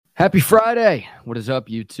Happy Friday. What is up,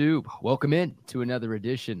 YouTube? Welcome in to another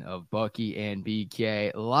edition of Bucky and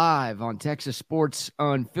BK live on Texas Sports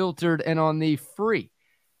Unfiltered and on the free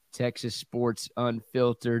Texas Sports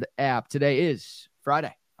Unfiltered app. Today is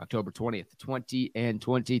Friday, October 20th,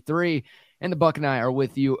 2023, and the Buck and I are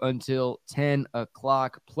with you until 10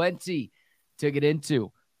 o'clock. Plenty to get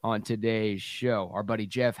into on today's show. Our buddy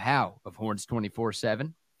Jeff Howe of Horns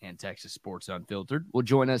 24/7 and Texas Sports Unfiltered will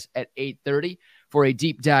join us at 8:30 for a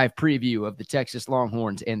deep dive preview of the Texas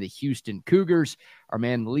Longhorns and the Houston Cougars. Our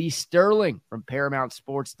man Lee Sterling from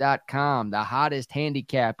ParamountSports.com, the hottest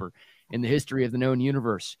handicapper in the history of the known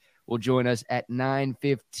universe, will join us at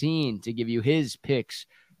 9:15 to give you his picks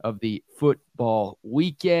of the football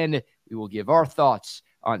weekend. We will give our thoughts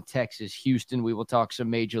on Texas Houston. We will talk some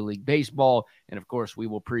Major League Baseball, and of course, we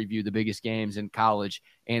will preview the biggest games in college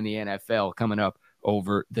and the NFL coming up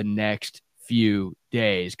over the next few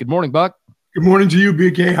days. Good morning, Buck. Good morning to you,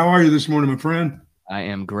 BK. How are you this morning, my friend? I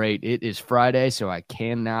am great. It is Friday, so I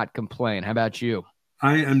cannot complain. How about you?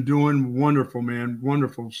 I am doing wonderful, man.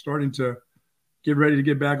 Wonderful. Starting to get ready to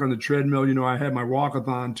get back on the treadmill. You know, I had my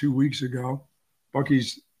walkathon 2 weeks ago,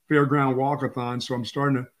 Bucky's Fairground Walkathon. So I'm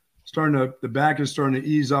starting to, the back is starting to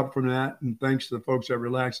ease up from that. And thanks to the folks that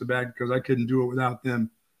relaxed the back, because I couldn't do it without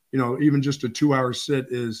them. You know, even just a 2-hour sit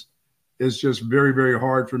is just very, very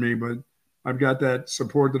hard for me, but I've got that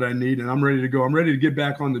support that I need, and I'm ready to go. I'm ready to get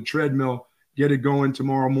back on the treadmill, get it going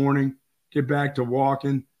tomorrow morning, get back to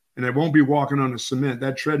walking, and I won't be walking on the cement.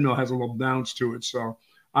 That treadmill has a little bounce to it, so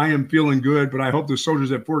I am feeling good, but I hope the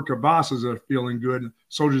soldiers at Fort Cabasas are feeling good.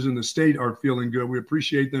 Soldiers in the state are feeling good. We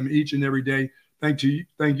appreciate them each and every day. Thank you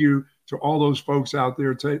to all those folks out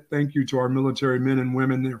there. Thank you to our military men and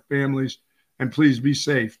women, their families, and please be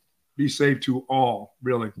safe. Be safe to all,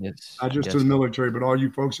 really. Not just to the military, but all you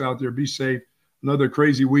folks out there, be safe. Another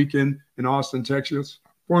crazy weekend in Austin, Texas.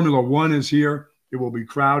 Formula One is here. It will be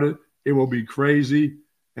crowded. It will be crazy.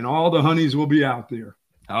 And all the honeys will be out there.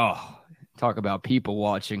 Oh, talk about people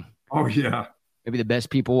watching. Oh, yeah. Maybe the best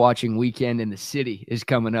people watching weekend in the city is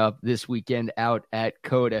coming up this weekend out at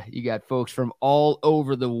COTA. You got folks from all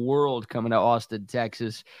over the world coming to Austin,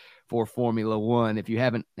 Texas for Formula One. If you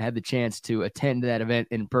haven't had the chance to attend that event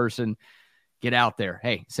in person, get out there.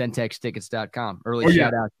 Hey, centextickets.com. Early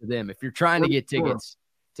shout out to them. If you're trying to get tickets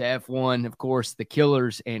to F1, of course, the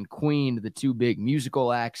Killers and Queen, the two big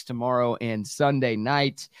musical acts tomorrow and Sunday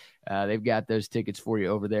night. They've got those tickets for you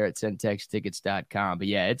over there at centextickets.com. But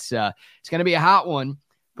yeah, it's going to be a hot one,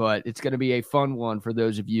 but it's going to be a fun one for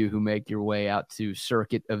those of you who make your way out to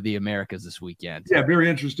Circuit of the Americas this weekend. Yeah, very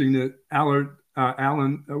interesting that Alan,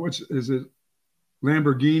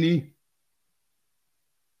 Lamborghini,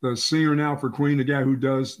 the singer now for Queen, the guy who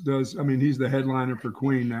does, I mean, he's the headliner for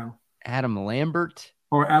Queen now. Adam Lambert?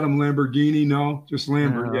 Or Adam Lamborghini? No, just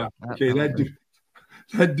Lambert. Yeah. Okay,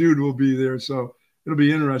 that dude will be there. So it'll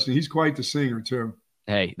be interesting. He's quite the singer, too.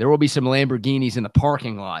 Hey, there will be some Lamborghinis in the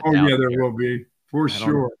parking lot. Oh, yeah, there will be, for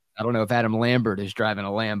sure. I don't know if Adam Lambert is driving a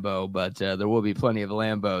Lambo, but there will be plenty of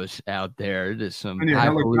Lambos out there. There's some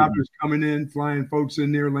helicopters coming in, flying folks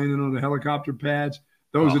in there, landing on the helicopter pads.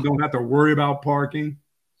 Those that don't have to worry about parking.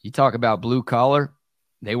 You talk about blue collar,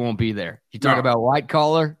 they won't be there. You talk about white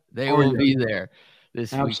collar, they will be there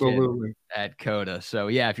this weekend at COTA. So,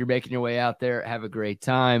 yeah, if you're making your way out there, have a great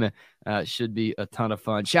time. Should be a ton of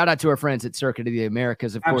fun. Shout out to our friends at Circuit of the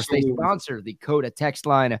Americas. Of course, they sponsor the COTA text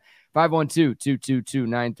line,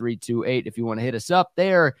 512-222-9328. If you want to hit us up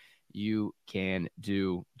there, you can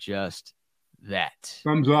do just that.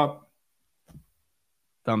 Thumbs up.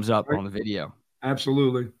 Thumbs up on the video.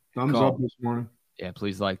 Absolutely. Thumbs up this morning. Yeah,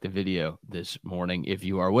 please like the video this morning if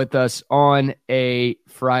you are with us on a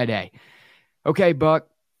Friday. Okay, Buck,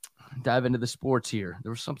 dive into the sports here.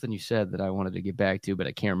 There was something you said that I wanted to get back to, but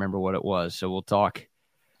I can't remember what it was, so we'll talk.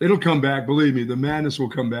 It'll come back. Believe me, the madness will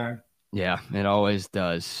come back. Yeah, it always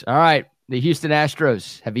does. All right, the Houston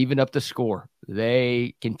Astros have evened up the score.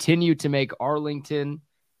 They continue to make Arlington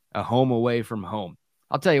a home away from home.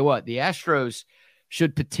 I'll tell you what, the Astros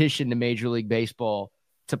should petition to Major League Baseball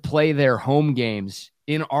to play their home games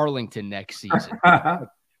in Arlington next season.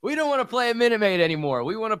 We don't want to play a Minute Maid anymore.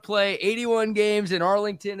 We want to play 81 games in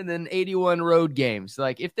Arlington and then 81 road games.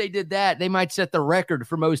 Like, if they did that, they might set the record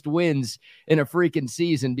for most wins in a freaking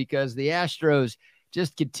season, because the Astros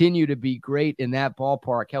just continue to be great in that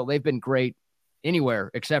ballpark. Hell, they've been great anywhere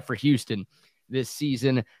except for Houston this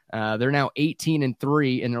season. They're now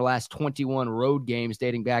 18-3 in their last 21 road games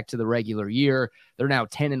dating back to the regular year. They're now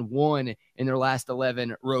 10-1 in their last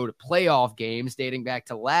 11 road playoff games dating back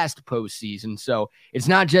to last postseason. So it's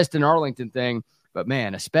not just an Arlington thing, but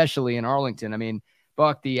man, especially in Arlington. I mean,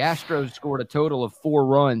 Buck, the Astros scored a total of 4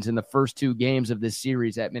 runs in the first 2 games of this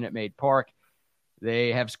series at Minute Maid Park.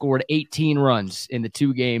 They have scored 18 runs in the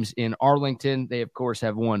 2 games in Arlington. They, of course,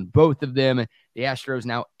 have won both of them. The Astros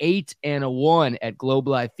now 8-1 at Globe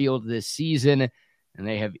Life Field this season, and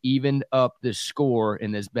they have evened up the score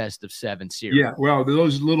in this best-of-7 series. Yeah, well,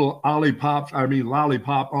 those little lollipop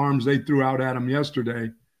arms they threw out at them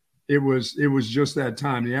yesterday, it was just that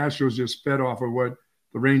time. The Astros just fed off of what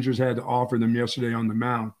the Rangers had to offer them yesterday on the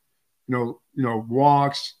mound. You know,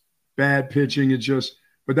 walks, bad pitching.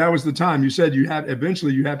 But that was the time. You said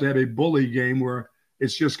eventually you have to have a bully game where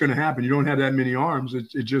it's just going to happen. You don't have that many arms.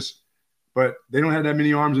 But they don't have that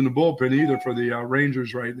many arms in the bullpen either for the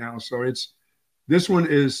Rangers right now. So this one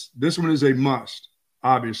is a must,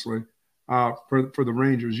 obviously, for the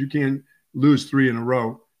Rangers. You can't lose 3 in a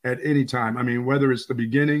row at any time. I mean, whether it's the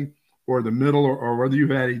beginning or the middle or whether you've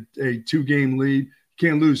had a 2-game lead, you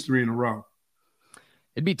can't lose 3 in a row.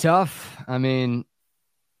 It'd be tough. I mean,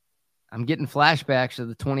 I'm getting flashbacks of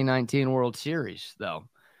the 2019 World Series, though,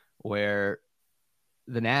 where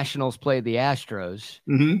the Nationals played the Astros.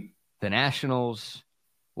 Mm-hmm. The Nationals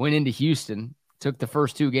went into Houston, took the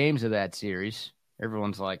first 2 games of that series.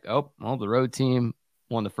 Everyone's like, oh, well, the road team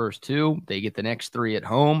won the first 2. They get the next 3 at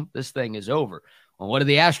home. This thing is over. Well, what did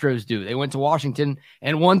the Astros do? They went to Washington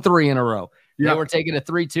and won 3 in a row. Yep. They were taking a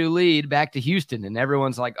 3-2 lead back to Houston, and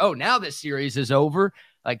everyone's like, oh, now this series is over.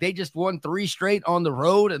 Like, they just won 3 straight on the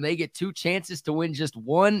road, and they get 2 chances to win just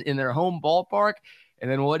 1 in their home ballpark.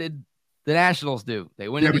 And then what did the Nationals do? They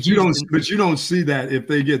went into Houston. But you don't see that if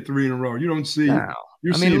they get 3 in a row. You don't see. No.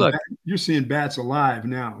 You're seeing bats alive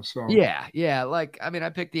now. So yeah. Like, I mean, I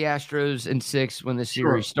picked the Astros in 6 when the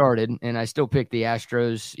series started, and I still picked the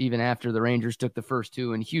Astros even after the Rangers took the first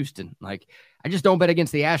 2 in Houston. Like, I just don't bet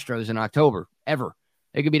against the Astros in October ever.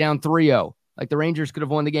 They could be down 3-0. Like, the Rangers could have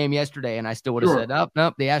won the game yesterday, and I still would have said,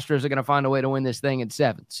 nope, the Astros are going to find a way to win this thing in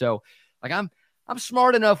 7. So, like, I'm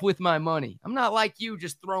smart enough with my money. I'm not like you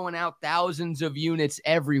just throwing out thousands of units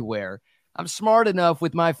everywhere. I'm smart enough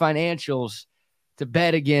with my financials to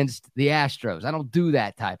bet against the Astros. I don't do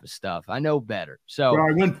that type of stuff. I know better. So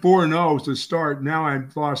I went 4-0 to start. Now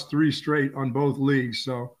I've lost 3 straight on both leagues.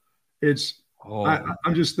 So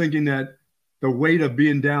I'm just thinking that the weight of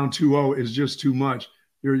being down 2-0 is just too much.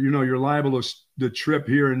 You're liable to trip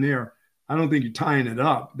here and there. I don't think you're tying it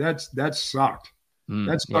up. That sucked.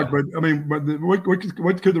 That sucked. Yeah. But I mean, what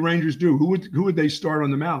could the Rangers do? Who would they start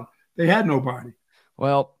on the mound? They had nobody.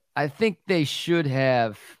 Well, I think they should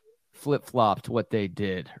have flip-flopped what they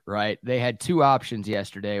did, right? They had 2 options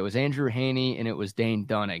yesterday. It was Andrew Haney and it was Dane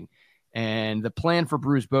Dunning. And the plan for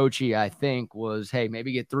Bruce Bochy, I think, was, hey,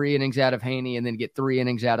 maybe get 3 innings out of Haney and then get 3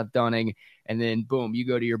 innings out of Dunning. And then, boom, you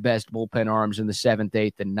go to your best bullpen arms in the 7th,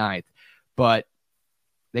 8th, and 9th. But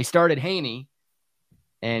they started Haney,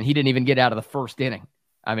 and he didn't even get out of the first inning.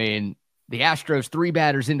 I mean, the Astros 3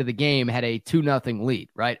 batters into the game had a 2-0 lead,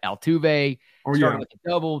 right? Altuve started with a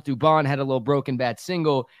double. Dubon had a little broken bat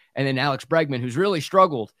single. And then Alex Bregman, who's really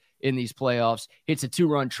struggled in these playoffs, hits a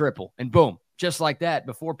 2-run triple. And boom, just like that,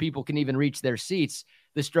 before people can even reach their seats,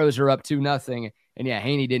 the Stros are up 2-0. And yeah,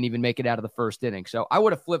 Haney didn't even make it out of the first inning. So I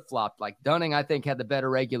would have flip-flopped. Like, Dunning, I think, had the better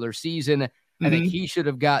regular season. I think he should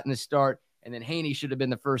have gotten the start. And then Haney should have been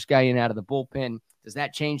the first guy in out of the bullpen. Does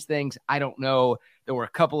that change things? I don't know. There were a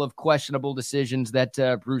couple of questionable decisions that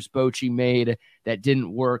Bruce Bochy made that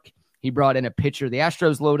didn't work. He brought in a pitcher. The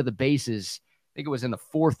Astros loaded the bases, I think it was in the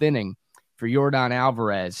 4th inning, for Yordan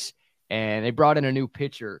Alvarez, and they brought in a new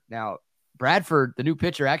pitcher. Now, Bradford, the new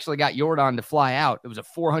pitcher, actually got Yordan to fly out. It was a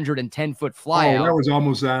 410-foot fly out. That was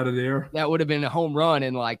almost out of there. That would have been a home run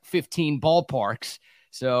in like 15 ballparks.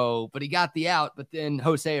 So, but he got the out. But then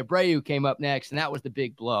Jose Abreu came up next, and that was the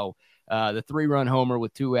big blow. The 3-run homer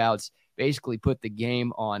with 2 outs basically put the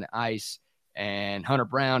game on ice. And Hunter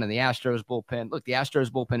Brown and the Astros bullpen. Look, the Astros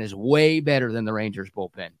bullpen is way better than the Rangers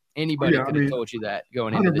bullpen. Anybody could have told you that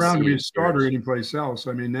going into the season. Hunter Brown to be a starter anyplace else.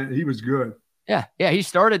 I mean, he was good. Yeah, he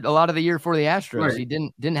started a lot of the year for the Astros. Right. He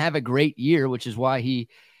didn't have a great year, which is why he,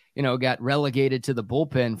 got relegated to the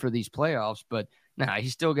bullpen for these playoffs. But he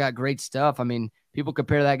still got great stuff. I mean, people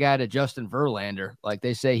compare that guy to Justin Verlander. Like,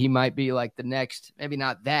 they say he might be like the next, maybe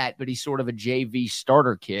not that, but he's sort of a JV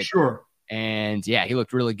starter kid. Sure. And yeah, he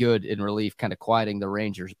looked really good in relief, kind of quieting the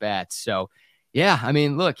Rangers' bats. So yeah, I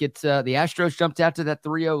mean, look, it's the Astros jumped out to that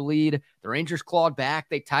 3-0 lead. The Rangers clawed back.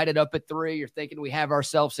 They tied it up at 3. You're thinking we have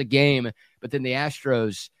ourselves a game, but then the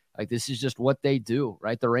Astros, like, this is just what they do,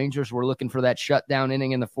 right? The Rangers were looking for that shutdown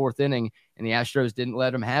inning in the 4th inning, and the Astros didn't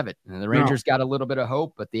let them have it. And the Rangers got a little bit of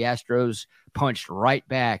hope, but the Astros punched right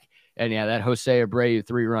back. And yeah, that Jose Abreu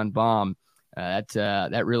 3-run bomb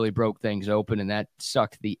That really broke things open, and that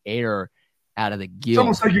sucked the air out of the It's gill.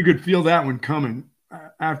 almost like you could feel that one coming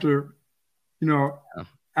after,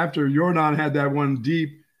 after Jordan had that one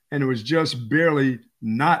deep and it was just barely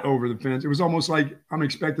not over the fence. It was almost like I'm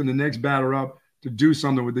expecting the next batter up to do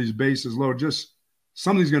something with these bases low. Just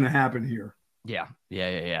something's going to happen here. Yeah.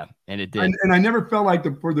 And it did. And I never felt like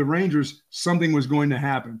for the Rangers, something was going to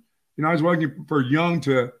happen. I was waiting for Young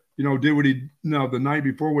to, did what the night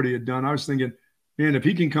before what he had done. I was thinking, man, if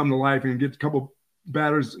he can come to life and get a couple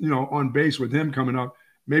batters, on base with him coming up,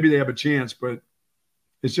 maybe they have a chance. But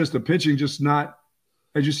it's just the pitching, just not,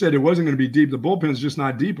 as you said, it wasn't going to be deep. The bullpen's just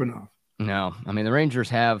not deep enough. No, I mean, the Rangers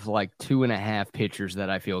have like 2.5 pitchers that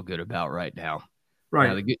I feel good about right now. Right.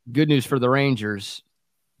 Now, the good news for the Rangers,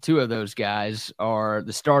 2 of those guys are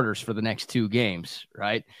the starters for the next 2 games,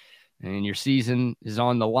 right? And your season is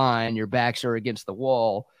on the line. Your backs are against the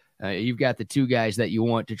wall. You've got the 2 guys that you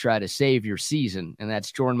want to try to save your season, and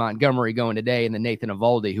that's Jordan Montgomery going today and then Nathan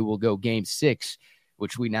Eovaldi, who will go game 6,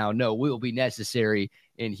 which we now know will be necessary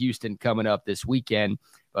in Houston coming up this weekend.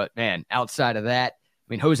 But, man, outside of that, I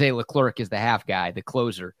mean, Jose Leclerc is the half guy, the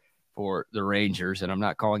closer for the Rangers, and I'm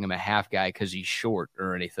not calling him a half guy because he's short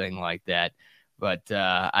or anything like that. But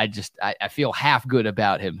I feel half good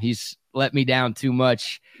about him. He's let me down too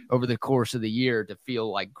much over the course of the year to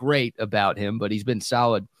feel like great about him, but he's been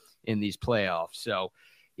solid in these playoffs. So,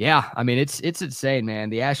 yeah, I mean, it's insane, man.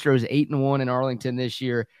 The Astros 8-1 in Arlington this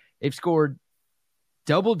year. They've scored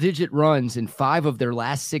double-digit runs in 5 of their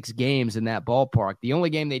last 6 games in that ballpark. The only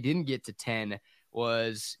game they didn't get to 10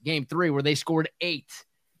 was game 3 where they scored 8.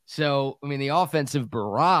 So, I mean, the offensive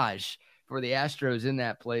barrage for the Astros in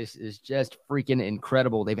that place is just freaking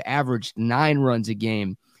incredible. They've averaged 9 runs a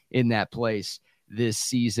game in that place this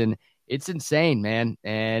season. It's insane, man.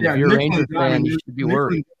 And if you're a Rangers fan, you should be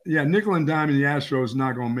worried. Yeah, nickel and dime, the Astros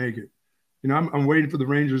not going to make it. I'm waiting for the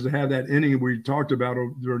Rangers to have that inning we talked about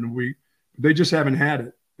during the week. They just haven't had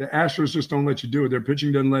it. The Astros just don't let you do it. Their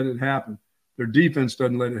pitching doesn't let it happen. Their defense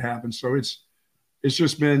doesn't let it happen. So it's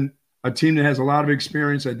just been a team that has a lot of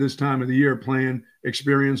experience at this time of the year playing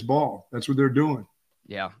experienced ball. That's what they're doing.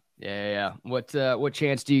 Yeah. What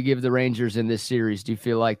chance do you give the Rangers in this series? Do you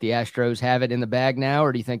feel like the Astros have it in the bag now,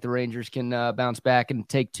 or do you think the Rangers can bounce back and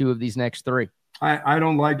take 2 of these next 3? I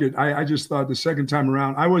don't like it. I just thought the second time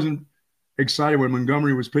around, I wasn't excited when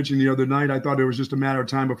Montgomery was pitching the other night. I thought it was just a matter of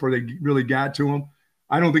time before they really got to him.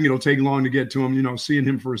 I don't think it'll take long to get to him, seeing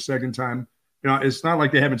him for a second time. It's not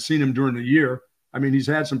like they haven't seen him during the year. I mean, he's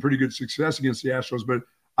had some pretty good success against the Astros, but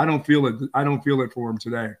I don't feel it. I don't feel it for him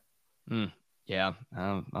today. Yeah,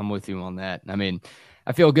 I'm with you on that. I mean,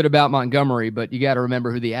 I feel good about Montgomery, but you got to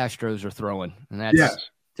remember who the Astros are throwing, and that's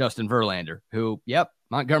Justin Verlander, who,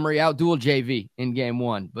 Montgomery outdueled JV in game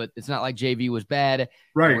 1, but it's not like JV was bad.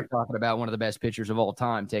 Right. We're talking about one of the best pitchers of all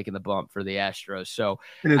time taking the bump for the Astros. So,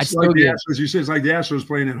 and it's like the Astros, you said, it's like the Astros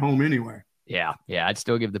playing at home anyway. Yeah, I'd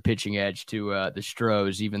still give the pitching edge to the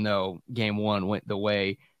Stros, even though game 1 went the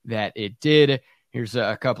way that it did. Here's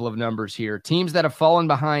a couple of numbers here. Teams that have fallen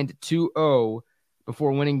behind 2-0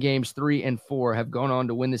 before winning games 3 and 4 have gone on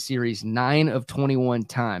to win the series 9 of 21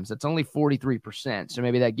 times. That's only 43%. So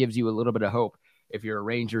maybe that gives you a little bit of hope if you're a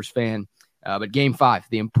Rangers fan. But game 5,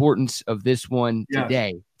 the importance of this one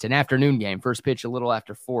today. Yes. It's an afternoon game. First pitch a little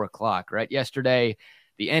after 4 o'clock, right? Yesterday,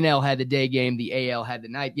 the NL had the day game. The AL had the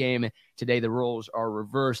night game. Today, the roles are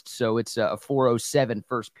reversed. So it's a 4:07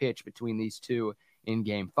 first pitch between these 2 in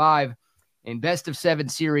game 5. In best of 7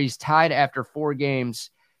 series, tied after 4 games,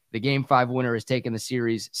 the game 5 winner has taken the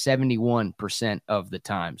series 71% of the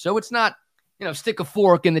time. So it's not, stick a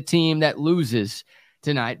fork in the team that loses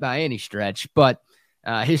tonight by any stretch, but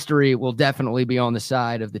history will definitely be on the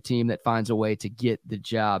side of the team that finds a way to get the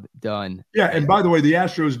job done. Yeah, and by the way, the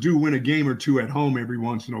Astros do win a game or 2 at home every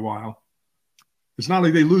once in a while. It's not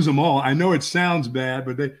like they lose them all. I know it sounds bad,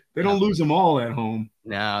 but they don't lose them all at home.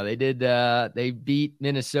 No, they did. They beat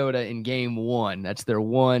Minnesota in game 1. That's their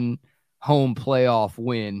 1 home playoff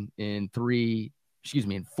win in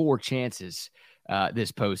 4 chances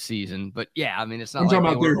this postseason. But yeah, I mean, it's not. I'm like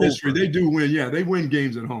talking about their history. They do win. Yeah, they win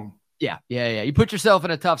games at home. Yeah. You put yourself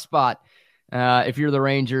in a tough spot if you're the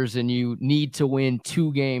Rangers and you need to win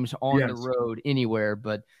 2 games on the road anywhere.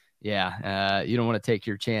 But yeah, you don't want to take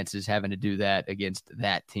your chances having to do that against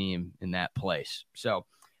that team in that place. So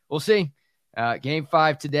we'll see. Game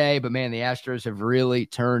 5 today, but man, the Astros have really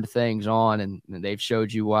turned things on, and they've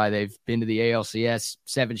showed you why they've been to the ALCS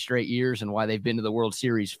 7 straight years and why they've been to the World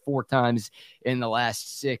Series 4 times in the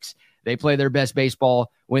last 6. They play their best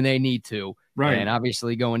baseball when they need to. Right. And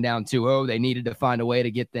obviously going down 2-0, they needed to find a way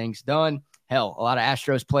to get things done. Hell, a lot of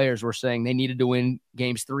Astros players were saying they needed to win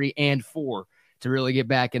games 3 and 4 to really get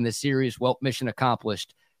back in the series. Well, mission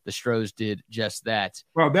accomplished. The Stros did just that.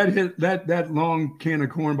 Well, that long can of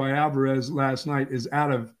corn by Alvarez last night is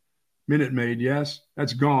out of Minute Maid. Yes,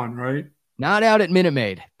 that's gone, right? Not out at Minute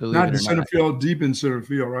Maid, believe Not it in or center not. field, deep in center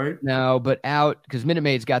field, right? No, but out because Minute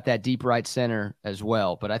Maid's got that deep right center as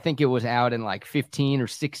well. But I think it was out in like 15 or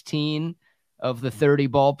 16 of the 30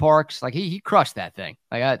 ballparks. Like he crushed that thing.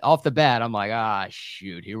 Like off the bat, I'm like,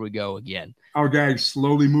 shoot, here we go again. Our guy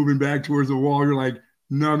slowly moving back towards the wall. You're like,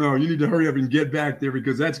 no, you need to hurry up and get back there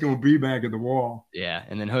because that's going to be back at the wall. Yeah,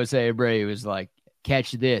 and then Jose Abreu was like,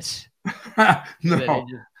 catch this. No.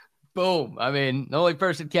 Boom. I mean, the only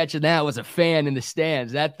person catching that was a fan in the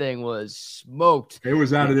stands. That thing was smoked. It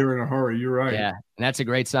was out of there in a hurry. You're right. Yeah, and that's a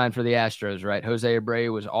great sign for the Astros, right? Jose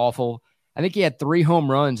Abreu was awful. I think he had 3 home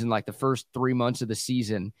runs in like the first 3 months of the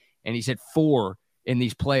season, and he's hit 4 in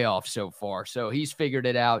these playoffs so far. So he's figured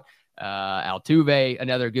it out. Altuve,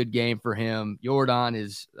 another good game for him. Jordan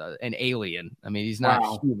is an alien. I mean, he's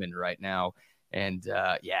not human right now. And,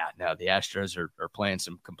 the Astros are playing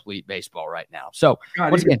some complete baseball right now. So,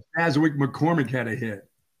 once again, Chaswick McCormick had a hit.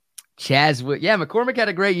 McCormick had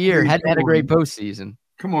a great year. Had a great postseason.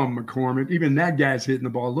 Come on, McCormick. Even that guy's hitting the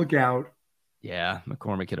ball. Look out. Yeah,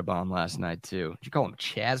 McCormick hit a bomb last night, too. Did you call him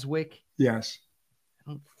Chaswick? Yes.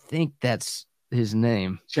 I don't think that's his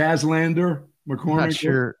name. Chaslander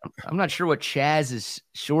McCormick? I'm not sure what Chaz is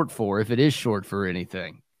short for, if it is short for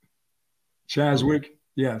anything. Chaswick,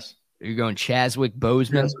 yes. Are you going Chaswick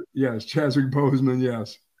Boseman? Yes, Chaswick Boseman,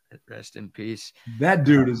 yes. Rest in peace. That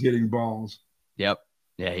dude is hitting balls. Yep.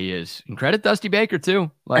 Yeah, he is. And credit Dusty Baker,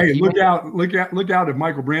 too. Hey, look out if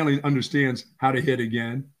Michael Brantley understands how to hit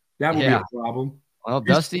again. That would be a problem. Well,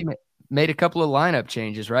 Dusty made a couple of lineup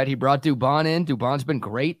changes, right? He brought Dubon in. Dubon's been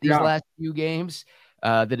great these last few games.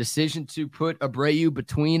 The decision to put Abreu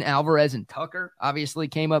between Alvarez and Tucker obviously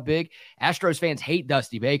came up big. Astros fans hate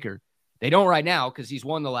Dusty Baker. They don't right now because he's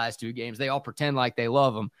won the last 2 games. They all pretend like they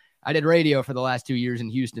love him. I did radio for the last 2 years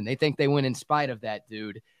in Houston. They think they win in spite of that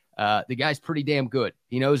dude. The guy's pretty damn good.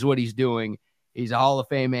 He knows what he's doing. He's a Hall of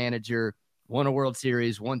Fame manager, won a World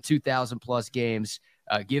Series, won 2,000-plus games.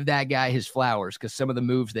 Give that guy his flowers because some of the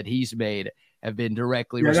moves that he's made have been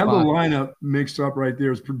directly responsible. That little lineup mixed up right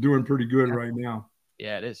there is doing pretty good right now.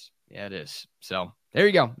 Yeah, it is. Yeah, it is. So there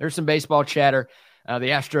you go. There's some baseball chatter. The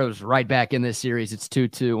Astros right back in this series. It's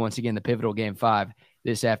 2-2. Once again, the pivotal game 5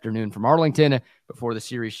 this afternoon from Arlington before the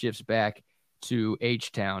series shifts back to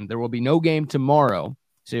H-Town. There will be no game tomorrow,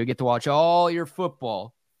 so you'll get to watch all your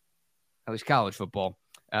football, at least college football.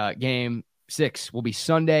 Game 6 will be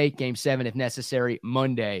Sunday. Game 7, if necessary,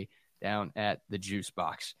 Monday down at the Juice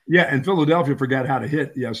Box. Yeah, and Philadelphia forgot how to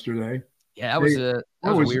hit yesterday. Yeah, that was a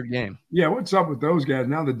weird game. Yeah, what's up with those guys?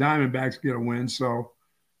 Now the Diamondbacks get a win, so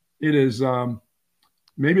it is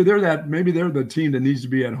maybe they're the team that needs to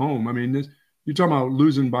be at home. I mean, you're talking about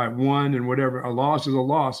losing by 1 and whatever. A loss is a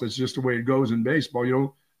loss. That's just the way it goes in baseball.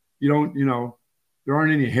 You don't, there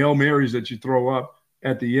aren't any Hail Marys that you throw up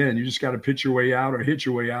at the end. You just got to pitch your way out or hit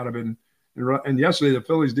your way out of it. And yesterday the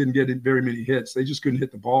Phillies didn't get very many hits. They just couldn't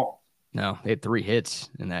hit the ball. No, they had 3 hits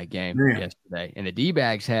in that game yesterday. And the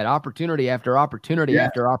D-bags had opportunity after opportunity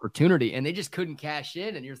after opportunity, and they just couldn't cash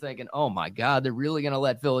in. And you're thinking, oh, my God, they're really going to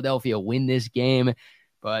let Philadelphia win this game.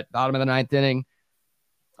 But bottom of the 9th inning,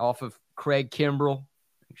 off of Craig Kimbrell.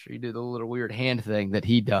 Make sure you do the little weird hand thing that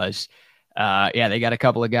he does. They got a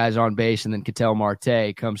couple of guys on base, and then Ketel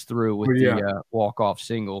Marte comes through with the walk-off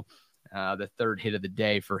single, the 3rd hit of the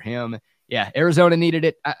day for him. Yeah, Arizona needed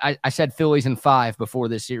it. I said Phillies in 5 before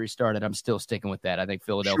this series started. I'm still sticking with that. I think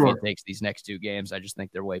Philadelphia takes these next 2 games. I just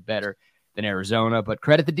think they're way better than Arizona. But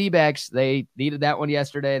credit the D-backs. They needed that one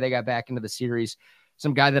yesterday. They got back into the series.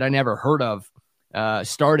 Some guy that I never heard of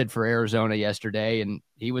started for Arizona yesterday, and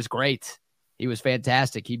he was great. He was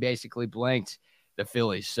fantastic. He basically blanked the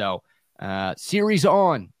Phillies. So series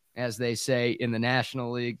on, as they say in the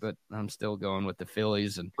National League, but I'm still going with the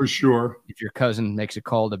Phillies. And for sure, if your cousin makes a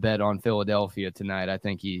call to bet on Philadelphia tonight, I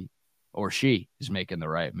think he or she is making the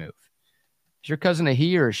right move. Is your cousin a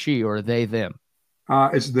he or a she, or are they them?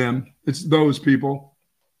 It's them. It's those people.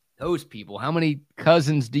 Those people. How many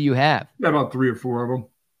cousins do you have? About 3 or 4 of them.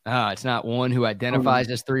 It's not one who identifies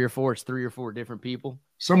as 3 or 4. It's 3 or 4 different people.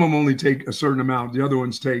 Some of them only take a certain amount. The other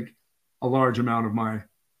ones take a large amount of my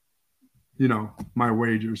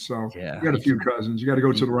wagers. So you got a few cousins. You got to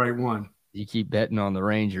go to the right one. You keep betting on the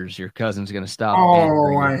Rangers, your cousin's going to stop.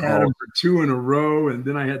 Oh, I had them for 2 in a row, and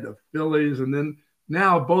then I had the Phillies, and then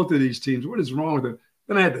now both of these teams. What is wrong with it?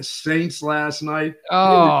 Then I had the Saints last night.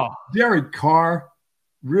 Oh, Derek Carr,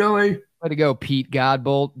 really? Way to go, Pete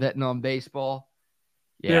Godbolt, betting on baseball.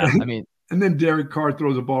 Yeah. Yeah, I mean, And then Derek Carr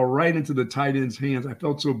throws the ball right into the tight end's hands. I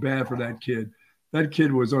felt so bad for that kid. That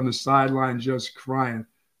kid was on the sideline just crying.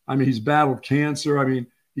 I mean, he's battled cancer. I mean,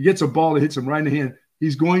 he gets a ball that hits him right in the hand.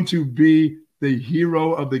 He's going to be the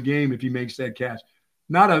hero of the game if he makes that catch.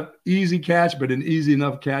 Not an easy catch, but an easy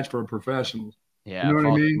enough catch for a professional. yeah, You know what I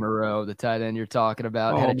Foster mean? Moreau, the tight end you're talking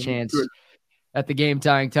about, had Oh, a man, chance good. at the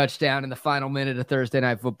game-tying touchdown in the final minute of Thursday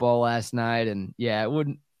Night Football last night. And, yeah, it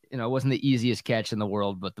wasn't the easiest catch in the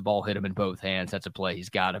world, but the ball hit him in both hands. That's a play he's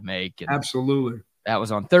got to make. And Absolutely. that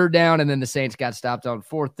was on third down, and then the Saints got stopped on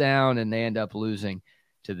fourth down, and they end up losing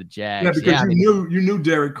to the Jags. Yeah, because you knew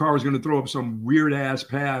Derek Carr was going to throw up some weird-ass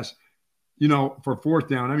pass, for fourth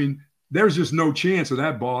down. I mean, there's just no chance of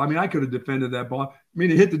that ball. I mean, I could have defended that ball. I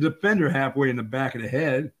mean, it hit the defender halfway in the back of the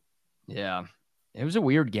head. Yeah. It was a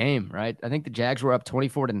weird game, right? I think the Jags were up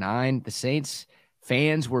 24-9. The Saints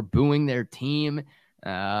fans were booing their team.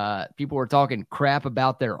 People were talking crap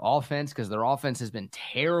about their offense because their offense has been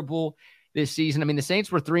terrible this season. I mean, the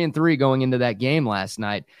Saints were 3-3 going into that game last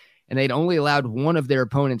night, and they'd only allowed one of their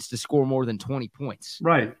opponents to score more than 20 points.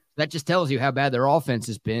 Right. That just tells you how bad their offense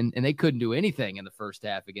has been, and they couldn't do anything in the first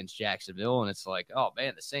half against Jacksonville. And it's like, oh,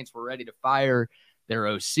 man, the Saints were ready to fire their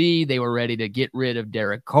OC. They were ready to get rid of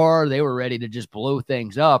Derek Carr. They were ready to just blow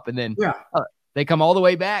things up. And then they come all the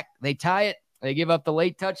way back. They tie it. They give up the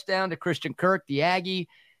late touchdown to Christian Kirk, the Aggie.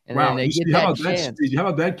 And then they get that chance. How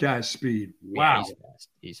about that guy's speed? Wow. Yeah,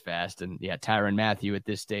 he's fast. And, Tyrann Mathieu at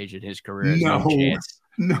this stage in his career has no chance.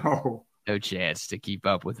 No chance to keep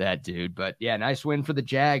up with that dude. But, nice win for the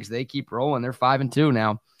Jags. They keep rolling. They're 5-2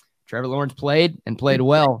 now. Trevor Lawrence played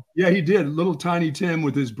well. Yeah, he did. Little tiny Tim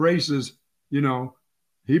with his braces,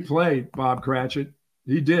 he played, Bob Cratchit.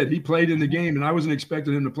 He did. He played in the game, and I wasn't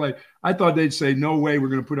expecting him to play. I thought they'd say, no way we're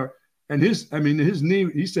going to put our – and his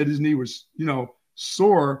knee, he said his knee was,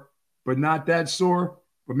 sore, but not that sore.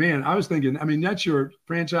 But, man, I was thinking, that's your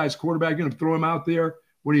franchise quarterback. You're going to throw him out there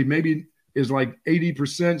when he maybe is like 80%,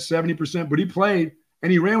 70%, but he played,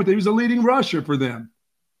 and he ran with it. He was a leading rusher for them.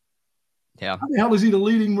 Yeah. How the hell is he the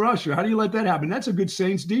leading rusher? How do you let that happen? That's a good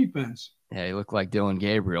Saints defense. Yeah, he looked like Dylan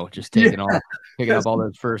Gabriel, just picking up all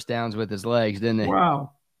those first downs with his legs, didn't he?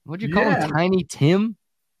 Wow. What'd you call him, Tiny Tim?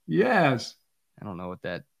 Yes. I don't know what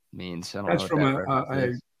that means. That's from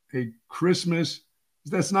a Christmas.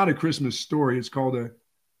 That's not a Christmas story. It's called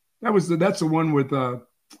that's the one with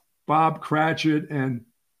Bob Cratchit and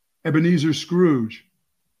Ebenezer Scrooge.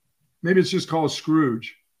 Maybe it's just called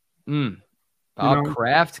Scrooge. Bob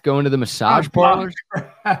Kraft going to the massage parlors?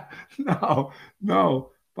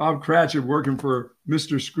 No. Bob Cratchit working for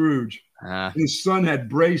Mr. Scrooge. His son had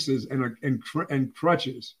braces and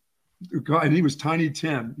crutches, and he was Tiny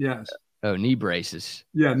Tim. Yes. Oh, knee braces.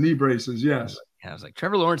 Yeah, knee braces. Yes. I was like,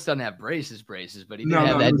 Trevor Lawrence doesn't have braces, but he did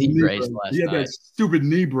have that knee brace last night. He had that stupid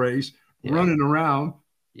knee brace running around.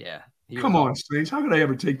 Yeah. Come on, Saints. How could I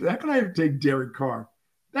ever take that? How could I ever take Derek Carr?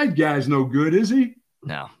 That guy's no good, is he?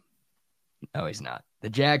 No, he's not. The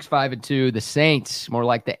Jags 5-2. The Saints, more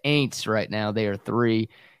like the Aints right now. They are 3-4.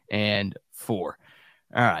 All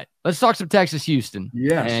right, let's talk some Texas Houston.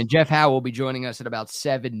 Yes. And Jeff Howe will be joining us in about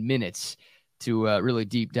 7 minutes to really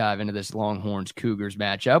deep dive into this Longhorns Cougars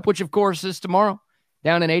matchup, which of course is tomorrow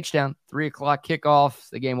down in H-Town, 3:00 kickoff.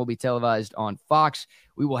 The game will be televised on Fox.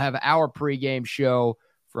 We will have our pregame show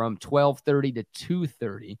from 12:30 to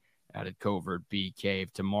 2:30 out at Covert Bee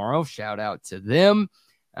Cave tomorrow. Shout out to them.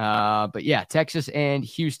 But Texas and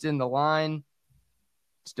Houston, the line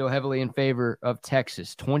still heavily in favor of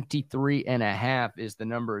Texas. 23.5 is the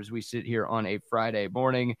number as we sit here on a Friday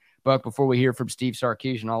morning. Buck, before we hear from Steve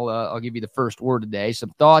Sarkisian, I'll give you the first word today.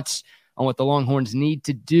 Some thoughts on what the Longhorns need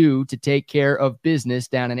to do to take care of business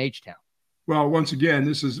down in H-Town. Well, once again,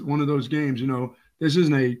 this is one of those games, this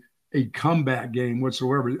isn't a comeback game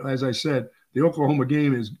whatsoever. As I said, the Oklahoma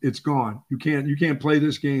game it's gone. You can't play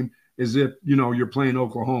this game as if, you're playing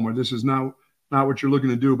Oklahoma. This is not what you're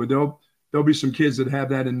looking to do, but there'll be some kids that have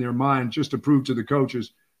that in their mind just to prove to the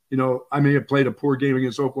coaches, I may have played a poor game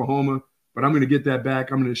against Oklahoma, but I'm going to get that back.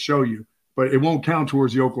 I'm going to show you, but it won't count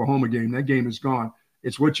towards the Oklahoma game. That game is gone.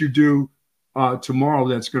 It's what you do tomorrow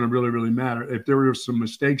that's going to really, really matter. If there were some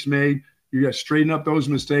mistakes made, you got to straighten up those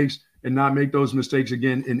mistakes and not make those mistakes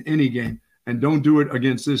again in any game. And don't do it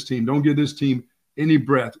against this team. Don't give this team any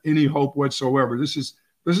breath, any hope whatsoever. This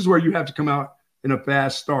is where you have to come out in a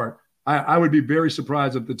fast start. I would be very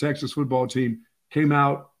surprised if the Texas football team came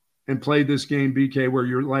out and played this game, BK, where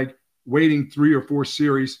you're like waiting 3 or 4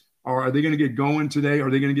 series. Or are they going to get going today? Are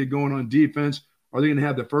they going to get going on defense? Are they going to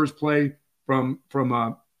have the first play from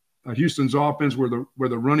Houston's offense where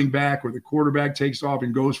the running back or the quarterback takes off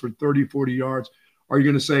and goes for 30, 40 yards? Are you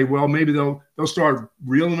going to say, well, maybe they'll start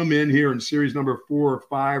reeling them in here in series number 4 or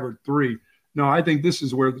 5 or 3? No, I think this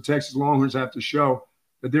is where the Texas Longhorns have to show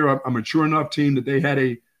that they're a mature enough team that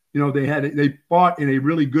they fought in a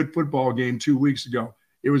really good football game 2 weeks ago.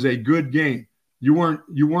 It was a good game. You weren't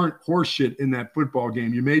horseshit in that football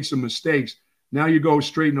game. You made some mistakes. Now you go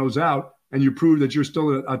straighten those out and you prove that you're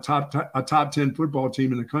still a top 10 football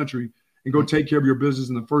team in the country, and go take care of your business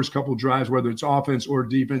in the first couple drives, whether it's offense or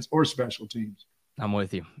defense or special teams. I'm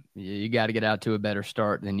with you. You got to get out to a better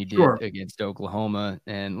start than you did against Oklahoma.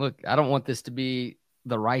 And look, I don't want this to be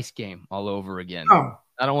the Rice game all over again. No.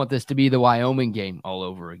 I don't want this to be the Wyoming game all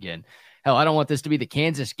over again. Hell, I don't want this to be the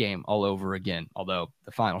Kansas game all over again, although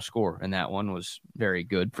the final score in that one was very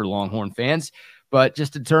good for Longhorn fans. But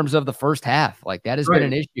just in terms of the first half, like that has been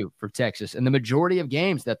an issue for Texas. And the majority of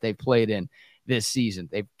games that they've played in this season,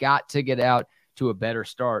 they've got to get out to a better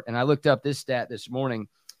start. And I looked up this stat this morning.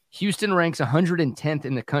 Houston ranks 110th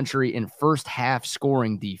in the country in first half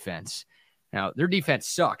scoring defense. Now, their defense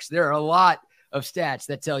sucks. There are a lot of stats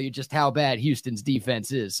that tell you just how bad Houston's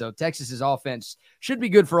defense is. So Texas's offense should be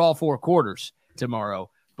good for all 4 quarters tomorrow,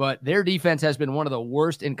 but their defense has been one of the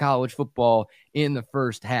worst in college football in the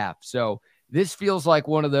first half. So this feels like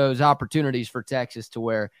one of those opportunities for Texas to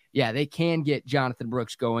where, yeah, they can get Jonathan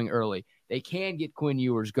Brooks going early. They can get Quinn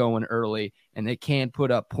Ewers going early, and they can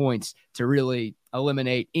put up points to really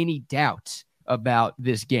eliminate any doubts about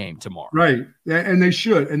this game tomorrow. Right. And they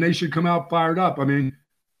should come out fired up. I mean,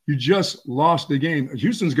 you just lost the game.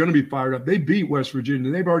 Houston's going to be fired up. They beat West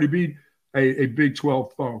Virginia. They've already beat a Big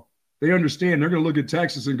 12 foe. They understand. They're going to look at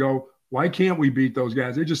Texas and go, why can't we beat those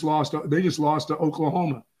guys? They just lost to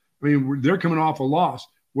Oklahoma. I mean, they're coming off a loss.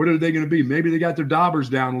 What are they going to be? Maybe they got their daubers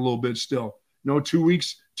down a little bit still. 2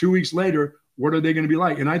 weeks later, what are they going to be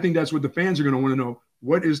like? And I think that's what the fans are going to want to know.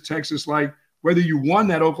 What is Texas like? Whether you won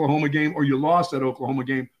that Oklahoma game or you lost that Oklahoma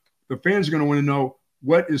game, the fans are going to want to know,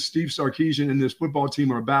 what is Steve Sarkisian and this football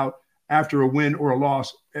team are about after a win or a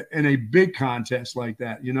loss in a big contest like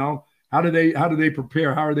that? How do they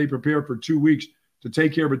prepare? How are they prepared for 2 weeks to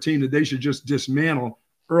take care of a team that they should just dismantle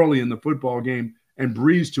early in the football game and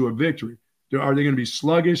breeze to a victory? Are they going to be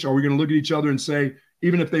sluggish? Are we going to look at each other and say,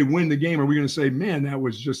 even if they win the game, are we going to say, man, that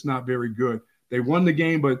was just not very good? They won the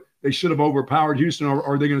game, but they should have overpowered Houston. Or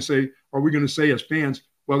are we going to say as fans,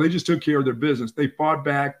 well, they just took care of their business. They fought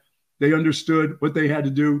back. They understood what they had to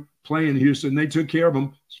do playing Houston. They took care of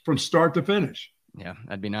them from start to finish. Yeah,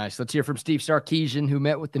 that'd be nice. Let's hear from Steve Sarkisian, who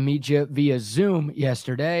met with the media via Zoom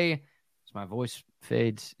yesterday. As my voice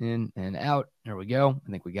fades in and out. There we go.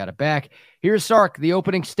 I think we got it back. Here's Sark, the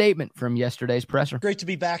opening statement from yesterday's presser. Great to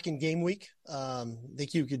be back in game week. I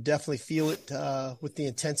think you could definitely feel it with the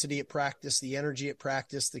intensity at practice, the energy at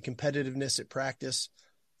practice, the competitiveness at practice.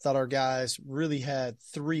 Thought our guys really had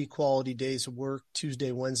 3 quality days of work,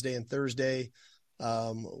 Tuesday, Wednesday, and Thursday,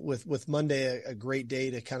 with Monday a great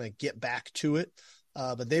day to kind of get back to it.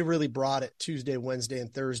 But they really brought it Tuesday, Wednesday,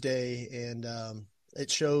 and Thursday, and it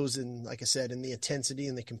shows in, like I said, in the intensity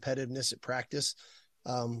and the competitiveness at practice,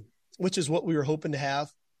 which is what we were hoping to have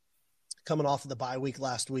coming off of the bye week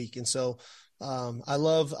last week. And so I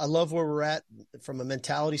love where we're at from a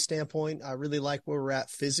mentality standpoint. I really like where we're at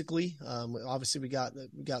physically. Obviously we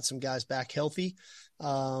got some guys back healthy.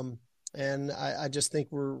 And I just think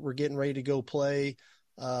we're getting ready to go play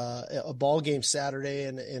a ball game Saturday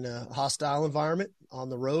in a hostile environment on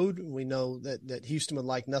the road. We know that Houston would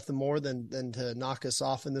like nothing more than to knock us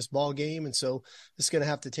off in this ball game. And so it's going to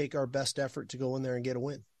have to take our best effort to go in there and get a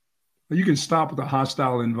win. You can stop with a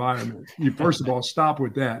hostile environment. You first of all, stop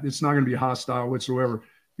with that. It's not going to be hostile whatsoever.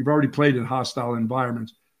 You've already played in hostile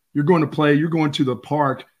environments. You're going to the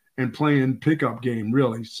park and playing pickup game,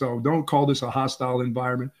 really. So don't call this a hostile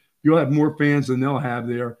environment. You'll have more fans than they'll have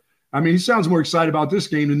there. I mean, he sounds more excited about this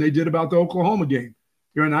game than they did about the Oklahoma game.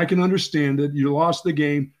 And I can understand that you lost the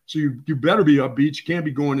game, so you better be upbeat. You can't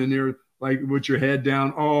be going in there like with your head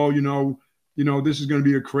down. Oh, this is going to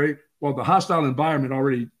be a crazy. Well, the hostile environment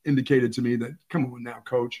already indicated to me that, come on now,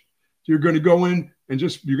 coach. You're going to go in and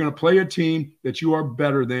you're going to play a team that you are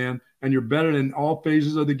better than, and you're better in all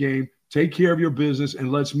phases of the game. Take care of your business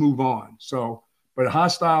and let's move on. So, but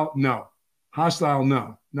hostile, no. Hostile,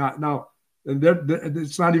 no. No.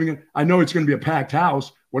 It's not even – I know it's going to be a packed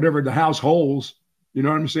house, whatever the house holds. You know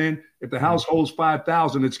what I'm saying? If the house holds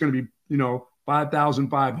 5,000, it's going to be,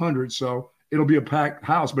 5,500. So it'll be a packed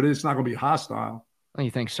house, but it's not going to be hostile. You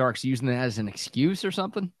think Sark's using that as an excuse or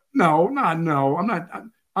something? No. I'm not.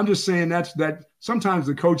 I'm just saying that sometimes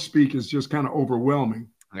the coach speak is just kind of overwhelming.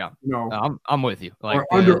 Yeah. I'm with you. Or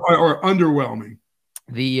underwhelming.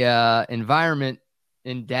 the environment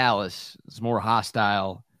in Dallas is more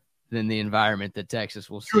hostile than the environment that Texas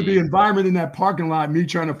will see. The environment in that parking lot, me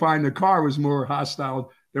trying to find the car, was more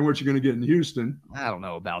hostile than what you're going to get in Houston. I don't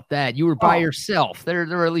know about that. You were by yourself. There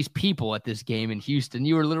were at least people at this game in Houston.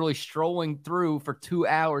 You were literally strolling through for 2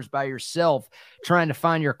 hours by yourself trying to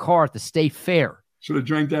find your car at the state fair. Should have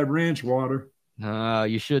drank that ranch water. No,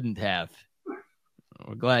 you shouldn't have.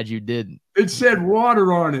 We're glad you didn't. It said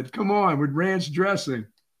water on it. Come on, with ranch dressing.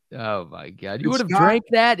 Oh, my God. You would have drank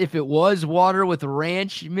that if it was water with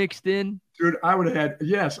ranch mixed in? Dude, I would have had,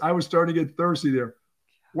 yes, I was starting to get thirsty there.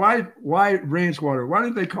 Why ranch water? Why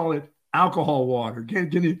didn't they call it alcohol water?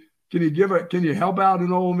 Can you help out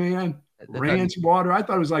an old man? Ranch water. I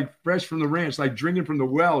thought it was like fresh from the ranch, like drinking from the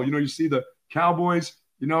well. You see the cowboys,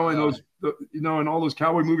 and those, in all those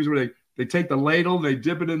cowboy movies where they take the ladle, they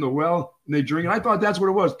dip it in the well, and they drink it. I thought that's what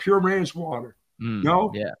it was, pure ranch water.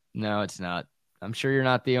 No? Yeah. No, it's not. I'm sure you're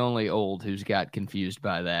not the only old who's got confused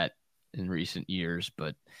by that in recent years,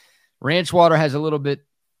 but ranch water has a little bit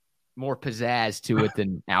more pizzazz to it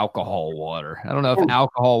than alcohol water. I don't know if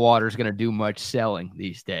alcohol water is going to do much selling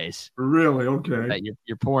these days. Really? Okay.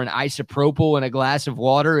 You're pouring isopropyl in a glass of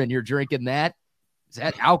water and you're drinking that. Is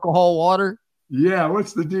that alcohol water? Yeah.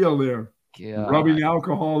 What's the deal there? God. Rubbing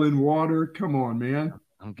alcohol in water. Come on, man.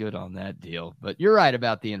 I'm good on that deal, but you're right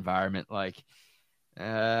about the environment.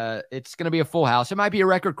 It's going to be a full house. It might be a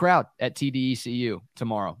record crowd at TDECU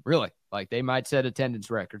tomorrow. Really? They might set attendance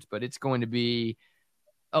records, but it's going to be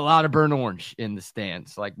a lot of burnt orange in the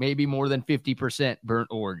stands, maybe more than 50% burnt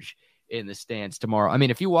orange in the stands tomorrow. I mean,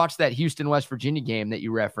 if you watch that Houston, West Virginia game that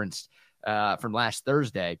you referenced from last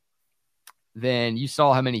Thursday, then you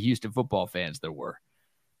saw how many Houston football fans there were.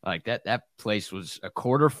 That place was a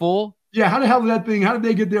quarter full. Yeah. How did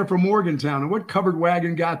they get there from Morgantown? And what covered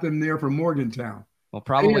wagon got them there from Morgantown? Well,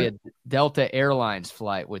 probably a Delta Airlines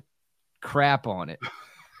flight with crap on it.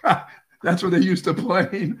 That's where they used to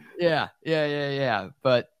play. Yeah.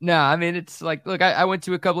 But no, I mean, it's look, I went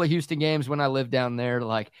to a couple of Houston games when I lived down there.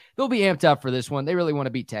 They'll be amped up for this one. They really want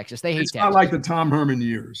to beat Texas. They hate Texas. It's not like the Tom Herman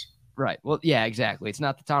years. Right. Well, yeah, exactly. It's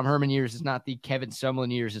not the Tom Herman years. It's not the Kevin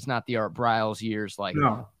Sumlin years. It's not the Art Briles years.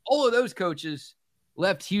 No. All of those coaches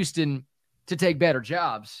left Houston to take better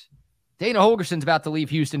jobs. Dana Holgerson's about to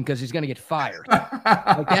leave Houston because he's going to get fired.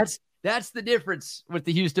 That's the difference with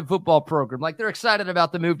the Houston football program. They're excited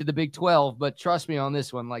about the move to the Big 12, but trust me on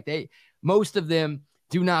this one. Most of them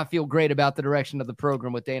do not feel great about the direction of the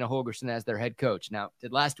program with Dana Holgerson as their head coach. Now,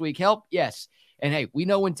 did last week help? Yes. And hey, we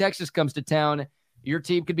know when Texas comes to town, your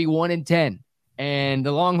team could be 1-10, and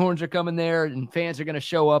the Longhorns are coming there, and fans are going to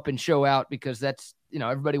show up and show out because that's,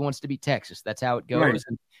 everybody wants to beat Texas. That's how it goes. Right.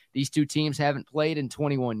 And these two teams haven't played in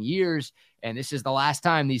 21 years, and this is the last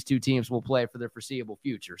time these two teams will play for their foreseeable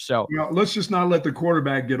future. So let's just not let the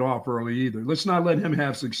quarterback get off early either. Let's not let him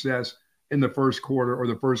have success in the first quarter or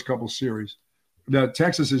the first couple series.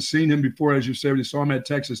 Texas has seen him before, as you said. We saw him at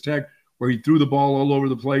Texas Tech where he threw the ball all over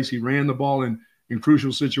the place. He ran the ball in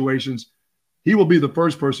crucial situations. He will be the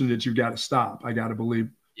first person that you've got to stop, I got to believe,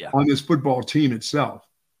 on this football team itself.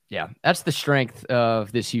 Yeah, that's the strength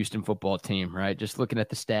of this Houston football team, right? Just looking at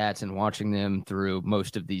the stats and watching them through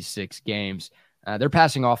most of these 6 games, their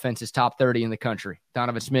passing offense is top 30 in the country.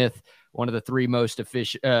 Donovan Smith, one of the most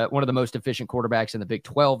efficient quarterbacks in the Big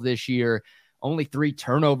 12 this year. Only 3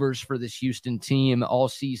 turnovers for this Houston team all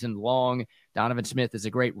season long. Donovan Smith is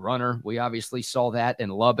a great runner. We obviously saw that in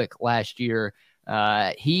Lubbock last year.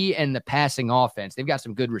 He and the passing offense, they've got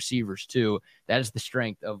some good receivers too. That is the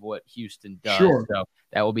strength of what Houston does. Sure. So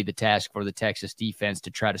that will be the task for the Texas defense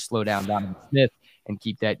to try to slow down Donovan Smith and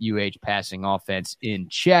keep that passing offense in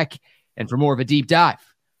check. And for more of a deep dive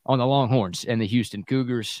on the Longhorns and the Houston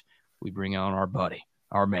Cougars, we bring on our buddy,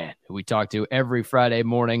 our man, who we talk to every Friday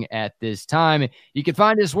morning at this time. You can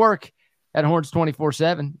find his work at Horns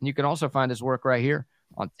 24/7. And you can also find his work right here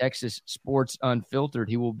on Texas Sports Unfiltered.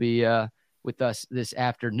 He will be with us this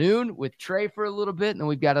afternoon with Trey for a little bit. And then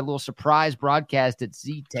we've got a little surprise broadcast at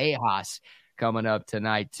Z Tejas coming up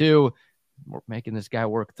tonight too. We're making this guy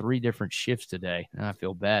work 3 different shifts today. And I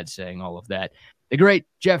feel bad saying all of that. The great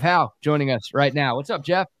Jeff Howe joining us right now. What's up,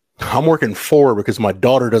 Jeff? I'm working 4 because my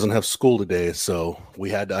daughter doesn't have school today. So I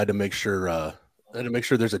had to make sure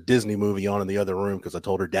there's a Disney movie on in the other room because I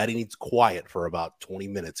told her Daddy needs quiet for about 20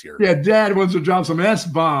 minutes here. Yeah, Dad wants to drop some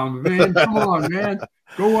S-bomb. Man, come on, man.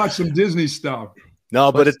 Go watch some Disney stuff.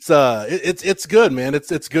 No, but it's good, man.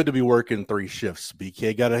 It's good to be working 3 shifts.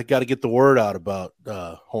 BK gotta get the word out about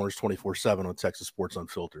Horns 24/7 on Texas Sports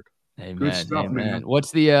Unfiltered. Amen. Good stuff, Amen. man.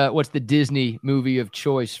 What's the Disney movie of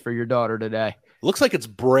choice for your daughter today? Looks like it's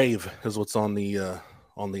Brave is what's on the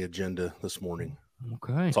agenda this morning.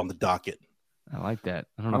 Okay. It's on the docket. I like that.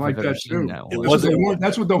 I don't know I if like I've ever that seen too. that It one. was-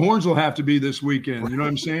 That's what the Horns will have to be this weekend. You know what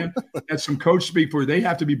I'm saying? That's some coach speak for you. They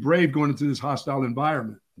have to be brave going into this hostile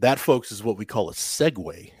environment. That, folks, is what we call a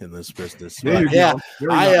segue in this business. There you Yeah, go.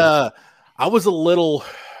 Very nice. I was a little,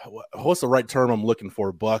 what's the right term I'm looking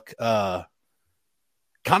for, Buck? Kind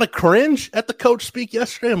of cringe at the coach speak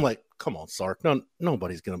yesterday. I'm like, come on, Sark. No,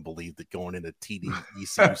 nobody's going to believe that going into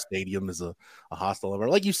TD-ECU Stadium is a hostile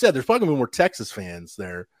environment. Like you said, there's probably going to be more Texas fans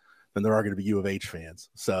there than there are going to be U of H fans.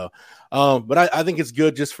 So, but I think it's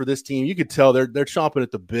good just for this team. You could tell they're chomping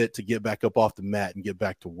at the bit to get back up off the mat and get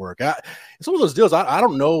back to work. It's one of those deals. I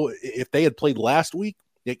don't know if they had played last week.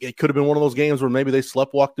 It could have been one of those games where maybe they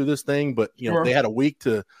sleptwalk through this thing, but Sure. they had a week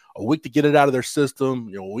to get it out of their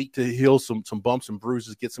system, a week to heal some bumps and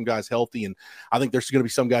bruises, get some guys healthy. And I think there's going to be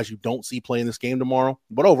some guys you don't see playing this game tomorrow.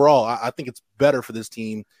 But overall, I think it's better for this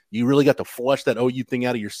team. You really got to flush that OU thing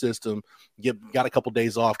out of your system, got a couple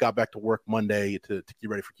days off, got back to work Monday to get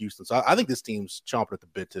ready for Houston. So I think this team's chomping at the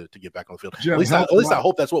bit to get back on the field. Jeff, at least I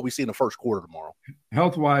hope that's what we see in the first quarter tomorrow.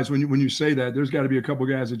 Health-wise, when you say that, there's got to be a couple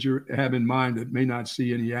guys that you have in mind that may not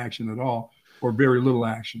see any action at all or very little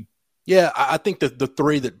action. Yeah, I think that the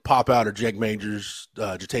three that pop out are Jake Majors,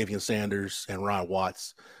 Jatavian Sanders, and Ryan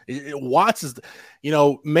Watts. Watts is,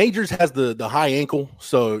 Majors has the high ankle,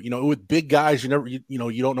 so with big guys, you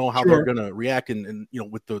don't know how they're going to react, and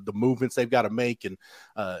with the movements they've got to make, and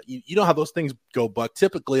you know how those things go. But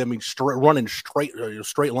typically, I mean, running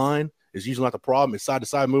straight line is usually not the problem. It's side to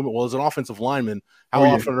side movement. Well, as an offensive lineman, how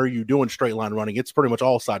often are you doing straight line running? It's pretty much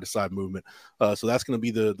all side to side movement. So that's going to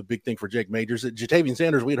be the big thing for Jake Majors. Jatavian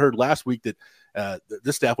Sanders, we had heard last week that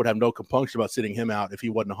this staff would have no compunction about sitting him out if he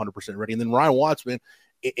wasn't 100% ready. And then Ryan Watts, man,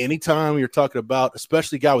 anytime you're talking about,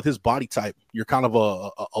 especially a guy with his body type, you're kind of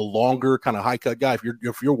a longer, kind of high cut guy.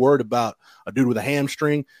 If you're worried about a dude with a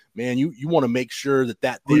hamstring, man, you want to make sure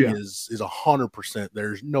that thing is 100%.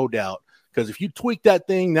 There's no doubt. Because if you tweak that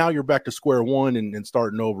thing, now you're back to square one and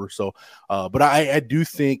starting over. So, but I do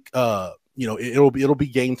think it'll be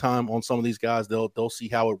game time on some of these guys. They'll see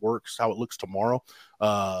how it works, how it looks tomorrow.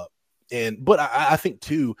 But I think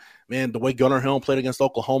too, man, the way Gunnar Helm played against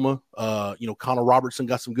Oklahoma, Connor Robertson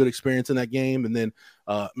got some good experience in that game, and then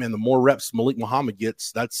the more reps Malik Muhammad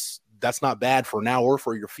gets, that's not bad for now or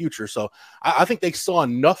for your future. So I think they saw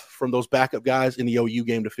enough from those backup guys in the OU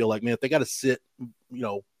game to feel like, man, if they got to sit,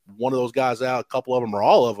 one of those guys out, a couple of them or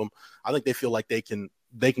all of them, I think they feel like they can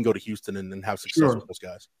go to Houston and have success with those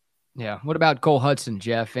guys. Yeah. What about Cole Hudson,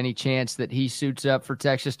 Jeff? Any chance that he suits up for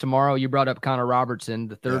Texas tomorrow? You brought up Connor Robertson,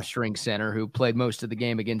 the third string center who played most of the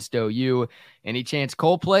game against OU. Any chance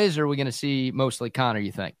Cole plays, or are we going to see mostly Connor,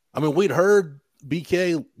 you think? I mean, we'd heard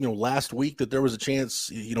BK, last week that there was a chance,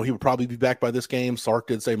 he would probably be back by this game. Sark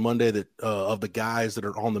did say Monday that of the guys that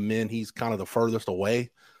are on the men, he's kind of the furthest away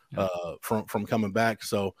from coming back.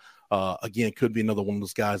 So again, could be another one of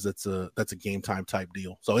those guys that's a game time type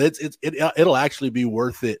deal. So it'll actually be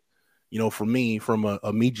worth it, for me from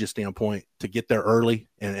a media standpoint to get there early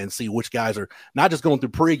and see which guys are not just going through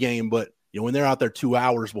pregame, but when they're out there 2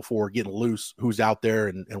 hours before getting loose, who's out there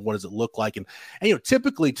and what does it look like? And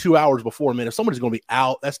typically 2 hours before, man, if somebody's going to be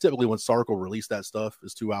out, that's typically when Sark will release that stuff,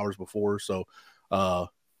 is 2 hours before. So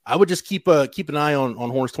I would just keep an eye on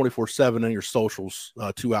Horns 24/7 and your socials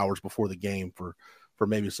 2 hours before the game for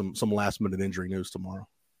maybe some last minute injury news tomorrow.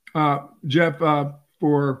 Jeff,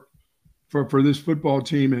 for this football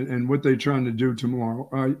team and what they're trying to do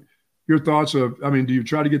tomorrow, your thoughts do you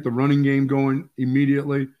try to get the running game going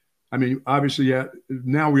immediately? I mean, obviously,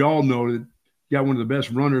 now we all know that you got one of the best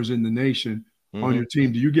runners in the nation on your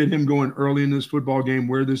team. Do you get him going early in this football game,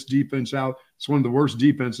 wear this defense out? It's one of the worst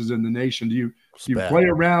defenses in the nation. Do you play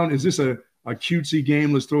around? Is this a cutesy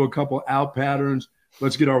game? Let's throw a couple out patterns.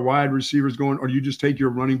 Let's get our wide receivers going. Or do you just take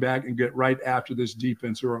your running back and get right after this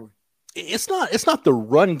defense early? It's not the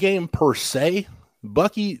run game per se,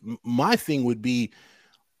 Bucky. My thing would be,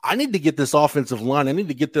 I need to get this offensive line. I need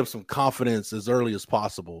to get them some confidence as early as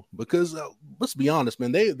possible because let's be honest,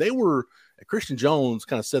 man, they were Christian Jones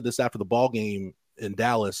kind of said this after the ball game in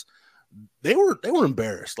Dallas. They were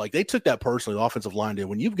embarrassed. Like they took that personally. The offensive line did.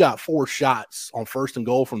 When you've got 4 shots on 1st and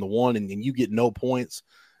goal from the one and you get no points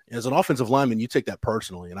as an offensive lineman, you take that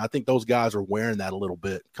personally. And I think those guys are wearing that a little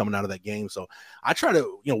bit coming out of that game. So I try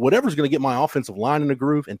to, whatever's going to get my offensive line in the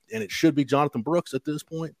groove, and it should be Jonathan Brooks at this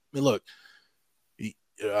point. I mean, look,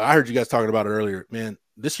 I heard you guys talking about it earlier, man.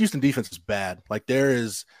 This Houston defense is bad. Like there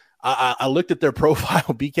is, I looked at their profile,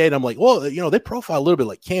 BK, and I'm like, well, they profile a little bit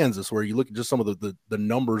like Kansas, where you look at just some of the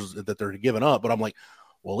numbers that they're giving up. But I'm like,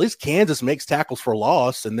 well, at least Kansas makes tackles for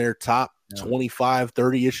loss, and they're top 25,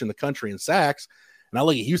 30-ish in the country in sacks. And I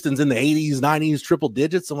look at Houston's in the 80s, 90s, triple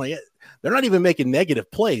digits. I'm like, they're not even making negative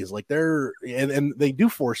plays. Like and they do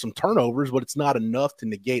force some turnovers, but it's not enough to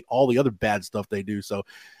negate all the other bad stuff they do. So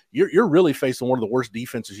you're really facing one of the worst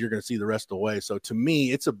defenses you're going to see the rest of the way. So to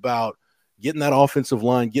me, it's about getting that offensive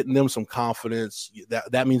line, getting them some confidence.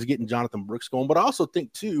 That means getting Jonathan Brooks going. But I also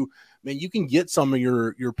think too, man, you can get some of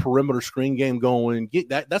your perimeter screen game going. Get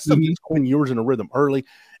that stuff gets Quinn Ewers in a rhythm early.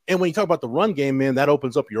 And when you talk about the run game, man, that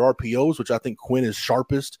opens up your RPOs, which I think Quinn is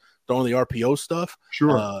sharpest throwing the RPO stuff.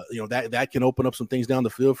 Sure. That can open up some things down the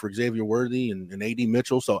field for Xavier Worthy and AD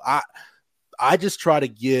Mitchell. So I just try to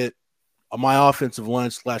get my offensive line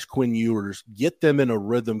 / Quinn Ewers, get them in a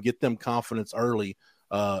rhythm, get them confidence early.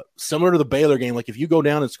 Similar to the Baylor game, like if you go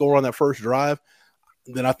down and score on that first drive,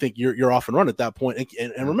 then I think you're off and run at that point.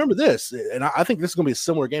 And remember this, and I think this is going to be a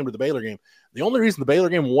similar game to the Baylor game. The only reason the Baylor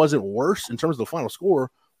game wasn't worse in terms of the final score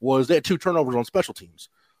was they had 2 turnovers on special teams.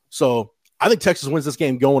 So I think Texas wins this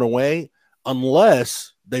game going away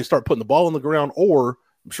unless they start putting the ball on the ground, or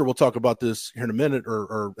I'm sure we'll talk about this here in a minute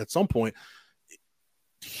or at some point.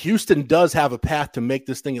 Houston does have a path to make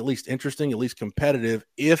this thing at least interesting, at least competitive,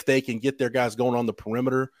 if they can get their guys going on the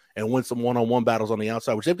perimeter and win some one-on-one battles on the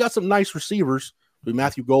outside, which they've got some nice receivers.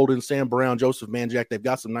 Matthew Golden, Sam Brown, Joseph Manjack, they've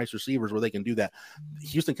got some nice receivers where they can do that.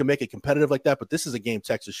 Houston can make it competitive like that, but this is a game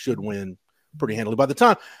Texas should win pretty handily. By the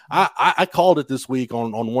time I called it this week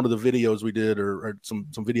on one of the videos we did or some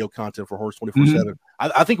video content for Horse 24/7,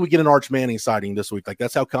 I think we get an Arch Manning sighting this week. Like,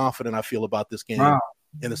 that's how confident I feel about this game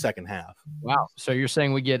in the second half. Wow. So you're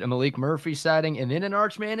saying we get a Malik Murphy sighting and then an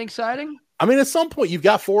Arch Manning sighting? I mean, at some point you've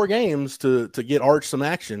got 4 games to get Arch some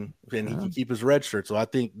action, and he can keep his red shirt. So I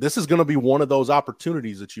think this is going to be one of those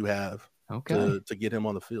opportunities that you have to get him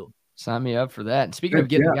on the field. Sign me up for that. And speaking of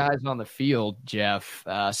getting guys on the field, Jeff,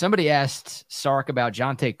 somebody asked Sark about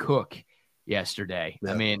Jonte Cook yesterday.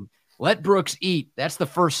 Yeah. I mean, let Brooks eat. That's the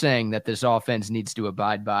first thing that this offense needs to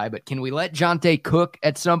abide by. But can we let Jonte cook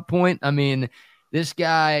at some point? I mean, this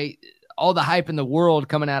guy, all the hype in the world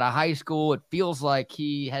coming out of high school, it feels like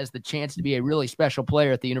he has the chance to be a really special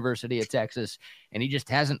player at the University of Texas, and he just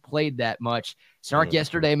hasn't played that much. Sark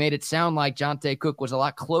yesterday made it sound like Jonte Cook was a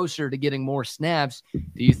lot closer to getting more snaps. Do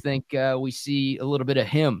you think we see a little bit of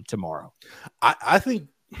him tomorrow? I think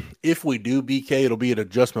if we do, BK, it'll be an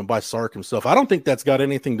adjustment by Sark himself. I don't think that's got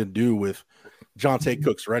anything to do with Jonte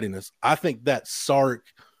Cook's readiness. I think that Sark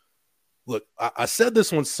 – look, I said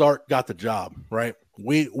this when Sark got the job, right?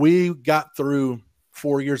 We got through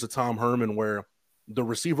 4 years of Tom Herman where the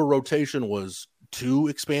receiver rotation was too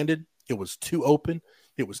expanded. It was too open.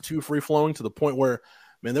 It was too free-flowing to the point where,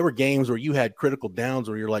 man, there were games where you had critical downs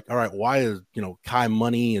where you're like, all right, why is, Kai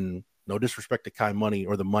Money, and no disrespect to Kai Money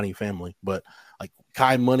or the Money family, but like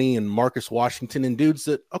Kai Money and Marcus Washington and dudes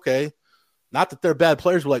that, okay, not that they're bad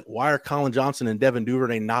players, but like, why are Colin Johnson and Devin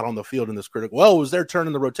Duvernay not on the field in this critical? Well, it was their turn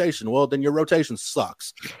in the rotation. Well, then your rotation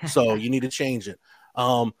sucks. So you need to change it.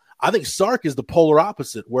 I think Sark is the polar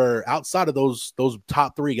opposite, where outside of those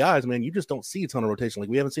top 3 guys, man, you just don't see a ton of rotation. Like,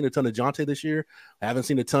 we haven't seen a ton of Jonte this year. We haven't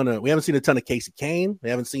seen a ton of Casey Kane. We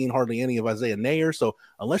haven't seen hardly any of Isaiah Nayer. So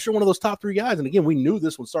unless you're one of those top 3 guys, and again, we knew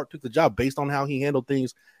this when Sark took the job based on how he handled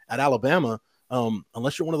things at Alabama.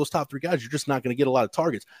 Unless you're one of those top 3 guys, you're just not going to get a lot of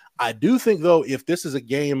targets. I do think, though, if this is a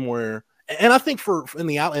game where, and I think in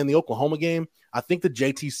the Oklahoma game, I think the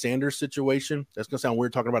JT Sanders situation, that's going to sound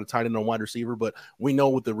weird talking about a tight end and wide receiver, but we know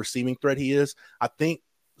what the receiving threat he is. I think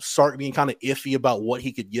Sark being kind of iffy about what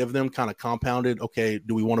he could give them kind of compounded. Okay,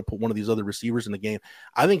 do we want to put one of these other receivers in the game?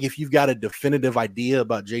 I think if you've got a definitive idea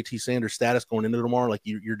about JT Sanders' status going into tomorrow, like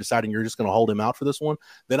you're deciding you're just going to hold him out for this one,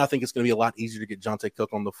 then I think it's going to be a lot easier to get Jonte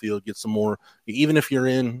Cook on the field, get some more. Even if you're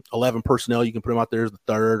in 11 personnel, you can put him out there as the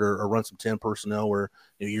third or run some 10 personnel where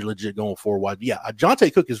you're legit going 4 wide. Yeah,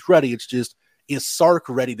 Jonte Cook is ready. It's just, is Sark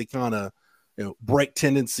ready to kind of break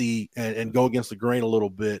tendency and go against the grain a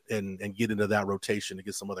little bit and get into that rotation to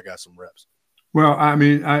get some other guys some reps? Well, I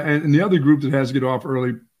mean, and the other group that has to get off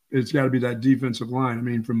early, it's got to be that defensive line. I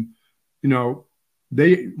mean,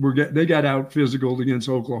 they got out physical against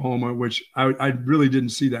Oklahoma, which I really didn't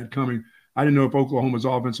see that coming. I didn't know if Oklahoma's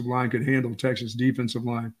offensive line could handle Texas' defensive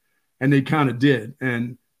line, and they kind of did,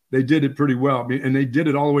 and they did it pretty well. And they did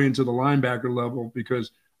it all the way into the linebacker level,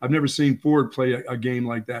 because I've never seen Ford play a game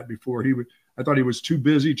like that before. I thought he was too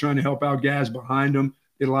busy trying to help out guys behind him.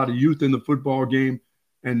 He had a lot of youth in the football game.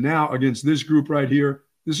 And now against this group right here,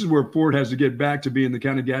 this is where Ford has to get back to being the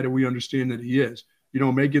kind of guy that we understand that he is.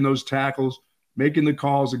 Making those tackles, making the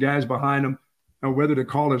calls, the guys behind him. Now, whether the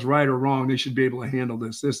call is right or wrong, they should be able to handle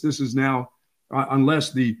this. This is now,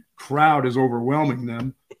 unless the crowd is overwhelming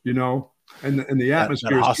them, and the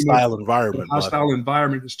atmosphere that hostile environment. The hostile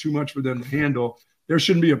environment is too much for them to handle. there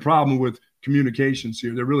shouldn't be a problem with communications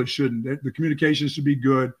here. There really shouldn't. The communication should be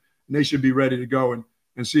good, and they should be ready to go.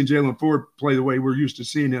 And seeing Jalen Ford play the way we're used to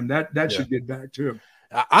seeing him, that should get back too.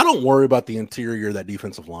 I don't worry about the interior of that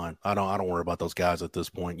defensive line. I don't worry about those guys at this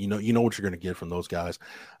point. You know what you're going to get from those guys.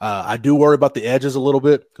 I do worry about the edges a little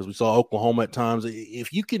bit because we saw Oklahoma at times.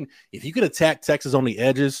 If you can attack Texas on the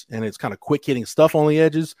edges and it's kind of quick hitting stuff on the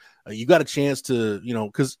edges, you got a chance to,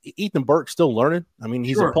 because Ethan Burke's still learning. I mean,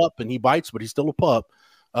 he's a pup and he bites, but he's still a pup.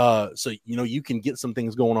 So you can get some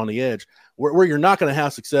things going on the edge. Where you're not going to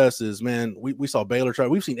have success is, man, we saw Baylor try.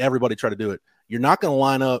 We've seen everybody try to do it. You're not going to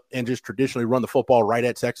line up and just traditionally run the football right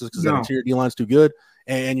at Texas because that interior D line's too good,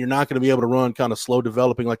 and you're not going to be able to run kind of slow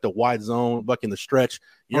developing like the wide zone, buck in the stretch.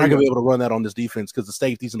 You're not going to be able to run that on this defense because the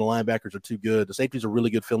safeties and the linebackers are too good. The safeties are really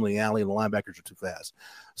good filling the alley, and the linebackers are too fast.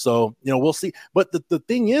 So we'll see. But the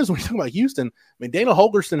thing is, when we talk about Houston, I mean, Dana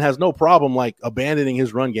Holgorsen has no problem like abandoning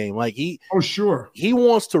his run game. Like he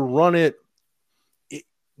wants to run it.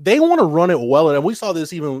 They want to run it well, and we saw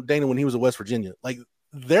this even Dana when he was at West Virginia. Like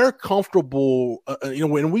they're comfortable.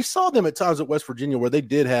 When we saw them at times at West Virginia where they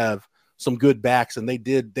did have some good backs and they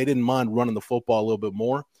didn't mind running the football a little bit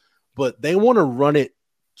more, but they want to run it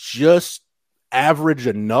just average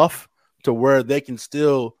enough to where they can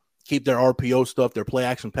still keep their RPO stuff, their play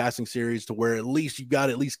action passing series, to where at least you got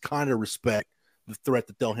to at least kind of respect the threat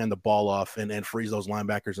that they'll hand the ball off and freeze those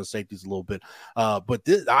linebackers and safeties a little bit. But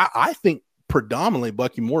I think predominantly,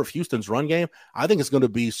 Bucky, more of Houston's run game, I think it's going to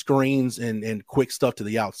be screens and quick stuff to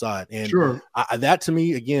the outside. And that to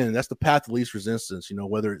me, again, that's the path of least resistance,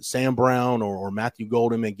 whether it's Sam Brown or Matthew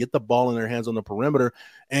Golden, and get the ball in their hands on the perimeter.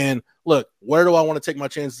 And look, where do I want to take my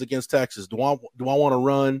chances against Texas? Do I want to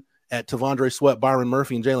run at Tavondre Sweat, Byron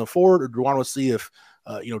Murphy, and Jalen Ford, or do I want to see if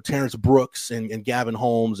Terrence Brooks and Gavin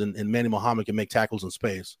Holmes and Manny Muhammad can make tackles in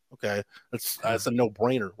space? Okay, that's a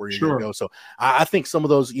no-brainer where you're going to go. So I think some of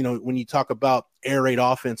those, when you talk about air raid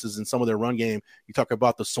offenses and some of their run game, you talk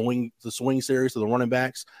about the swing series to the running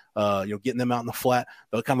backs, getting them out in the flat,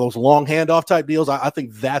 kind of those long handoff type deals. I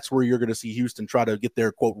think that's where you're going to see Houston try to get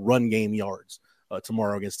their quote run game yards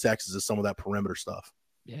tomorrow against Texas, is some of that perimeter stuff.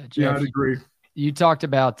 Yeah, Jeff, I'd agree. You talked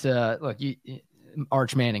about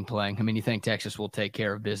Arch Manning playing. I mean, you think Texas will take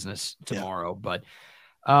care of business tomorrow, but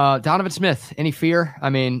Donovan Smith, any fear? I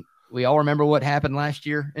mean, we all remember what happened last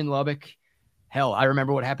year in Lubbock. Hell, I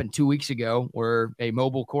remember what happened 2 weeks ago where a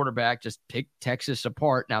mobile quarterback just picked Texas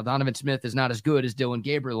apart. Now, Donovan Smith is not as good as Dylan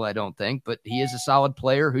Gabriel, I don't think, but he is a solid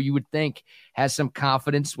player who you would think has some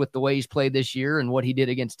confidence with the way he's played this year and what he did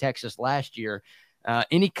against Texas last year.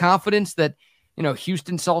 Any confidence that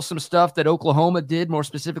Houston saw some stuff that Oklahoma did, more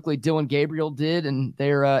specifically Dylan Gabriel did, and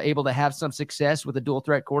they're able to have some success with a dual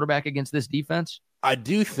threat quarterback against this defense? I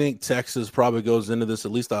do think Texas probably goes into this,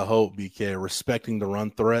 at least I hope, BK, respecting the run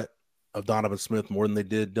threat of Donovan Smith more than they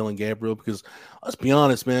did Dylan Gabriel, because let's be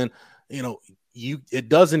honest, man, it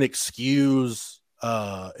doesn't excuse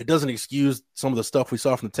some of the stuff we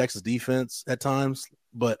saw from the Texas defense at times,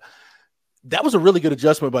 but that was a really good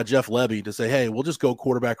adjustment by Jeff Lebby to say, hey, we'll just go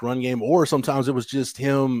quarterback run game. Or sometimes it was just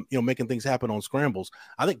him, making things happen on scrambles.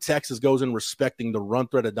 I think Texas goes in respecting the run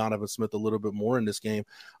threat of Donovan Smith a little bit more in this game.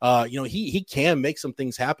 He can make some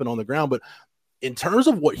things happen on the ground, but in terms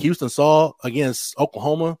of what Houston saw against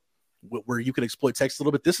Oklahoma, where you can exploit Texas a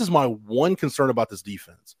little bit, this is my one concern about this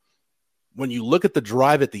defense. When you look at the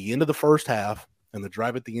drive at the end of the first half and the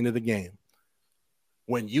drive at the end of the game,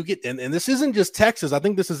 when you get, and this isn't just Texas, I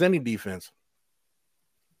think this is any defense.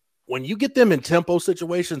 When you get them in tempo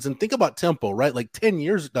situations, and think about tempo, right? Like 10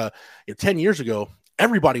 years ago,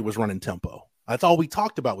 everybody was running tempo. That's all we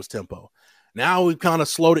talked about was tempo. Now we've kind of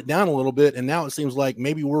slowed it down a little bit, and now it seems like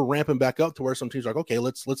maybe we're ramping back up to where some teams are like, okay,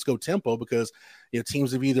 let's go tempo, because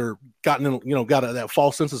teams have either gotten got that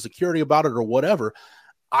false sense of security about it or whatever.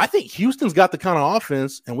 I think Houston's got the kind of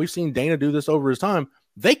offense, and we've seen Dana do this over his time.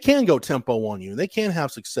 They can go tempo on you. They can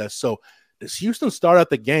have success. So does Houston start out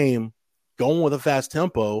the game going with a fast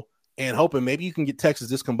tempo and hoping maybe you can get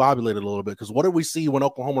Texas discombobulated a little bit? Because what did we see when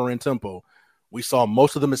Oklahoma ran tempo? We saw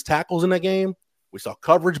most of them as tackles in that game. We saw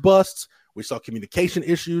coverage busts. We saw communication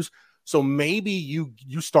issues. So maybe you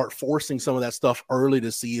start forcing some of that stuff early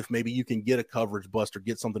to see if maybe you can get a coverage bust or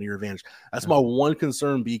get something to your advantage. That's my one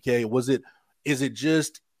concern, BK. Is it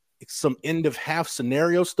just some end of half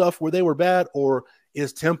scenario stuff where they were bad, or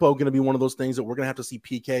is tempo going to be one of those things that we're going to have to see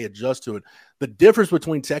PK adjust to it? The difference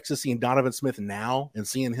between Texas seeing Donovan Smith now and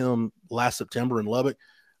seeing him last September in Lubbock,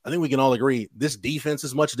 I think we can all agree this defense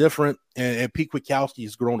is much different, and Pete Kwiatkowski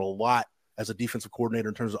has grown a lot as a defensive coordinator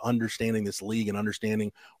in terms of understanding this league and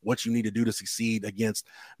understanding what you need to do to succeed against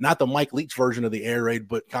not the Mike Leach version of the air raid,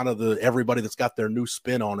 but kind of the everybody that's got their new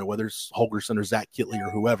spin on it, whether it's Holgerson or Zach Kitley or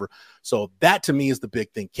whoever. So that to me is the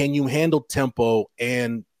big thing. Can you handle tempo,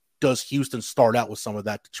 and does Houston start out with some of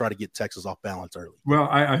that to try to get Texas off balance early? Well,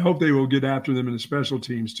 I hope they will get after them in the special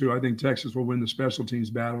teams too. I think Texas will win the special teams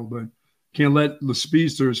battle, but can't let the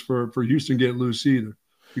speedsters for Houston get loose either.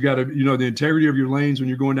 You got to, the integrity of your lanes when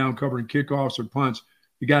you're going down covering kickoffs or punts,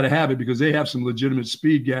 you got to have it because they have some legitimate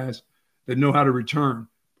speed guys that know how to return.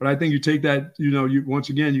 But I think you take that, once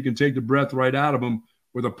again, you can take the breath right out of them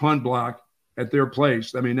with a punt block at their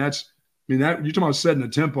place. That you're talking about setting a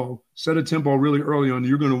tempo. Set a tempo really early on.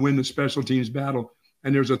 You're going to win the special teams battle.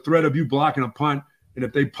 And there's a threat of you blocking a punt. And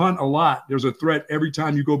if they punt a lot, there's a threat every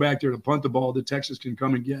time you go back there to punt the ball that Texas can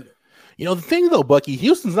come and get it. The thing though, Bucky,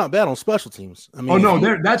 Houston's not bad on special teams. I mean, I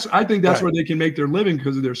think that's right. where they can make their living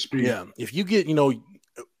because of their speed. Yeah. If you get,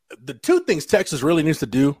 the two things Texas really needs to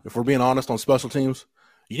do, if we're being honest on special teams,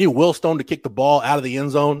 you need Will Stone to kick the ball out of the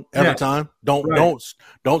end zone every time. Don't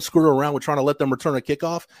screw around with trying to let them return a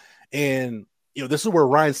kickoff. And this is where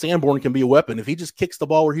Ryan Sanborn can be a weapon. If he just kicks the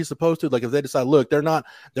ball where he's supposed to, like if they decide, look, they're not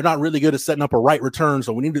really good at setting up a right return,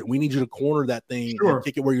 so we need you to corner that thing and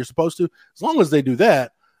kick it where you're supposed to. As long as they do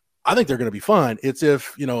that, I think they're going to be fine. It's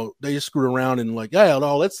if they just screw around and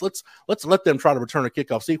let's let them try to return a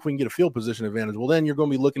kickoff, see if we can get a field position advantage. Well, then you're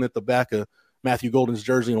going to be looking at the back of Matthew Golden's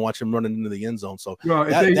jersey and watch him running into the end zone. So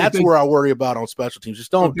that's where I worry about on special teams.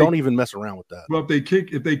 Just don't even mess around with that. Well, if they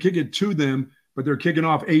kick it to them, but they're kicking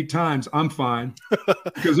off 8 times, I'm fine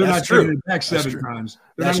because they're not bringing it back 7 times.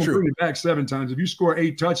 They're not going to bring it back 7 times. If you score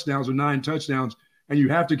 8 touchdowns or 9 touchdowns and you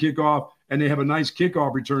have to kick off and they have a nice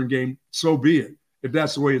kickoff return game, so be it. If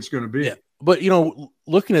that's the way it's going to be. Yeah. But,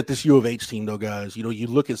 looking at this U of H team, though, guys, you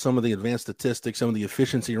look at some of the advanced statistics, some of the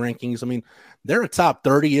efficiency rankings. I mean, they're a top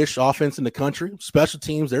 30-ish offense in the country. Special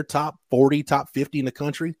teams, they're top 40, top 50 in the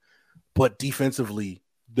country. But defensively,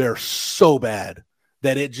 they're so bad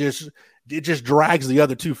that it just drags the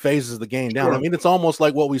other 2 phases of the game down. Sure. I mean, it's almost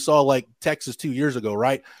like what we saw like Texas 2 years ago,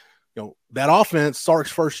 right? That offense, Sark's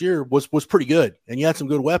first year was pretty good, and you had some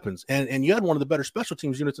good weapons, and you had one of the better special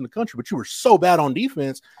teams units in the country, but you were so bad on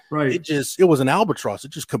defense. Right. It was an albatross.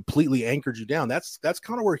 It just completely anchored you down. That's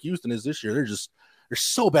kind of where Houston is this year. They're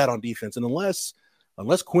so bad on defense. And unless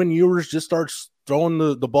Quinn Ewers just starts throwing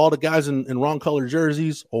the ball to guys in wrong color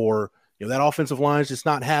jerseys, or that offensive line is just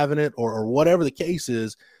not having it, or whatever the case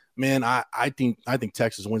is, man, I think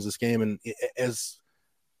Texas wins this game. And as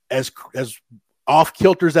off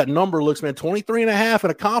kilter as that number looks, man, 23.5 in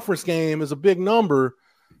a conference game is a big number.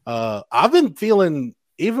 I've been feeling,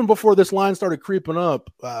 even before this line started creeping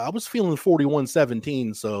up, I was feeling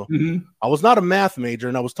 41-17. So I was not a math major,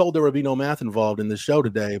 and I was told there would be no math involved in this show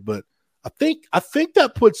today, but I think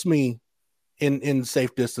that puts me in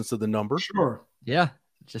safe distance of the number. Sure. Yeah.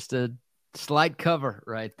 Just a slight cover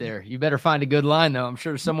right there. You better find a good line, though. I'm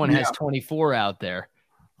sure someone has 24 out there.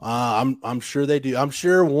 I'm sure they do. I'm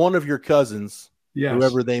sure one of your cousins,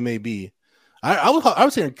 whoever they may be. I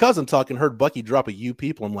was hearing cousin talking, heard Bucky drop a U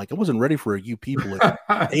people. I'm like, I wasn't ready for a U people at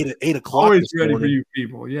 8 o'clock. Always ready for you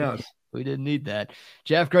people. Yes. We didn't need that.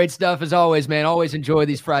 Jeff, great stuff as always, man. Always enjoy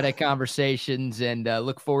these Friday conversations, and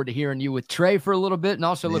look forward to hearing you with Trey for a little bit, and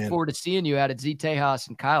also look forward to seeing you out at Z Tejas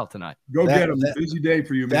and Kyle tonight. Go get them. Busy day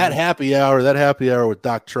for you, man. That happy hour with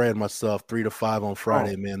Doc Trey and myself, 3 to 5 on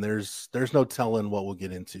Friday, man. There's no telling what we'll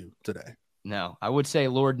get into today. No, I would say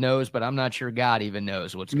Lord knows, but I'm not sure God even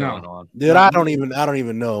knows what's going on. Dude, I don't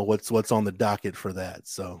even know what's on the docket for that.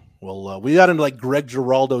 So, we got into like Greg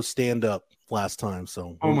Giraldo stand up last time.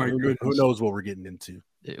 So, oh my goodness, who knows what we're getting into?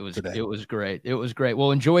 It was great. It was great. Well,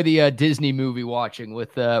 enjoy the Disney movie watching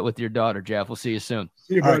with your daughter, Jeff. We'll see you soon.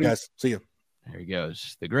 See you, buddy. All right, guys. See you. There he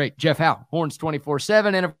goes. The great Jeff Howe, Horns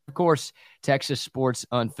 24/7, and of course, Texas Sports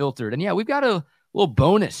Unfiltered. And yeah, we've got a little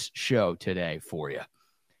bonus show today for you.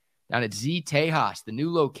 Down at Z Tejas, the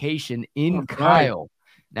new location in Kyle.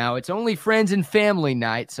 Now, it's only friends and family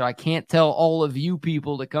night, so I can't tell all of you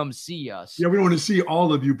people to come see us. Yeah, we don't want to see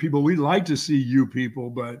all of you people. We'd like to see you people,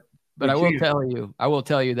 but I will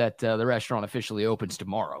tell you that the restaurant officially opens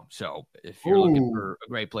tomorrow. So if you're looking for a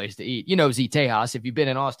great place to eat, Z Tejas. If you've been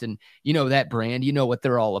in Austin, you know that brand. You know what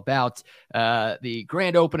they're all about. The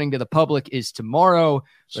grand opening to the public is tomorrow,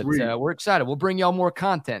 but we're excited. We'll bring y'all more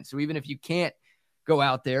content. So even if you can't go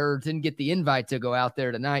out there or didn't get the invite to go out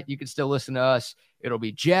there tonight, you can still listen to us. It'll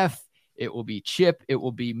be Jeff, it will be Chip, it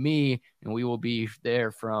will be me, and we will be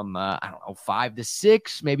there from 5 to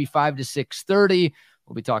 6, maybe 5 to 6:30.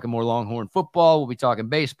 We'll be talking more Longhorn football. We'll be talking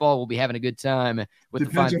baseball. We'll be having a good time with the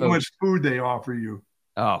fine folks. Depends on how much food they offer you.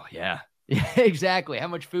 Oh yeah. Yeah, exactly. How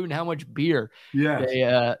much food and how much beer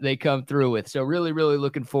they come through with. So really, really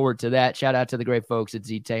looking forward to that. Shout out to the great folks at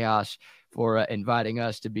Z Tejas for inviting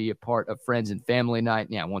us to be a part of Friends and Family Night.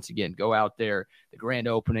 Yeah, once again, go out there. The grand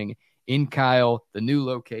opening in Kyle, the new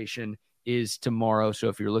location is tomorrow. So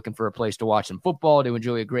if you're looking for a place to watch some football, to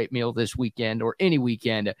enjoy a great meal this weekend or any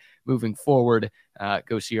weekend moving forward,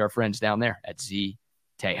 go see our friends down there at Z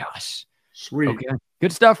Tejas. Sweet. Okay.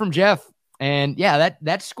 Good stuff from Jeff. And yeah,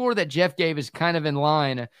 that score that Jeff gave is kind of in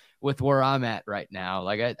line with where I'm at right now.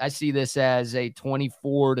 Like I see this as a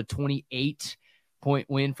 24-28 point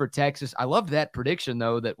win for Texas. I love that prediction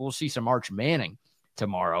though, that we'll see some Arch Manning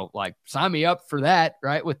tomorrow. Like sign me up for that,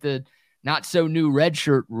 right? With the not so new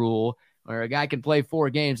redshirt rule where a guy can play 4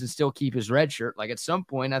 games and still keep his red shirt. Like at some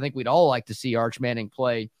point, I think we'd all like to see Arch Manning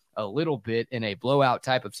play a little bit in a blowout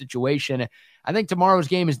type of situation. I think tomorrow's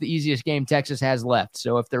game is the easiest game Texas has left.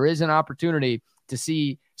 So if there is an opportunity to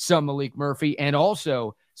see some Malik Murphy and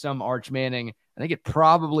also some Arch Manning, I think it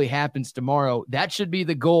probably happens tomorrow. That should be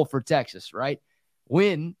the goal for Texas, right?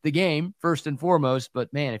 Win the game first and foremost.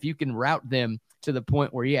 But man, if you can route them to the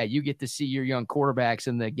point where, yeah, you get to see your young quarterbacks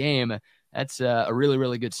in the game, that's a really,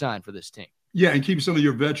 really good sign for this team. Yeah, and keep some of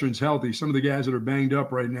your veterans healthy. Some of the guys that are banged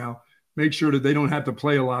up right now, make sure that they don't have to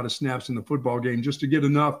play a lot of snaps in the football game just to get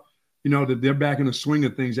enough, that they're back in the swing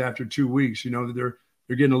of things after 2 weeks, that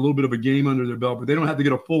they're getting a little bit of a game under their belt, but they don't have to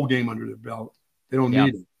get a full game under their belt. They don't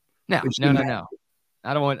need it. No.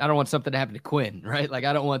 I don't want something to happen to Quinn, right? Like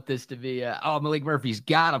I don't want this to be, Malik Murphy's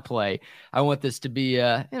got to play. I want this to be,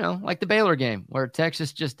 like the Baylor game where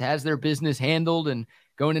Texas just has their business handled and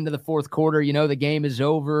going into the fourth quarter, the game is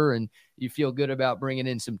over and you feel good about bringing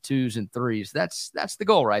in some 2s and 3s. That's the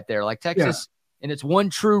goal right there. Like Texas in its one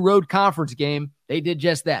true road conference game, they did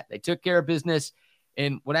just that. They took care of business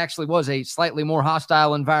in what actually was a slightly more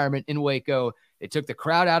hostile environment in Waco. They took the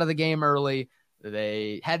crowd out of the game early.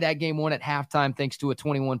 They had that game won at halftime thanks to a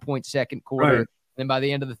 21-point second quarter. Right. And by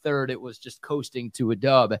the end of the third, it was just coasting to a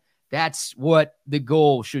dub. That's what the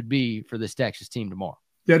goal should be for this Texas team tomorrow.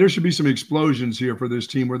 Yeah, there should be some explosions here for this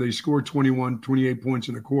team where they scored 21, 28 points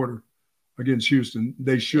in a quarter against Houston.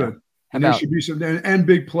 They should. Yeah. And there should be some and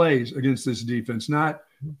big plays against this defense. Not,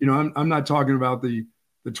 I'm not talking about the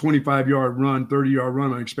 25-yard run, 30-yard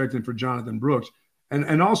run I'm expecting for Jonathan Brooks.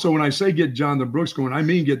 And also when I say get Jonathan Brooks going, I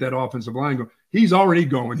mean get that offensive line going. He's already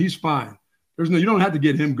going. He's fine. You don't have to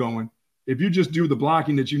get him going. If you just do the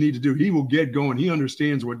blocking that you need to do, he will get going. He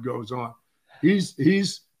understands what goes on. He's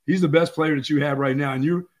the best player that you have right now.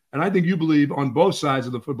 And I think you believe on both sides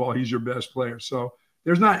of the football, he's your best player. So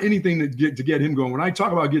there's not anything to get him going. When I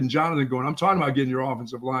talk about getting Jonathan going, I'm talking about getting your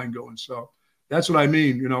offensive line going. So that's what I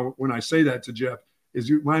mean. When I say that to Jeff is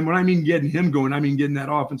when I mean getting him going, I mean getting that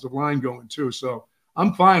offensive line going too. So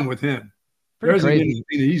I'm fine with him. There isn't anything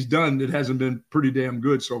that he's done that hasn't been pretty damn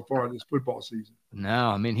good so far this football season. No,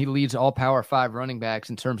 I mean, he leads all Power 5 running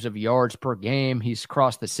backs in terms of yards per game. He's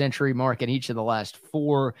crossed the century mark in each of the last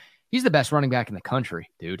 4. He's the best running back in the country,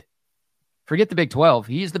 dude. Forget the Big 12.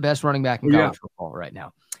 He's the best running back in college football right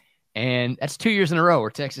now. And that's 2 years in a row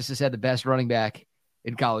where Texas has had the best running back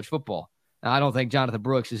in college football. Now, I don't think Jonathan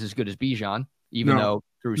Brooks is as good as Bijan, even though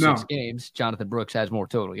through 6 games, Jonathan Brooks has more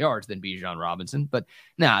total yards than Bijan Robinson. But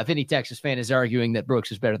if any Texas fan is arguing that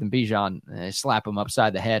Brooks is better than Bijan, slap him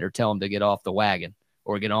upside the head or tell him to get off the wagon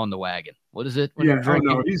or get on the wagon. What is it?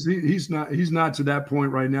 No, he's not to that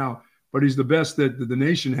point right now, but he's the best that the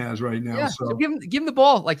nation has right now. Yeah, so give him the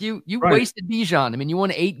ball. Like you wasted Bijan. I mean, you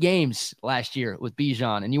won 8 games last year with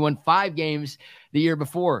Bijan, and you won 5 games the year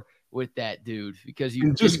before with that dude because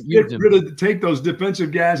you just take those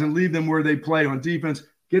defensive guys and leave them where they play on defense.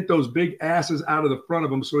 Get those big asses out of the front of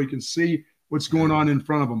them so you can see what's going on in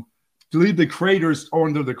front of them. To leave the craters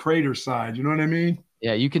onto the crater side. You know what I mean?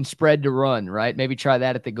 Yeah, you can spread to run, right? Maybe try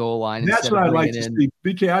that at the goal line. That's what I'd like to see.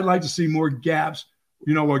 BK, I'd like to see more gaps,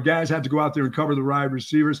 where guys have to go out there and cover the wide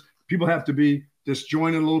receivers. People have to be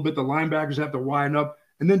disjointed a little bit. The linebackers have to widen up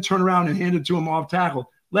and then turn around and hand it to him off tackle.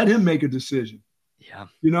 Let him make a decision. Yeah.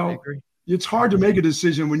 I agree. It's hard to make a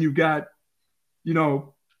decision when you've got,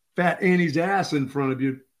 Fat Annie's ass in front of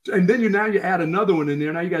you. And then you add another one in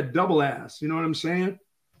there. Now you got double ass. You know what I'm saying?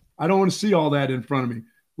 I don't want to see all that in front of me.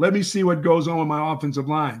 Let me see what goes on with my offensive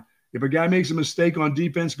line. If a guy makes a mistake on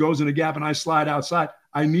defense, goes in a gap, and I slide outside,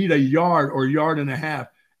 I need a yard or yard and a half.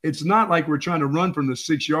 It's not like we're trying to run from the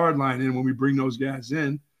 6-yard line in when we bring those guys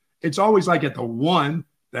in. It's always like at the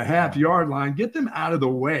half-yard line. Get them out of the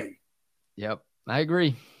way. Yep, I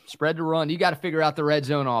agree. Spread to run. You got to figure out the red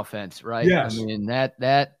zone offense, right? Yes. I mean,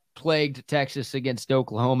 that plagued Texas against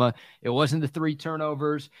Oklahoma. It wasn't the 3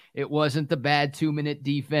 turnovers. It wasn't the bad 2-minute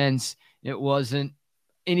defense. It wasn't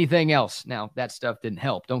anything else. Now, that stuff didn't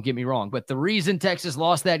help. Don't get me wrong. But the reason Texas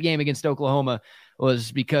lost that game against Oklahoma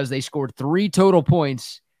was because they scored 3 total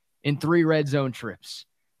points in 3 red zone trips.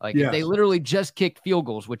 Like, if they literally just kicked field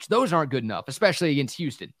goals, which those aren't good enough, especially against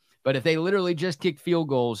Houston. But if they literally just kicked field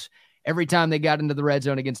goals every time they got into the red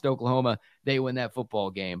zone against Oklahoma, they win that football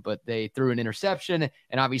game. But they threw an interception,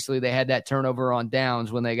 and obviously they had that turnover on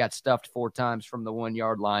downs when they got stuffed 4 times from the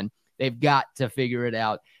 1-yard line. They've got to figure it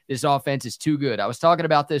out. This offense is too good. I was talking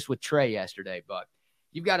about this with Trey yesterday, but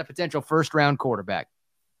you've got a potential first-round quarterback.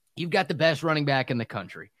 You've got the best running back in the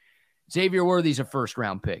country. Xavier Worthy's a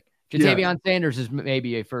first-round pick. Jatavion Sanders is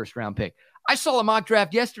maybe a first-round pick. I saw a mock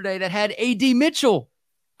draft yesterday that had A.D. Mitchell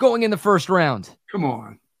going in the first round. Come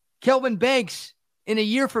on. Kelvin Banks in a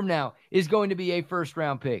year from now is going to be a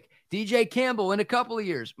first-round pick. DJ Campbell in a couple of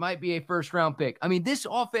years might be a first-round pick. I mean, this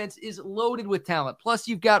offense is loaded with talent. Plus,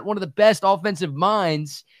 you've got one of the best offensive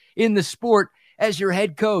minds in the sport as your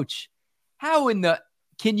head coach. How in the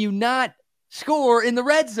can you not score in the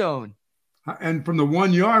red zone? And from the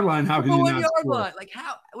 1-yard line, how can you not score? Line, like,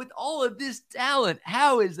 how, with all of this talent,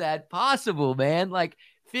 how is that possible, man? Like,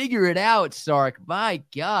 figure it out, Sark. My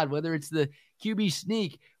God, whether it's the QB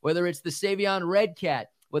sneak, whether it's the Savion Redcat,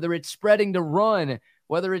 whether it's spreading the run,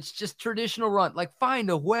 whether it's just traditional run, like, find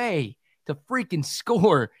a way to freaking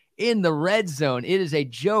score in the red zone. It is a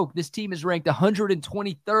joke. This team is ranked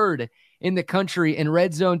 123rd in the country in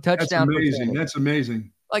red zone touchdown. That's amazing. That's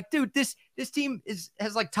amazing. Like, dude, this team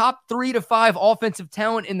has like top 3 to 5 offensive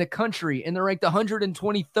talent in the country, and they're ranked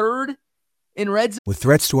 123rd in red zone. With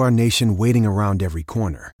threats to our nation waiting around every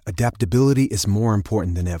corner, adaptability is more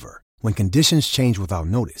important than ever. When conditions change without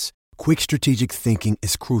notice, quick strategic thinking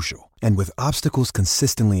is crucial. And with obstacles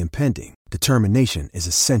consistently impending, determination is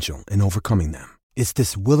essential in overcoming them. It's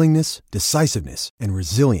this willingness, decisiveness, and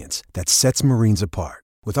resilience that sets Marines apart.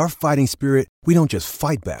 With our fighting spirit, we don't just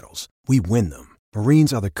fight battles, we win them.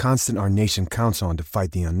 Marines are the constant our nation counts on to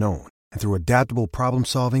fight the unknown. And through adaptable problem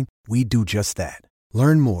solving, we do just that.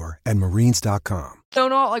 Learn more at marines.com.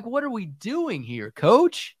 Like, what are we doing here,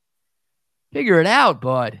 coach? Figure it out,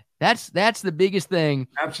 bud. That's the biggest thing.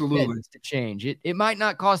 Absolutely. That needs to change. It might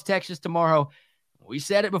not cost Texas tomorrow. We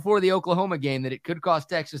said it before the Oklahoma game that it could cost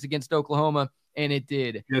Texas against Oklahoma, and it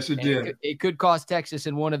did. Yes, it did. It could cost Texas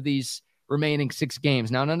in one of these remaining 6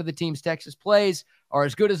 games. Now, none of the teams Texas plays are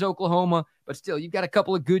as good as Oklahoma, but still, you've got a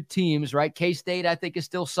couple of good teams, right? K-State, I think, is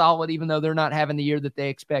still solid, even though they're not having the year that they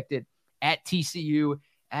expected. At TCU,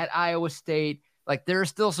 at Iowa State, like, there are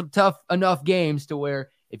still some tough enough games to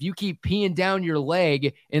where if you keep peeing down your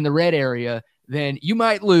leg in the red area, then you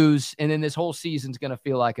might lose, and then this whole season's going to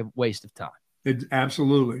feel like a waste of time.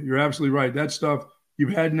 Absolutely. You're absolutely right. That stuff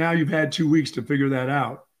you've had 2 weeks to figure that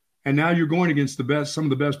out. And now you're going against some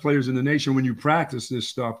of the best players in the nation when you practice this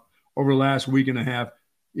stuff over the last week and a half.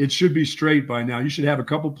 It should be straight by now. You should have a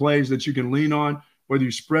couple plays that you can lean on, whether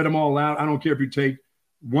you spread them all out. I don't care if you take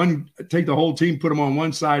the whole team, put them on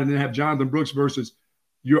one side, and then have Jonathan Brooks versus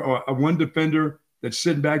your one defender that's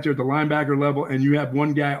sitting back there at the linebacker level, and you have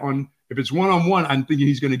one guy on. If it's one-on-one, I'm thinking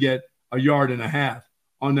he's going to get 1.5 yards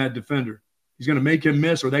on that defender. He's going to make him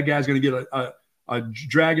miss, or that guy's going to get a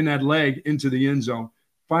dragging that leg into the end zone.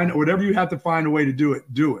 Find whatever you have to find a way to do it.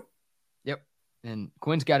 Do it. Yep. And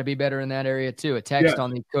Quinn's got to be better in that area too. A text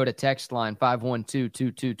on the Coda text line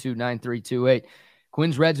 512-222-9328.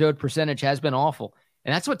 Quinn's red zone percentage has been awful.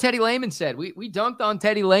 And that's what Teddy Lehman said. We dunked on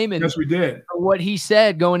Teddy Lehman. Yes, we did. For what he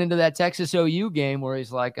said going into that Texas OU game where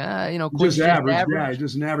he's like, Quinn's just average. Yeah, he's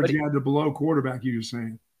just an average guy, the below quarterback, you were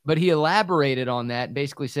saying. But he elaborated on that and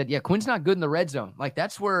basically said, yeah, Quinn's not good in the red zone. Like,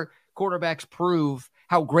 that's where quarterbacks prove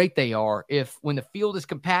how great they are. If when the field is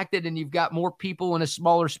compacted and you've got more people in a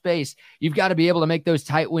smaller space, you've got to be able to make those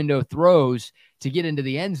tight window throws to get into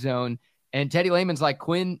the end zone. And Teddy Lehman's like,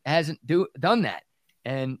 Quinn hasn't done that.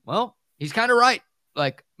 And, well, he's kind of right.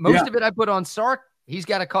 Like, most of it I put on Sark. He's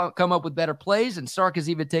got to come up with better plays, and Sark has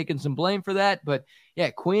even taken some blame for that. But,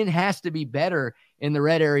 yeah, Quinn has to be better in the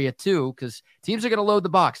red area too, because teams are going to load the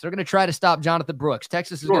box. They're going to try to stop Jonathan Brooks.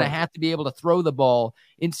 Texas is going to have to be able to throw the ball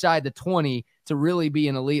inside the 20 to really be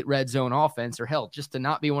an elite red zone offense, or hell, just to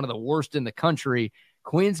not be one of the worst in the country.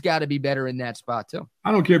 Quinn's got to be better in that spot too.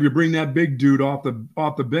 I don't care if you bring that big dude off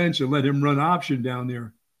the bench and let him run option down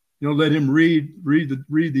there. Let him read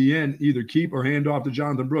the end, either keep or hand off to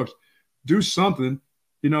Jonathan Brooks. Do something.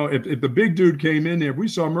 If the big dude came in there, if we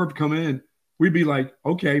saw Murph come in, we'd be like,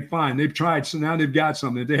 okay, fine. They've tried, so now they've got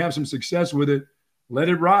something. If they have some success with it, let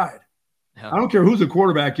it ride. Yeah. I don't care who the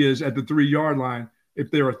quarterback is at the 3-yard line.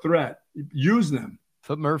 If they're a threat, use them.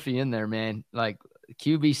 Put Murphy in there, man. Like,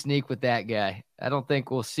 QB sneak with that guy. I don't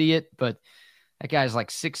think we'll see it, but That guy's like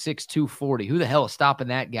 6'6", 240. Who the hell is stopping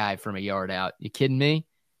that guy from a yard out? You kidding me?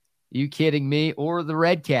 You kidding me? Or the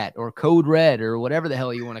Red Cat or Code Red or whatever the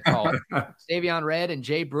hell you want to call it. Savion Red and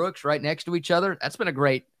Jay Brooks right next to each other. That's been a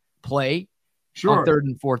great play on 3rd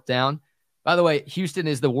and 4th down. By the way, Houston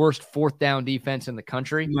is the worst 4th down defense in the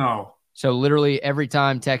country. No. So literally every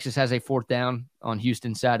time Texas has a 4th down on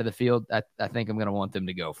Houston's side of the field, I think I'm going to want them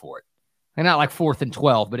to go for it. And not like 4th and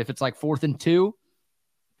 12, but if it's like 4th and 2,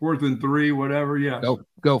 4th and 3, whatever, yes.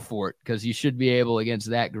 Go for it, because you should be able against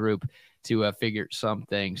that group to figure some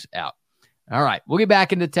things out. All right, we'll get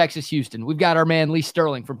back into Texas-Houston. We've got our man Lee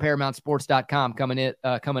Sterling from ParamountSports.com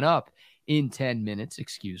coming up in 10 minutes.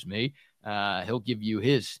 Excuse me. He'll give you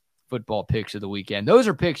his football picks of the weekend. Those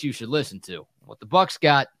are picks you should listen to. What the Bucs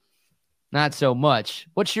got, not so much.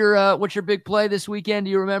 What's your big play this weekend?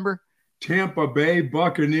 Do you remember? Tampa Bay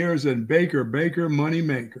Buccaneers and Baker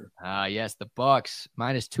moneymaker. Yes, the Bucs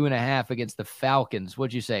 -2.5 against the Falcons.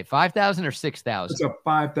 What'd you say, 5,000 or 6,000? It's a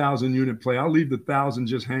 5,000 unit play. I'll leave the 1,000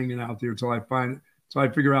 just hanging out there until I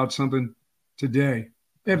figure out something today.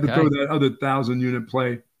 They have to throw that other 1,000 unit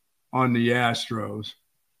play on the Astros.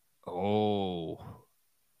 Oh,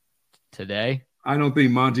 today? I don't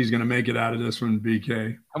think Monty's going to make it out of this one,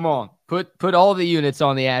 BK. Come on. Put all the units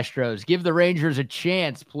on the Astros. Give the Rangers a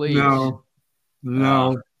chance, please. No.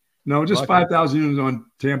 Just 5,000 units on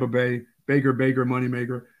Tampa Bay. Baker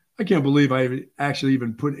moneymaker. I can't believe I actually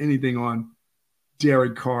even put anything on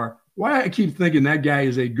Derek Carr. Why I keep thinking that guy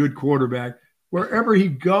is a good quarterback. Wherever he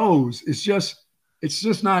goes, it's just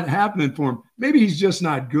not happening for him. Maybe he's just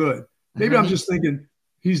not good. Maybe I'm just thinking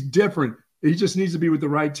he's different. He just needs to be with the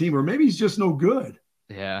right team, or maybe he's just no good.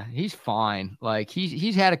 Yeah, he's fine. Like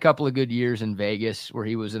he's had a couple of good years in Vegas where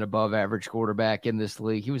he was an above average quarterback in this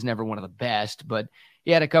league. He was never one of the best, but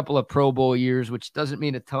he had a couple of Pro Bowl years, which doesn't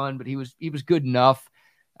mean a ton, but he was good enough.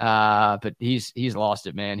 But he's lost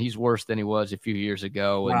it, man. He's worse than he was a few years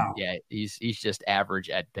ago. And wow. Yeah, he's just average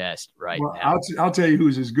at best now. I'll tell you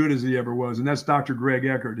who's as good as he ever was, and that's Dr. Greg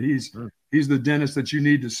Eckert. He's the dentist that you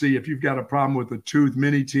need to see if you've got a problem with a tooth,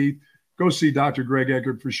 many teeth. Go see Dr. Greg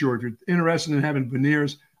Eckert for sure. If you're interested in having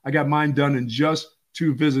veneers, I got mine done in just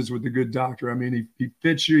 2 visits with the good doctor. I mean, he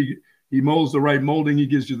fits you. He molds the right molding. He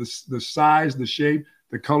gives you the size, the shape,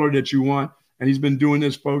 the color that you want. And he's been doing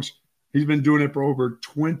this, folks. He's been doing it for over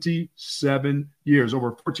 27 years, over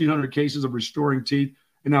 1,400 cases of restoring teeth.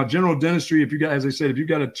 And now general dentistry, if you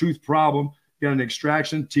got a tooth problem, you got an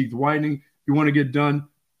extraction, teeth whitening, you want to get done,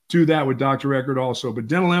 do that with Dr. Eckert also. But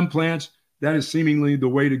dental implants, that is seemingly the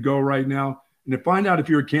way to go right now. And to find out if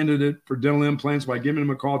you're a candidate for dental implants by giving them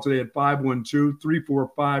a call today at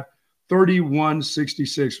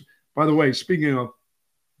 512-345-3166. By the way, speaking of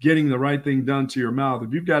getting the right thing done to your mouth,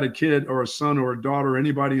 if you've got a kid or a son or a daughter or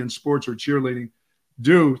anybody in sports or cheerleading,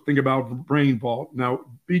 do think about Brain Vault. Now,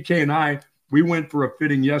 BK and I, we went for a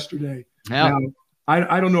fitting yesterday. Yeah. Now,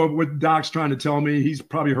 I don't know what Doc's trying to tell me. He's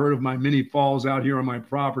probably heard of my many falls out here on my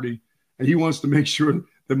property, and he wants to make sure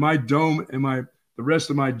that my dome and the rest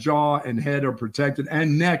of my jaw and head are protected,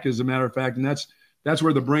 and neck, as a matter of fact. And that's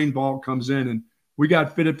where the Brain Vault comes in. And we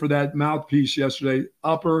got fitted for that mouthpiece yesterday,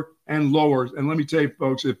 upper and lower. And let me tell you,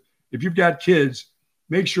 folks, if you've got kids,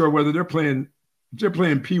 make sure whether they're playing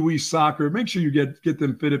pee-wee soccer, make sure you get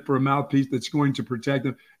them fitted for a mouthpiece that's going to protect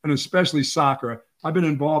them, and especially soccer. I've been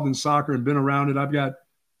involved in soccer and been around it. I've got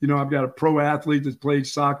a pro athlete that's played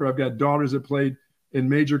soccer. I've got daughters that played in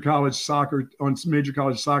major college soccer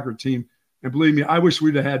team. And believe me, I wish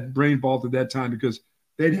we'd have had Brain Vault at that time, because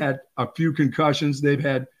they'd had a few concussions. They've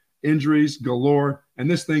had injuries galore, and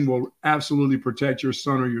this thing will absolutely protect your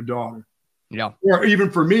son or your daughter. Yeah. Or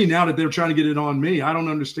even for me, now that they're trying to get it on me, I don't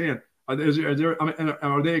understand. Are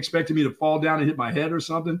they expecting me to fall down and hit my head or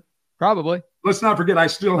something? Probably. Let's not forget, I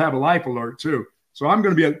still have a life alert too. So I'm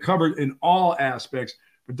going to be covered in all aspects.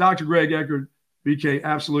 But Dr. Greg Eckert, BK,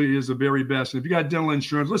 absolutely is the very best. And if you got dental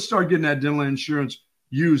insurance, let's start getting that dental insurance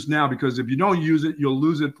used now, because if you don't use it, you'll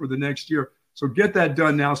lose it for the next year. So get that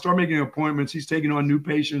done now. Start making appointments. He's taking on new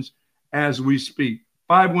patients as we speak.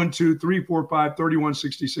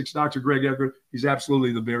 512-345-3166. Dr. Greg Eckert, he's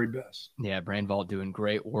absolutely the very best. Yeah, Brain Vault doing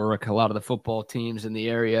great work. A lot of the football teams in the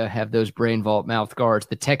area have those Brain Vault mouth guards.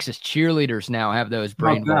 The Texas cheerleaders now have those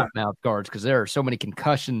Brain Vault mouth guards, because there are so many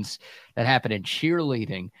concussions that happen in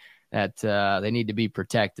cheerleading that they need to be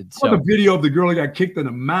protected. So the video of the girl who got kicked in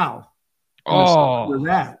the mouth.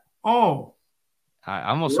 I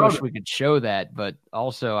almost wish we could show that, but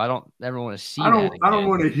also I don't ever want to see that again. I don't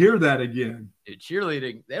want to hear that again. Dude,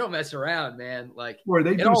 cheerleading, they don't mess around, man. Like,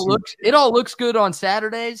 it all looks good on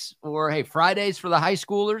Saturdays or Fridays for the high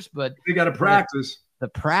schoolers, but they got to practice. The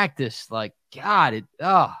practice, like, God,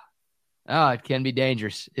 Oh, it can be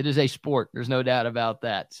dangerous. It is a sport. There's no doubt about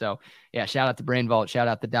that. So, yeah, shout out to Brain Vault. Shout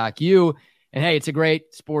out to Doc U. And, hey, it's a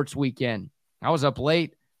great sports weekend. I was up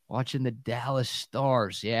late watching the Dallas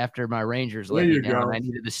Stars. Yeah, after my Rangers let me down, I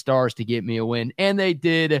needed the Stars to get me a win. And they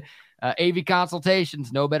did. AV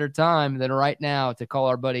Consultations, no better time than right now to call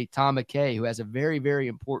our buddy Tom McKay, who has a very, very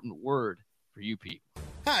important word for you people.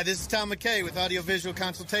 Hi, this is Tom McKay with Audiovisual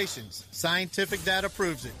Consultations. Scientific data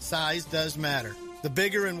proves it. Size does matter. The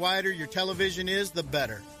bigger and wider your television is, the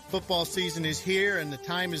better. Football season is here, and the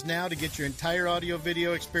time is now to get your entire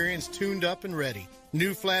audio-video experience tuned up and ready.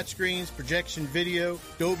 New flat screens, projection video,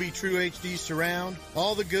 Dolby True HD surround,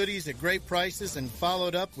 all the goodies at great prices and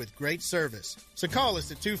followed up with great service. So call us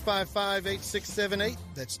at 255-8678.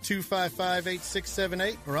 That's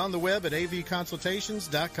 255-8678 or on the web at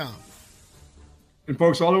avconsultations.com. And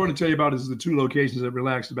folks, all I want to tell you about is the 2 locations that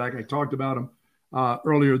Relax the Back. I talked about them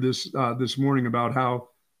earlier this morning about how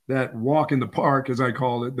that walk in the park, as I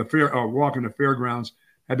call it, walk in the fairgrounds,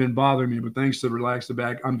 had been bothering me. But thanks to Relax the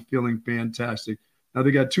Back, I'm feeling fantastic. Now,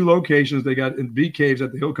 they got 2 locations. They got in BK's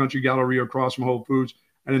at the Hill Country Galleria across from Whole Foods,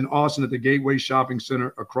 and in Austin at the Gateway Shopping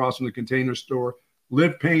Center across from the Container Store.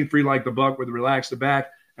 Live pain-free like the Buck with Relax the Back.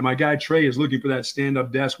 And my guy Trey is looking for that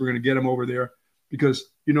stand-up desk. We're going to get him over there because,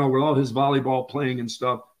 with all his volleyball playing and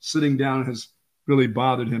stuff, sitting down has really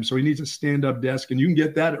bothered him. So he needs a stand-up desk, and you can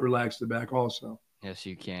get that at Relax the Back also. Yes,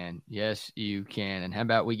 you can. Yes, you can. And how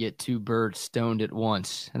about we get 2 birds stoned at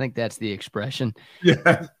once? I think that's the expression.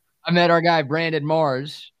 Yeah. I met our guy, Brandon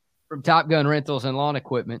Mars, from Top Gun Rentals and Lawn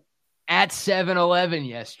Equipment at 7-Eleven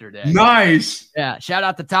yesterday. Nice. Yeah. Shout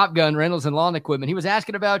out to Top Gun Rentals and Lawn Equipment. He was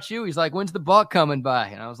asking about you. He's like, when's the Buck coming by?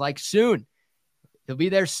 And I was like, soon. He'll be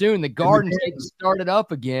there soon. The garden's getting started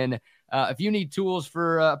up again. If you need tools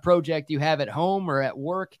for a project you have at home or at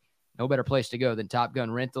work, no better place to go than Top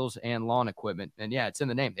Gun Rentals and Lawn Equipment. And, yeah, it's in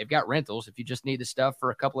the name. They've got rentals. If you just need the stuff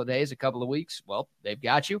for a couple of days, a couple of weeks, well, they've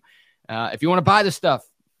got you. If you want to buy the stuff,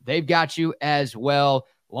 they've got you as well.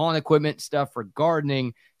 Lawn equipment, stuff for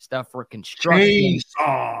gardening, stuff for construction.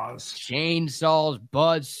 Chainsaws,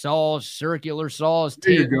 buzz saws, circular saws,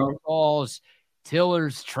 table saws,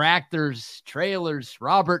 tillers, tractors, trailers,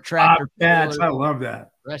 Robert tractor. I love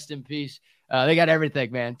that. Rest in peace. They got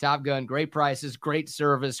everything, man. Top Gun, great prices, great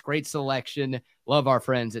service, great selection. Love our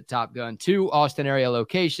friends at Top Gun. 2 Austin area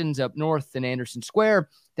locations, up north in Anderson Square,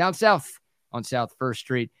 down south on South 1st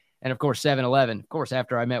Street. And, of course, 7-Eleven. Of course,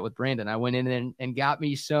 after I met with Brandon, I went in and got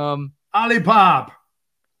me some Olipop.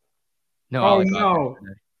 No. Oh, no.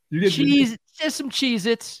 You get cheese, just some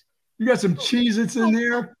Cheez-Its. You got some Cheez-Its in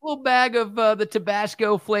there? A little bag of the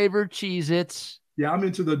Tabasco flavored Cheez-Its. Yeah, I'm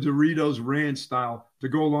into the Doritos Ranch style to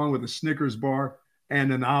go along with a Snickers bar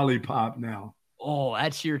and an Olipop now. Oh,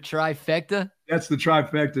 that's your trifecta? That's the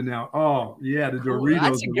trifecta now. Oh, yeah, the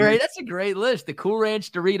Doritos. That's a great list. The Cool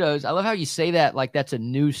Ranch Doritos. I love how you say that like that's a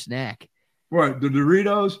new snack. What, the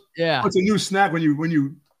Doritos? Yeah. It's a new snack when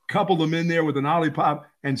you couple them in there with an Olipop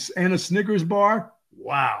and a Snickers bar.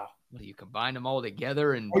 Wow. What do you combine them all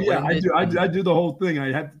together? And I do the whole thing.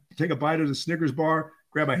 I have to take a bite of the Snickers bar,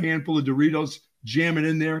 grab a handful of Doritos, jam it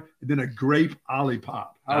in there, and then a grape Olipop.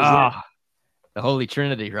 How's that? The Holy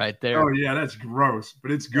Trinity right there. Oh, yeah, that's gross, but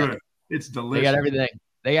it's good. It's delicious. They got everything.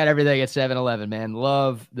 They got everything at 7-Eleven, man.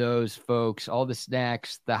 Love those folks. All the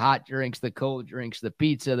snacks, the hot drinks, the cold drinks, the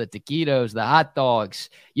pizza, the taquitos, the hot dogs.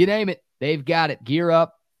 You name it, they've got it. Gear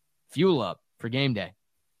up, fuel up for game day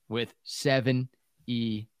with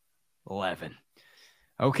 7-Eleven.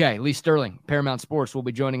 Okay, Lee Sterling, Paramount Sports, will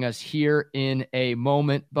be joining us here in a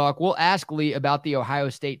moment. Buck, we'll ask Lee about the Ohio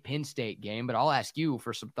State-Penn State game, but I'll ask you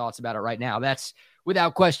for some thoughts about it right now. That's,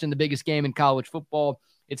 without question, the biggest game in college football.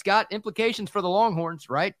 It's got implications for the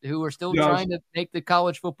Longhorns, right, who are still trying to make the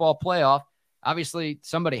college football playoff. Obviously,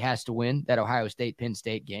 somebody has to win that Ohio State-Penn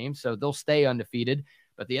State game, so they'll stay undefeated.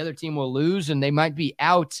 But the other team will lose, and they might be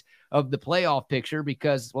out of the playoff picture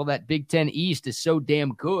because, well, that Big Ten East is so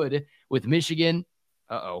damn good with Michigan.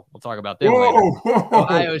 We'll talk about them later.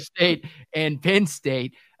 Ohio State and Penn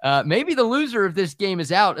State. Maybe the loser of this game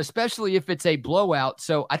is out, especially if it's a blowout.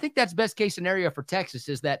 So I think that's best case scenario for Texas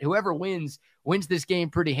is that whoever wins this game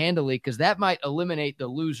pretty handily because that might eliminate the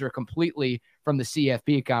loser completely from the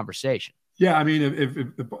CFP conversation. Yeah, I mean,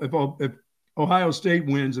 if Ohio State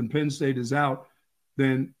wins and Penn State is out,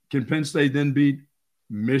 then can Penn State then beat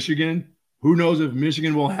Michigan? Who knows if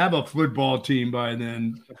Michigan will have a football team by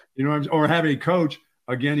then, or have a coach.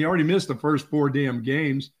 Again, he already missed the first 4 damn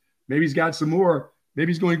games. Maybe he's got some more.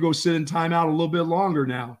 Maybe he's going to go sit in timeout a little bit longer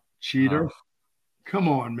now. Cheater. Come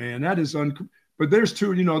on, man. That is but there's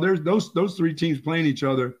 2, there's those 3 teams playing each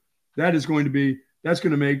other. That's going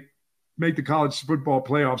to make make the college football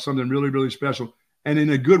playoff something really, really special, and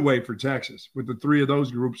in a good way for Texas, with the three of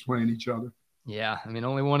those groups playing each other. Yeah, I mean,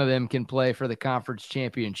 only one of them can play for the conference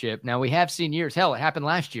championship. Now, we have seen years. Hell, it happened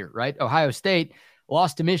last year, right? Ohio State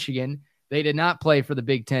lost to Michigan. They did not play for the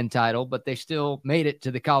Big Ten title, but they still made it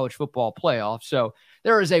to the college football playoff. So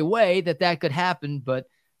there is a way that could happen, but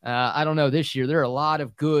I don't know this year. There are a lot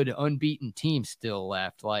of good unbeaten teams still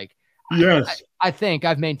left. Like, yes, I think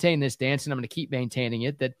I've maintained this, Dance, and I'm going to keep maintaining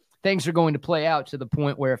it, that things are going to play out to the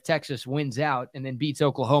point where if Texas wins out and then beats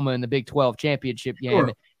Oklahoma in the Big 12 championship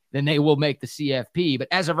game, then they will make the CFP. But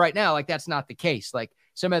as of right now, like, that's not the case. Like,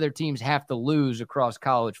 some other teams have to lose across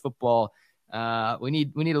college football. We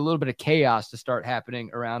need a little bit of chaos to start happening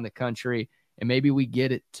around the country, and maybe we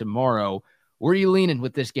get it tomorrow. Where are you leaning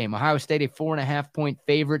with this game? Ohio State, a 4.5-point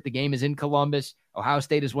favorite. The game is in Columbus. Ohio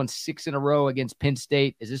State has won 6 in a row against Penn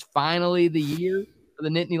State. Is this finally the year for the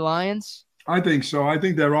Nittany Lions? I think so. I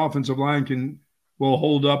think their offensive line will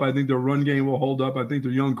hold up. I think their run game will hold up. I think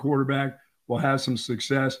their young quarterback will have some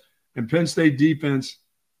success. And Penn State defense,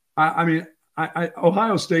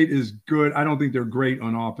 Ohio State is good. I don't think they're great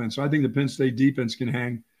on offense. So I think the Penn State defense can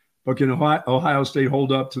hang. But can Ohio State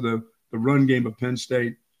hold up to the run game of Penn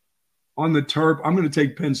State? On the turf, I'm going to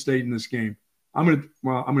take Penn State in this game. I'm going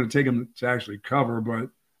to take them to actually cover, but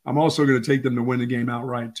I'm also going to take them to win the game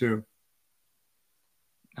outright too.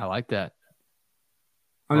 I like that.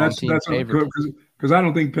 And that's good because I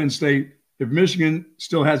don't think Penn State, if Michigan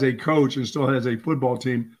still has a coach and still has a football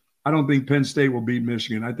team, I don't think Penn State will beat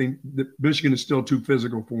Michigan. I think that Michigan is still too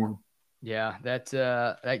physical for them. Yeah,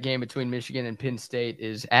 that game between Michigan and Penn State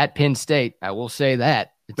is at Penn State. I will say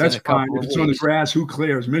that. That's fine. If it's on the grass, who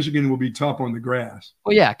cares? Michigan will be tough on the grass.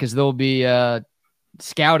 Well, yeah, because they'll be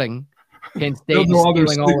scouting Penn State and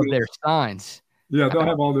stealing all of their signs. Yeah, they'll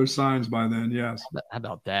have all their signs by then, yes. How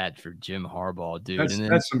about that for Jim Harbaugh, dude?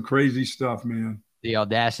 That's some crazy stuff, man. The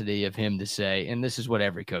audacity of him to say, and this is what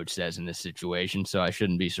every coach says in this situation, so I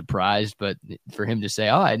shouldn't be surprised, but for him to say,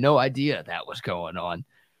 oh, I had no idea that was going on.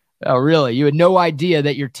 Oh, really? You had no idea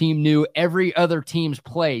that your team knew every other team's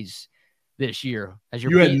plays this year?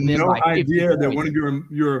 You had no idea that one of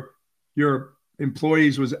your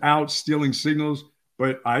employees was out stealing signals,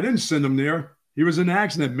 but I didn't send them there. He was an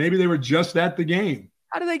accident. Maybe they were just at the game.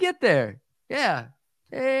 How did they get there? Yeah.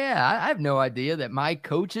 I have no idea that my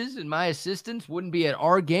coaches and my assistants wouldn't be at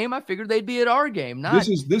our game. I figured they'd be at our game. This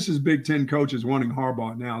is Big Ten coaches wanting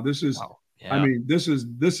Harbaugh now. This is, I mean, this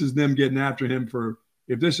is them getting after him for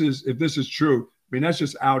if this is true. I mean, that's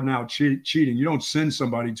just out and out cheating. You don't send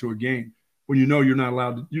somebody to a game when you know you're not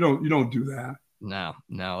allowed to. You don't do that. No.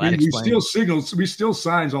 We steal signals. We steal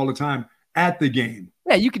signs all the time at the game.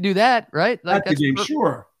 Yeah, you could do that, right? Like, at the game,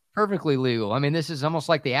 sure. Perfectly legal. I mean, this is almost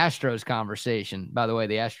like the Astros conversation. By the way,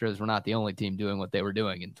 the Astros were not the only team doing what they were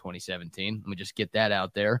doing in 2017. Let me just get that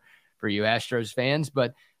out there for you Astros fans.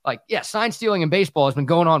 But sign stealing in baseball has been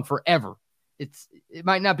going on forever. It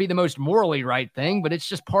might not be the most morally right thing, but it's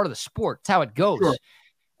just part of the sport. It's how it goes. Sure.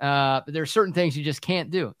 But there are certain things you just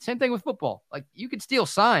can't do. Same thing with football. Like, you could steal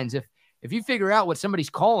signs if you figure out what somebody's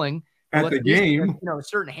calling at the game, a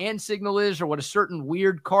certain hand signal is, or what a certain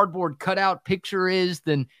weird cardboard cutout picture is,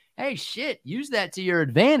 then hey, shit, use that to your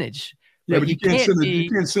advantage. Yeah, but you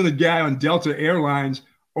can't send a guy on Delta Airlines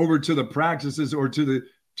over to the practices or to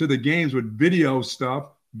the games with video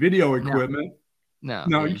equipment.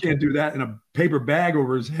 No, you can't do that in a paper bag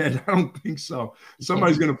over his head. I don't think so.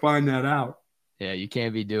 Somebody's going to find that out. Yeah, you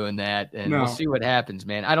can't be doing that, and we'll see what happens,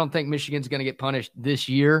 man. I don't think Michigan's going to get punished this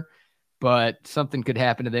year, but something could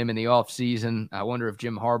happen to them in the offseason. I wonder if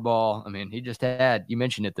Jim Harbaugh, I mean, he just had, you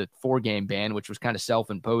mentioned it, the 4-game ban, which was kind of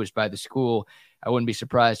self-imposed by the school. I wouldn't be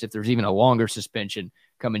surprised if there's even a longer suspension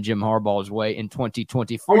coming Jim Harbaugh's way in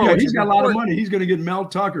 2024. Oh, yeah, he's got a lot of money. He's going to get Mel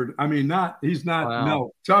Tuckered. I mean, he's not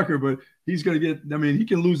Mel Tucker, but he's going to get, I mean, he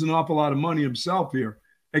can lose an awful lot of money himself here,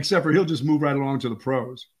 except for he'll just move right along to the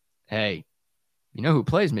pros. Hey, you know who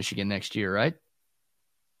plays Michigan next year, right?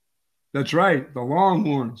 That's right, the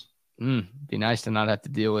Longhorns. Be nice to not have to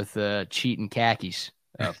deal with cheating khakis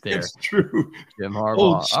up there. That's true. Jim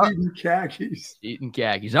Harbaugh. Cheating khakis. Cheating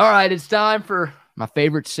khakis. All right, it's time for my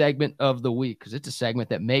favorite segment of the week, because it's a segment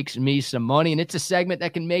that makes me some money, and it's a segment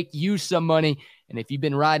that can make you some money. And if you've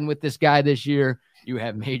been riding with this guy this year, you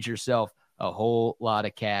have made yourself a whole lot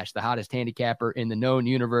of cash. The hottest handicapper in the known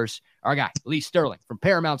universe, our guy, Lee Sterling from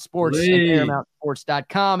Paramount Sports and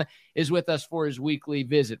ParamountSports.com is with us for his weekly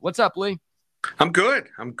visit. What's up, Lee? I'm good.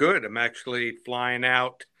 I'm actually flying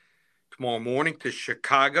out tomorrow morning to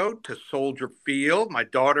Chicago, to Soldier Field. My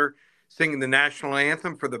daughter singing the national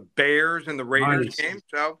anthem for the Bears and the Raiders game.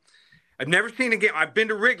 So I've never seen a game. I've been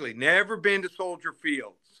to Wrigley, never been to Soldier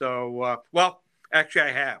Field. So, well, actually,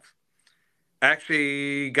 I have.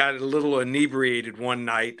 Actually got a little inebriated one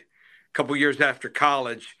night a couple years after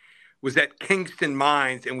college. Was at Kingston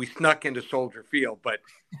Mines, and we snuck into Soldier Field, but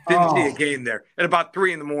didn't see a game there at about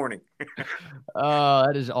 3 a.m. Oh,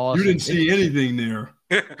 that is awesome. You didn't see anything there.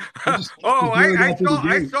 I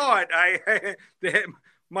saw it.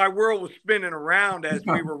 My world was spinning around as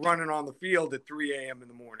we were running on the field at 3 a.m. in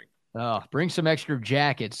the morning. Oh, bring some extra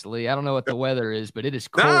jackets, Lee. I don't know what the weather is, but it is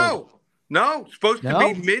cold. No, supposed to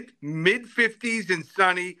be mid 50s and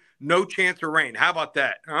sunny, no chance of rain. How about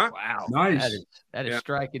that? Huh? Wow. Nice. That is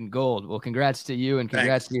striking gold. Well, congrats to you and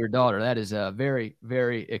congrats to your daughter. That is very,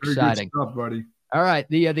 very exciting. Very good stuff, buddy. All right.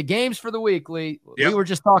 The games for the week, Lee. Yep. We were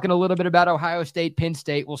just talking a little bit about Ohio State, Penn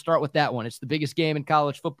State. We'll start with that one. It's the biggest game in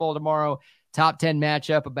college football tomorrow. Top 10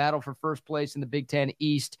 matchup, a battle for first place in the Big Ten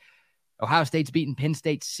East. Ohio State's beaten Penn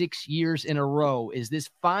State 6 years in a row. Is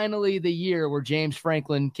this finally the year where James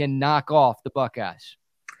Franklin can knock off the Buckeyes?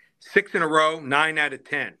 6 in a row, 9 out of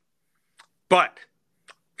 10. But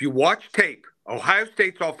if you watch tape, Ohio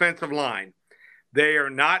State's offensive line, they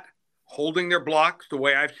are not holding their blocks the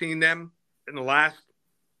way I've seen them in the last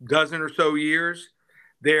dozen or so years.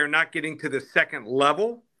 They are not getting to the second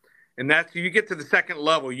level. And that's, you get to the second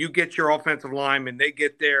level, you get your offensive linemen, they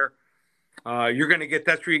get there. You're going to get,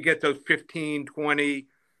 that's where you get those 15, 20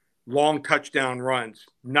 long touchdown runs.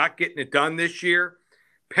 Not getting it done this year.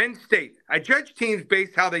 Penn State, I judge teams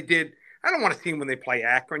based how they did. I don't want to see them when they play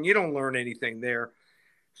Akron. You don't learn anything there.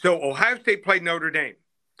 So Ohio State played Notre Dame.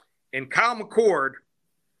 And Kyle McCord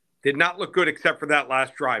did not look good except for that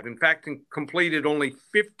last drive. In fact, completed only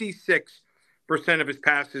 56% of his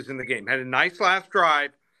passes in the game. Had a nice last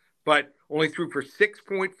drive, but only threw for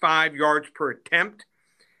 6.5 yards per attempt.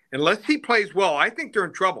 Unless he plays well, I think they're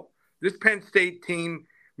in trouble. This Penn State team,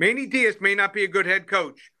 Manny Diaz may not be a good head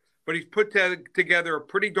coach, but he's put together a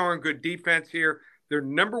pretty darn good defense here. They're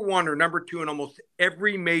number 1 or number 2 in almost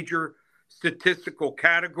every major statistical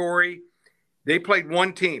category. They played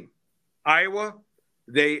one team, Iowa.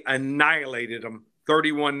 They annihilated them,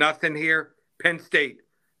 31-0 here. Penn State,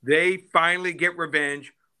 they finally get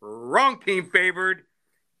revenge. Wrong team favored.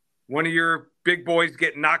 One of your big boys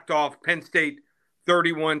get knocked off. Penn State,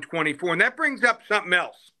 31-24. And that brings up something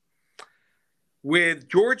else. With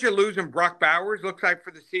Georgia losing Brock Bowers, looks like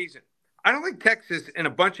for the season, I don't think Texas and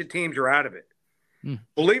a bunch of teams are out of it.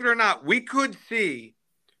 Believe it or not, we could see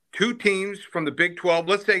 2 teams from the Big 12.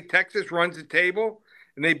 Let's say Texas runs the table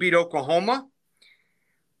and they beat Oklahoma.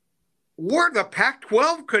 Or the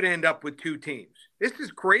Pac-12 could end up with 2 teams. This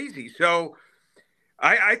is crazy. So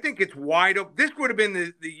I think it's wide open. This would have been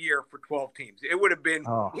the year for 12 teams. It would have been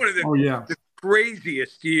one of the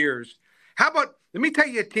craziest years. How about, let me tell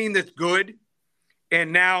you a team that's good,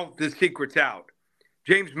 and now the secret's out.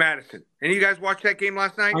 James Madison. Any of you guys watch that game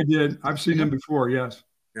last night? I did. I've seen him before, yes.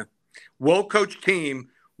 Yeah. Well-coached team,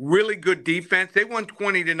 really good defense. They won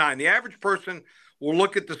 20-9. The average person will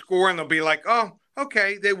look at the score and they'll be like, oh,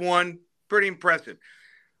 okay, they won. Pretty impressive.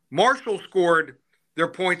 Marshall scored their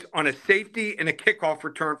points on a safety and a kickoff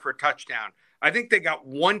return for a touchdown. I think they got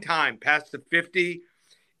one time past the 50.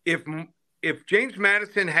 If James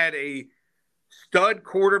Madison had a stud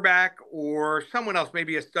quarterback or someone else,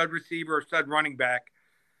 maybe a stud receiver or stud running back,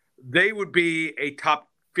 they would be a top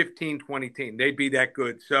 15, 20 team. They'd be that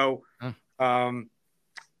good. So,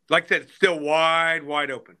 like I said, it's still wide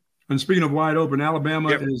open. And speaking of wide open, Alabama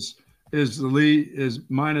is the lead, is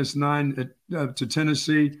 -9 to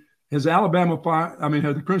Tennessee. Has Alabama,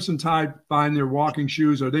 have the Crimson Tide find their walking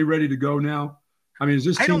shoes? Are they ready to go now? I mean, is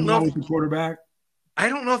this team now with the quarterback? I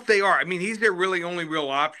don't know if they are. I mean, he's their really only real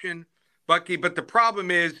option, Bucky. But the problem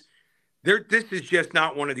is, this is just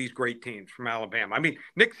not one of these great teams from Alabama. I mean,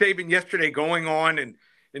 Nick Saban yesterday going on in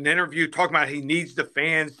an interview talking about he needs the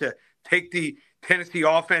fans to take the Tennessee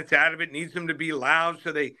offense out of it, needs them to be loud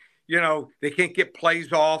so they can't get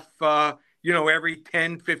plays off, every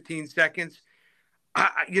 10, 15 seconds.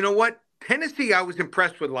 You know what? Tennessee, I was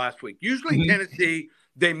impressed with last week. Usually Tennessee,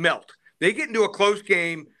 they melt. They get into a close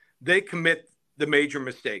game, they commit the major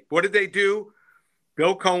mistake. What did they do?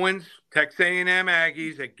 Bill Cohen's Texas A&M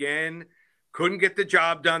Aggies, again, couldn't get the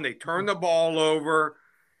job done. They turned the ball over.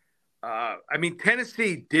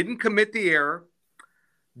 Tennessee didn't commit the error.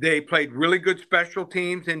 They played really good special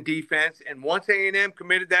teams and defense. And once A&M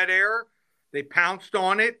committed that error, they pounced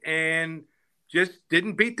on it and just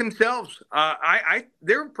didn't beat themselves.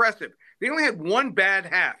 They're impressive. They only had one bad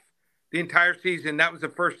half the entire season. That was the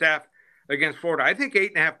first half against Florida. I think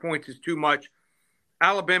 8.5 points is too much.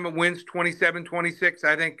 Alabama wins 27-26.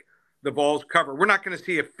 I think the Vols cover. We're not going to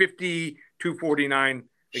see a 52-49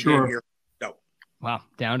 again here. No. Wow,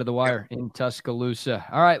 down to the wire in Tuscaloosa.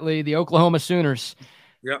 All right, Lee, the Oklahoma Sooners.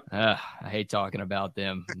 Yep. I hate talking about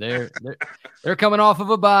them. They're coming off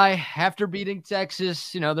of a bye after beating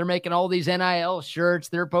Texas. They're making all these NIL shirts.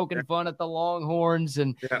 They're poking fun at the Longhorns,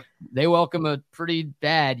 and they welcome a pretty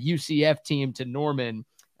bad UCF team to Norman.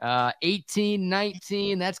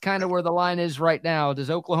 18-19, that's kind of where the line is right now.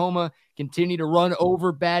 Does Oklahoma continue to run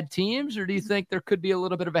over bad teams, or do you think there could be a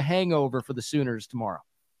little bit of a hangover for the Sooners tomorrow?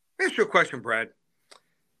 Ask you a question, Brad.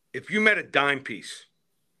 If you met a dime piece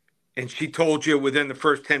and she told you within the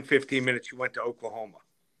first 10, 15 minutes you went to Oklahoma,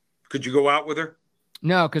 could you go out with her?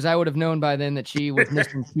 No, because I would have known by then that she was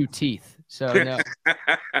missing 2 teeth. So, no.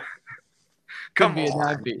 Couldn't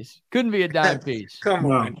be a dime piece. Come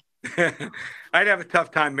on. I'd have a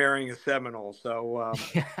tough time marrying a Seminole. So,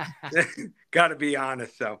 got to be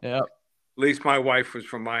honest. So, yep. At least my wife was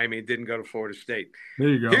from Miami and didn't go to Florida State. There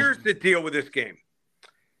you go. Here's the deal with this game.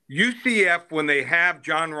 UCF, when they have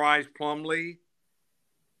John Rhys Plumlee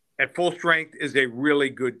at full strength, is a really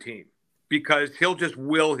good team because he'll just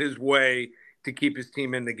will his way to keep his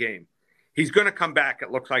team in the game. He's going to come back,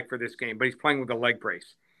 it looks like, for this game, but he's playing with a leg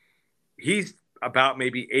brace. He's about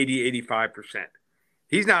maybe 80, 85%.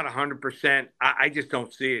 He's not 100%. I just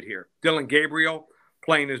don't see it here. Dylan Gabriel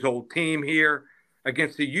playing his old team here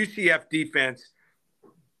against the UCF defense.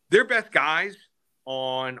 Their best guys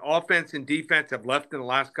on offense and defense have left in the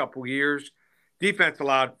last couple of years. Defense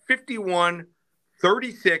allowed 51,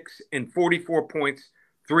 36, and 44 points,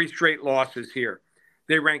 3 straight losses here.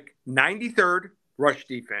 They rank 93rd rush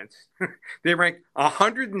defense. They rank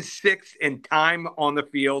 106th in time on the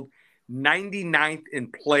field, 99th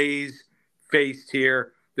in plays faced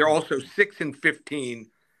here. They're also 6 and 15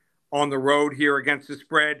 on the road here against the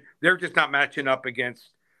spread. They're just not matching up against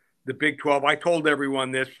the Big 12. I told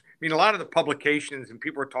everyone this. I mean, a lot of the publications and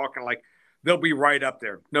people are talking like they'll be right up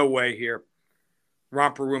there. No way here.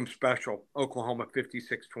 Romper Room special, Oklahoma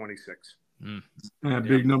 56-26.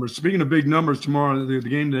 Big numbers. Speaking of big numbers, tomorrow, the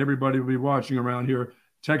game that everybody will be watching around here,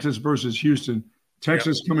 Texas versus Houston.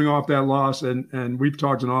 Texas coming off that loss, and we've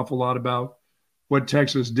talked an awful lot about what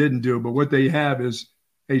Texas didn't do, but what they have is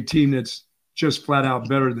a team that's just flat out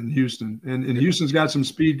better than Houston. And Houston's got some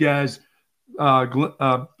speed guys,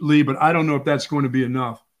 Lee, but I don't know if that's going to be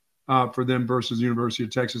enough for them versus the University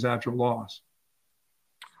of Texas after a loss.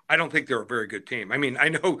 I don't think they're a very good team. I mean, I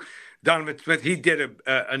know Donovan Smith, he did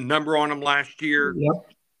a number on them last year,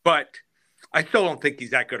 but I still don't think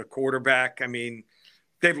he's that good a quarterback. I mean,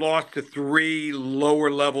 they've lost to 3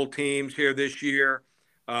 lower-level teams here this year,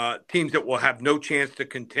 teams that will have no chance to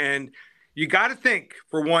contend. You got to think,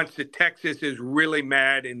 for once, that Texas is really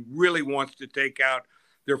mad and really wants to take out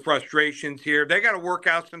their frustrations here. They got to work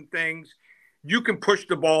out some things. You can push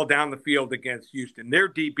the ball down the field against Houston. Their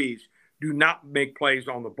DBs do not make plays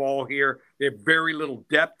on the ball here. They have very little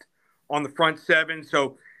depth on the front 7.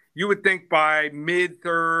 So you would think by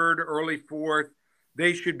mid-3rd, early 4th,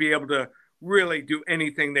 they should be able to really do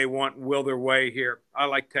anything they want and will their way here. I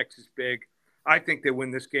like Texas big. I think they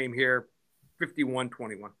win this game here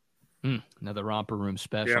 51-21. Another Romper Room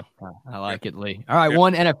special. Yeah. I like it, Lee. All right,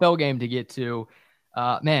 one NFL game to get to.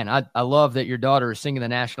 Man, I love that your daughter is singing the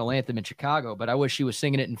national anthem in Chicago, but I wish she was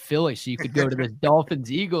singing it in Philly so you could go to this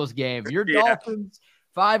Dolphins-Eagles game. Your Dolphins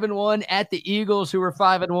 5-1 at the Eagles, who are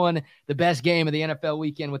 5-1. The best game of the NFL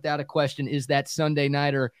weekend, without a question, is that Sunday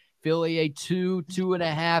nighter. Philly, a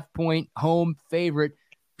 2.5 point home favorite.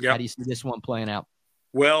 How do you see this one playing out?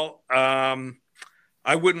 Well,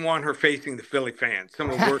 I wouldn't want her facing the Philly fans, some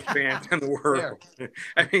of the worst fans in the world.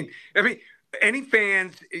 I mean, any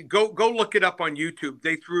fans, go look it up on YouTube.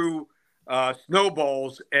 They threw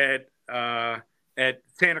snowballs at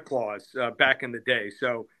Santa Claus back in the day.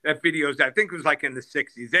 So that video's, I think it was like in the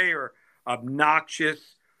 60s. They are obnoxious.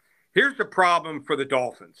 Here's the problem for the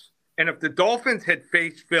Dolphins. And if the Dolphins had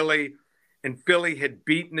faced Philly and Philly had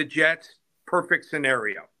beaten the Jets, perfect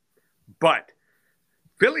scenario. But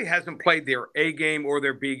Philly hasn't played their A game or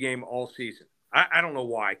their B game all season. I don't know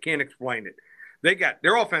why. I can't explain it.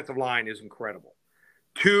 Their offensive line is incredible.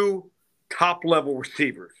 2 top-level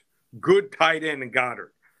receivers, good tight end and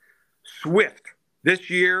Goddard. Swift this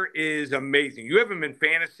year is amazing. You have him in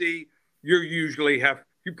fantasy, you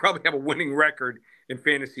probably have a winning record in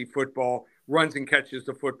fantasy football, runs and catches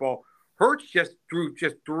the football. Hurts just threw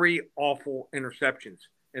 3 awful interceptions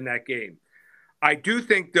in that game. I do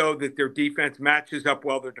think, though, that their defense matches up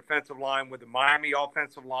well, their defensive line with the Miami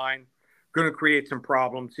offensive line, going to create some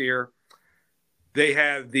problems here. They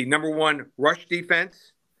have the number 1 rush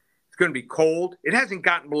defense. It's going to be cold. It hasn't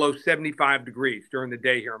gotten below 75 degrees during the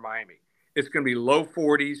day here in Miami. It's going to be low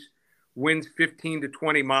 40s, winds 15 to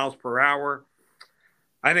 20 miles per hour.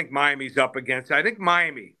 I think Miami's up against. I think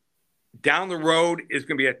Miami down the road is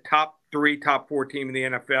going to be a top 3, top 4 team in the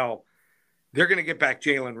NFL. They're going to get back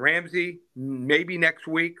Jalen Ramsey maybe next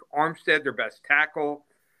week. Armstead, their best tackle.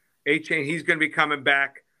 A-Chain, he's going to be coming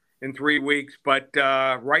back in 3 weeks. But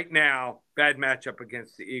right now, bad matchup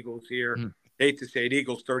against the Eagles here. Hate to say it,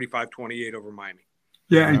 Eagles 35-28 over Miami.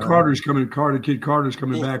 Yeah, and Carter's coming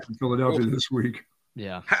back from Philadelphia this week.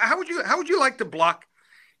 Yeah. How would you like to block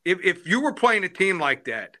if you were playing a team like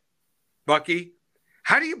that, Bucky?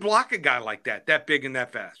 How do you block a guy like that big and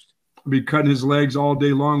that fast? I'll be cutting his legs all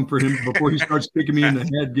day long for him before he starts kicking me in the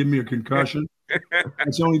head, giving me a concussion.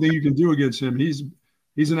 That's the only thing you can do against him.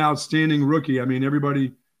 He's an outstanding rookie. I mean,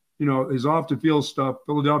 everybody, his off the field stuff.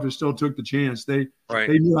 Philadelphia still took the chance. They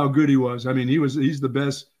knew how good he was. I mean, he's the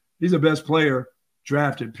best player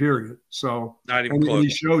drafted, period. So not even close. He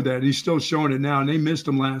showed that. He's still showing it now. And they missed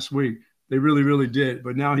him last week. They really, really did.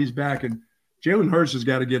 But now he's back, and Jalen Hurts has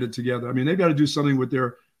got to get it together. I mean, they've got to do something with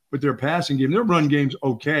their passing game. Their run game's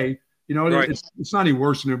okay. It's not any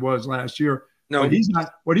worse than it was last year. No, but he's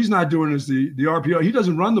not. What he's not doing is the RPO. He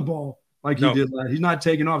doesn't run the ball like he did last. He's not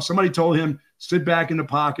taking off. Somebody told him sit back in the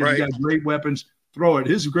pocket. Right. He's got great weapons. Throw it.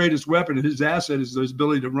 His greatest weapon, his asset, is his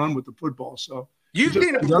ability to run with the football. So you've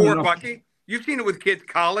seen it before, Bucky. You've seen it with kids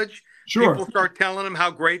college. Sure. People start telling them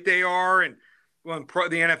how great they are, and when the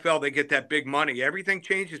NFL, they get that big money. Everything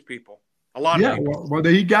changes people. A lot of people. Well,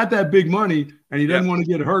 he got that big money, and he doesn't want to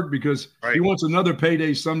get hurt because he wants another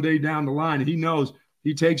payday someday down the line. And he knows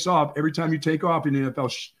he takes off. Every time you take off in the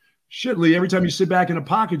NFL, Lee, every time you sit back in a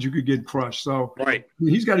pocket, you could get crushed. So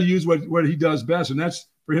he's got to use what he does best, and that's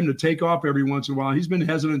for him to take off every once in a while. He's been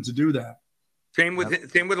hesitant to do that. Same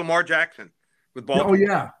with Lamar Jackson with Baltimore. Oh,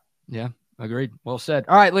 yeah. Yeah. Agreed. Well said.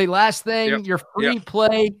 All right, Lee, last thing, your free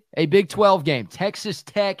play, a Big 12 game, Texas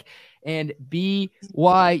Tech and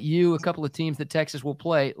BYU, a couple of teams that Texas will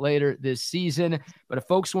play later this season. But if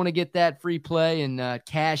folks want to get that free play and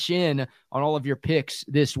cash in on all of your picks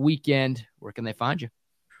this weekend, where can they find you?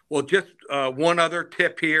 Well, just one other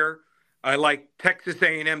tip here. I like Texas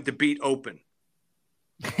A&M to beat Open.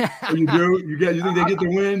 You do? You think they get the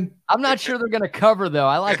win? I'm not sure they're going to cover, though.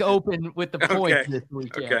 I like Open with the points this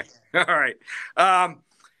weekend. Okay. All right.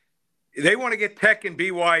 They want to get Tech and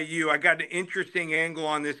BYU. I got an interesting angle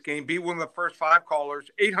on this game. Be one of the first 5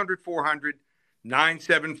 callers,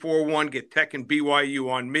 800-400-9741. Get Tech and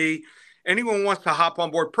BYU on me. Anyone wants to hop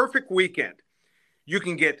on board, perfect weekend. You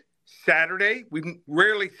can get Saturday. We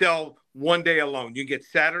rarely sell one day alone. You can get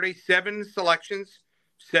Saturday, 7 selections,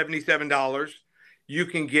 $77. You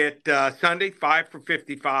can get Sunday, 5 for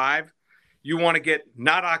 $55. You want to get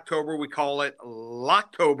not October, we call it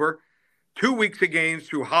Locktober, 2 weeks of games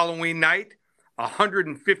through Halloween night,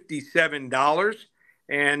 $157.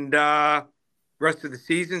 And rest of the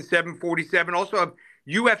season, $747. Also have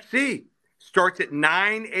UFC, starts at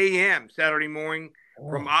 9 a.m. Saturday morning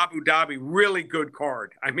from Abu Dhabi. Really good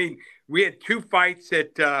card. I mean, we had 2 fights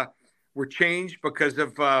that were changed because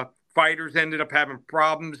of fighters ended up having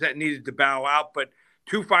problems that needed to bow out, but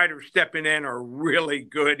 2 fighters stepping in are really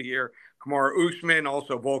good here. Kamaru Usman,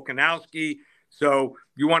 also Volkanovski. So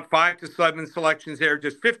you want 5 to 7 selections there,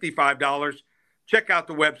 just $55. Check out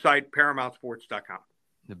the website, ParamountSports.com.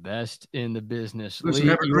 The best in the business. Listen, Lee,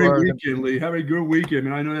 have a great weekend, Lee. Have a good weekend,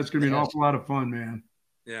 man. I know that's going to be an awful lot of fun, man.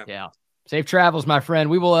 Yeah. Safe travels, my friend.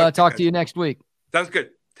 We will talk to you next week. Sounds good.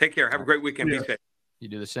 Take care. Have a great weekend. Be safe. You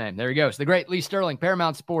do the same. There he goes. The great Lee Sterling,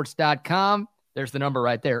 ParamountSports.com. There's the number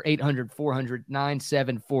right there,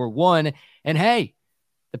 800-400-9741. And hey,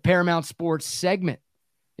 the Paramount Sports segment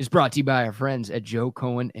is brought to you by our friends at Joe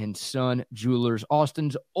Cohen & Son Jewelers,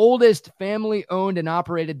 Austin's oldest family-owned and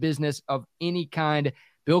operated business of any kind.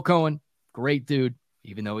 Bill Cohen, great dude.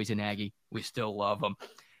 Even though he's an Aggie, we still love him.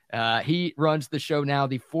 He runs the show now,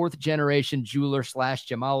 the 4th-generation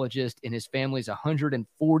jeweler/gemologist in his family's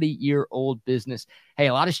 140-year-old business. Hey,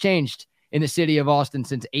 a lot has changed in the city of Austin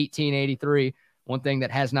since 1883. One thing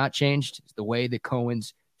that has not changed is the way the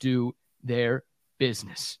Cohens do their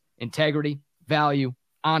business. Integrity, value,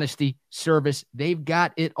 honesty, service. They've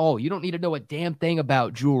got it all. You don't need to know a damn thing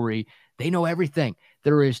about jewelry. They know everything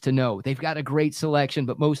there is to know. They've got a great selection,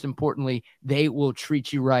 but most importantly, they will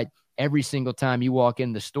treat you right every single time you walk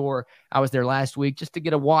in the store. I was there last week just to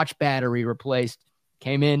get a watch battery replaced.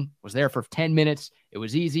 Came in, was there for 10 minutes. It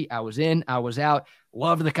was easy. I was in, I was out.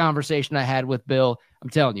 Loved the conversation I had with Bill. I'm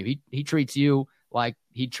telling you, he treats you like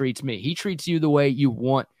he treats me. He treats you the way you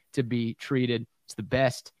want to be treated. It's the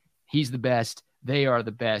best. He's the best. They are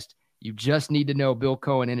the best. You just need to know Bill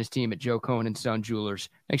Cohen and his team at Joe Cohen & Son Jewelers.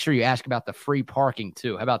 Make sure you ask about the free parking,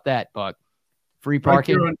 too. How about that, Buck? Free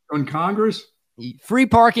parking. Right there on Congress? Free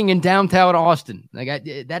parking in downtown Austin.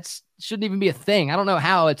 That's shouldn't even be a thing. I don't know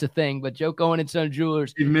how it's a thing, but Joe Cohen and Son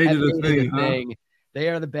Jewelers He made it a thing, huh? They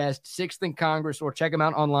are the best. 6th and Congress, or check them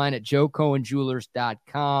out online at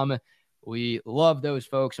joecohenjewelers.com. We love those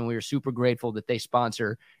folks, and we are super grateful that they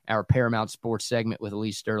sponsor our Paramount Sports segment with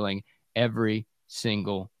Elise Sterling every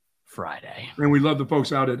single Friday. And we love the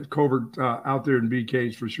folks out at Covert, out there in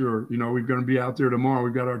BK's for sure. You know, we're going to be out there tomorrow.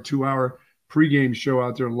 We've got our 2-hour pregame show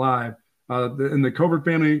out there live. And the Covert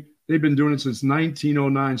family, they've been doing it since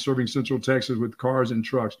 1909, serving Central Texas with cars and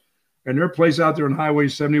trucks. And their place out there on Highway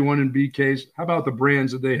 71 in BK's, how about the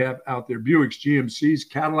brands that they have out there? Buicks, GMCs,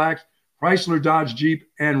 Cadillacs, Chrysler, Dodge, Jeep,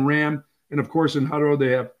 and Ram. And, of course, in Hutto,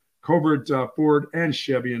 they have Covert Ford and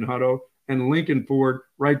Chevy in Hutto, and Lincoln Ford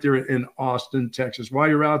right there in Austin, Texas. While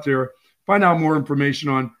you're out there, find out more information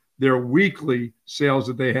on their weekly sales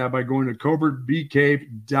that they have by going to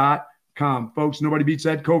covertbk.com. Folks, nobody beats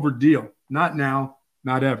that Covert deal. Not now,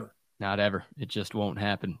 not ever. Not ever. It just won't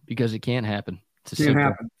happen because it can't happen. It's can't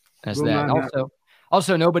happen. As that.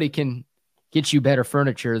 Also, nobody can get you better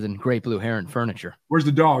furniture than Great Blue Heron Furniture. Where's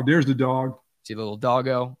the dog? There's the dog. See the little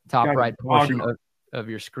doggo, top right portion of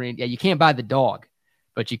your screen. Yeah, you can't buy the dog,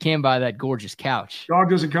 but you can buy that gorgeous couch.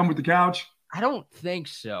 Dog doesn't come with the couch? I don't think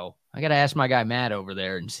so. I got to ask my guy Matt over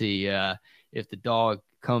there and see if the dog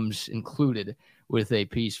comes included with a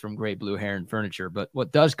piece from Great Blue Heron Furniture. But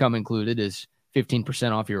what does come included is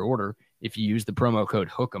 15% off your order if you use the promo code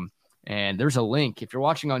HOOK'em. And there's a link. If you're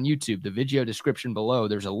watching on YouTube, the video description below,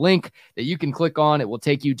 there's a link that you can click on. It will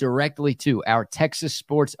take you directly to our Texas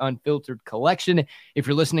Sports Unfiltered collection. If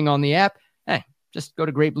you're listening on the app, hey, just go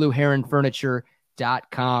to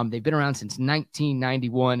greatblueheronfurniture.com. They've been around since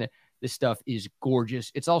 1991. This stuff is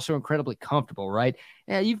gorgeous. It's also incredibly comfortable, right?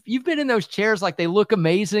 Yeah, you've been in those chairs, like they look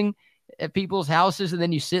amazing at people's houses, and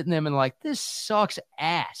then you sit in them and like, this sucks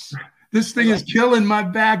ass. This thing is killing my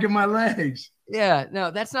back and my legs. Yeah,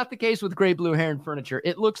 no, that's not the case with Great Blue Heron Furniture.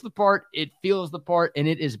 It looks the part, it feels the part, and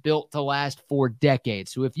it is built to last for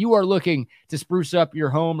decades. So if you are looking to spruce up your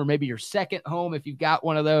home, or maybe your second home, if you've got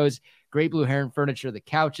one of those, Great Blue Heron Furniture, the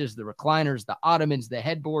couches, the recliners, the ottomans, the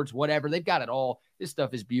headboards, whatever, they've got it all. This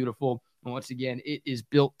stuff is beautiful. And once again, it is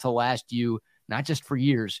built to last you, not just for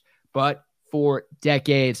years, but for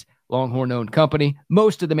decades. Longhorn-owned company.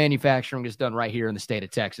 Most of the manufacturing is done right here in the state of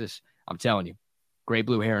Texas. I'm telling you.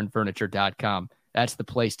 GreatBlueHeronFurniture.com. That's the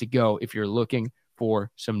place to go if you're looking for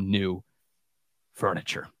some new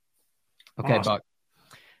furniture. Okay, awesome. Buck.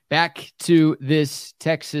 Back to this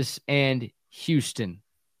Texas and Houston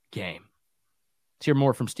game. Let's hear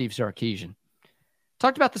more from Steve Sarkisian.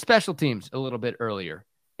 Talked about the special teams a little bit earlier,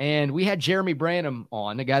 and we had Jeremy Branham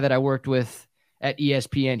on, a guy that I worked with at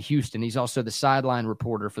ESPN Houston. He's also the sideline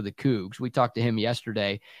reporter for the Cougs. We talked to him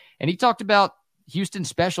yesterday, and he talked about Houston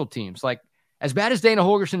special teams. Like, as bad as Dana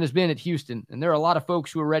Holgorsen has been at Houston, and there are a lot of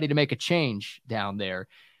folks who are ready to make a change down there,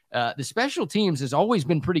 the special teams has always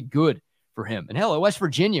been pretty good for him. And hell, at West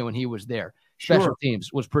Virginia when he was there, special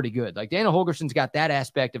teams was pretty good. Like, Dana Holgorsen's got that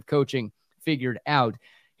aspect of coaching figured out.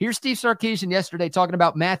 Here's Steve Sarkisian yesterday talking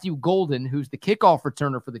about Matthew Golden, who's the kickoff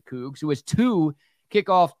returner for the Cougs, who has 2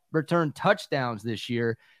 kickoff return touchdowns this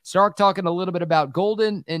year. Sark talking a little bit about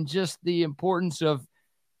Golden and just the importance of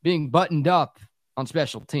being buttoned up on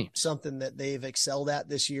special teams. Something that they've excelled at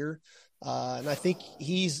this year. And I think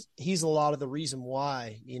he's a lot of the reason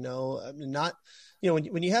why,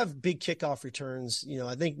 when you have big kickoff returns,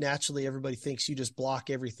 I think naturally everybody thinks you just block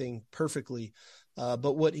everything perfectly.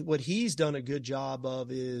 But what he's done a good job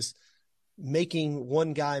of is making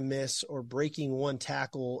one guy miss or breaking one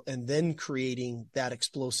tackle and then creating that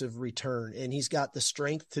explosive return. And he's got the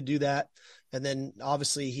strength to do that. And then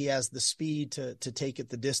obviously he has the speed to take it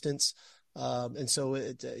the distance. And so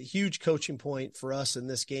it's a huge coaching point for us in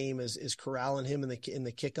this game is corralling him in the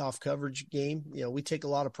kickoff coverage game. We take a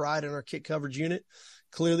lot of pride in our kick coverage unit.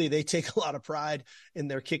 Clearly they take a lot of pride in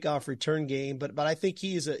their kickoff return game, but I think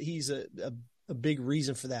he's a big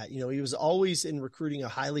reason for that. He was always in recruiting a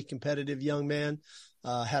highly competitive young man,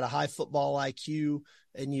 had a high football IQ,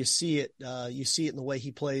 and you see it in the way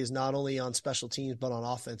he plays, not only on special teams, but on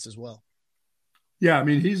offense as well. Yeah, I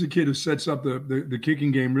mean, he's a kid who sets up the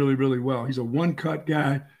kicking game really, really well. He's a one-cut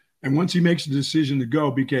guy, and once he makes a decision to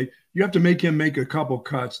go, BK, you have to make him make a couple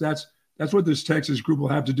cuts. That's what this Texas group will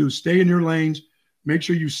have to do. Stay in your lanes, make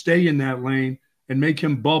sure you stay in that lane, and make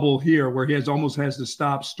him bubble here where he almost has to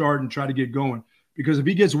stop, start, and try to get going. Because if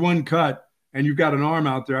he gets one cut and you've got an arm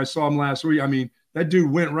out there, I saw him last week. I mean, that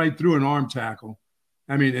dude went right through an arm tackle.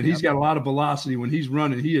 I mean, and he's got a lot of velocity when he's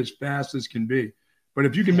running. He is fast as can be. But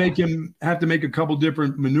if you can make him have to make a couple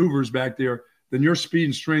different maneuvers back there, then your speed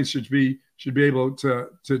and strength should be able to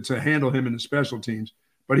handle him in the special teams.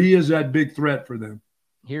 But he is that big threat for them.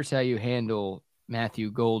 Here's how you handle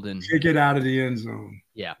Matthew Golden. Kick it out of the end zone.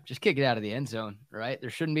 Yeah, just kick it out of the end zone, right? There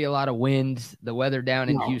shouldn't be a lot of wind. The weather down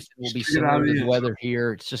in Houston will be similar to the weather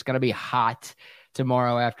here. It's just going to be hot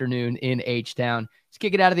tomorrow afternoon in H-Town. Just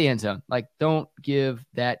kick it out of the end zone. Like, don't give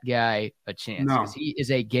that guy a chance because he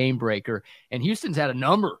is a game breaker. And Houston's had a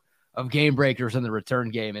number of game breakers in the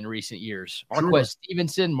return game in recent years. Marquez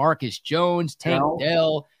Stevenson, Marcus Jones, Tank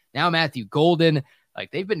Dell, now Matthew Golden.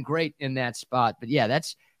 Like, they've been great in that spot. But, yeah,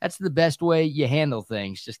 that's the best way you handle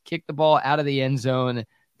things. Just kick the ball out of the end zone.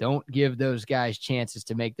 Don't give those guys chances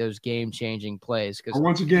to make those game-changing plays. Because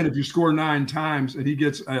once again, if you score 9 times and he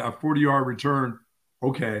gets a 40-yard return,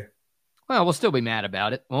 okay. Well, we'll still be mad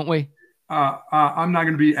about it, won't we? I'm not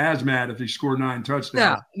going to be as mad if he scored 9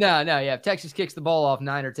 touchdowns. No. Yeah, if Texas kicks the ball off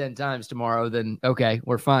 9 or 10 times tomorrow, then okay,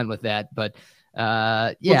 we're fine with that. But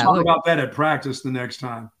yeah, we'll talk about that at practice the next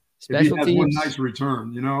time. Special if he has teams, one nice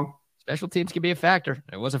return, you know. Special teams can be a factor.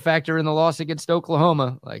 It was a factor in the loss against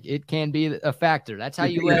Oklahoma. Like, it can be a factor. That's how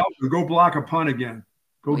you let go block a punt again.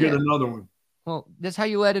 Go get another one. Well, that's how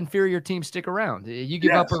you let inferior teams stick around. You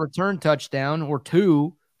give up a return touchdown or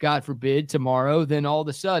 2, God forbid, tomorrow, then all of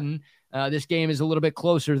a sudden this game is a little bit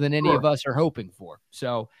closer than any of us are hoping for.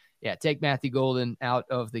 So, yeah, take Matthew Golden out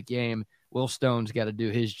of the game. Will Stone's got to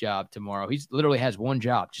do his job tomorrow. He literally has one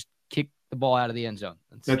job, just kick the ball out of the end zone.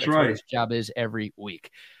 That's right. What his job is every week.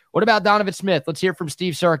 What about Donovan Smith? Let's hear from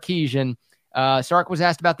Steve Sarkisian. Sark was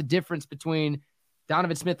asked about the difference between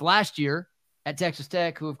Donovan Smith last year at Texas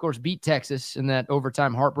Tech, who, of course, beat Texas in that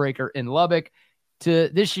overtime heartbreaker in Lubbock, to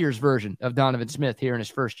this year's version of Donovan Smith here in his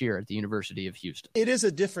first year at the University of Houston. It is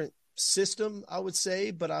a different system, I would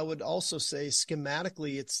say, but I would also say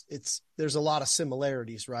schematically it's there's a lot of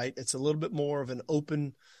similarities, right? It's a little bit more of an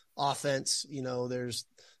open offense. You know, there's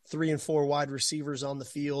 3 and 4 wide receivers on the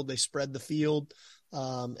field. They spread the field.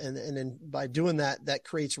 And then by doing that, that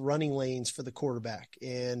creates running lanes for the quarterback.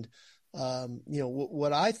 And, you know,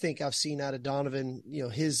 what I think I've seen out of Donovan, you know,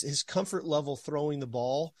 his comfort level throwing the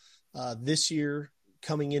ball this year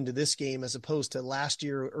coming into this game, as opposed to last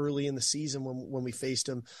year early in the season when we faced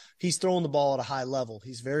him, he's throwing the ball at a high level.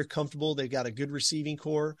 He's very comfortable. They've got a good receiving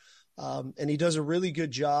core. And he does a really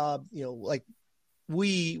good job, you know, like,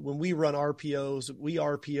 when we run RPOs, we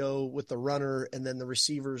RPO with the runner and then the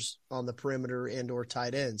receivers on the perimeter and or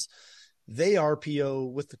tight ends. They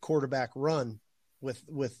RPO with the quarterback run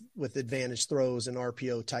with advantage throws and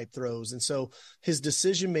RPO type throws. And so his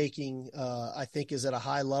decision-making, I think, is at a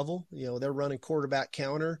high level. You know, they're running quarterback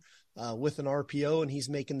counter with an RPO, and he's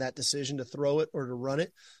making that decision to throw it or to run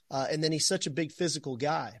it. And then he's such a big physical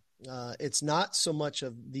guy. It's not so much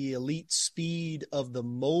of the elite speed of the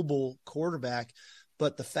mobile quarterback,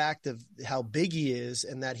 but the fact of how big he is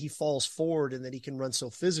and that he falls forward and that he can run so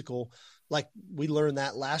physical. Like we learned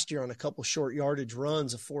that last year on a couple short yardage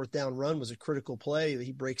runs. A 4th down run was a critical play.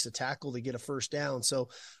 He breaks a tackle to get a 1st down. So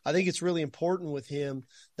I think it's really important with him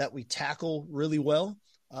that we tackle really well.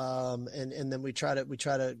 And then we try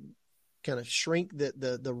to kind of shrink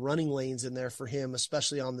the running lanes in there for him,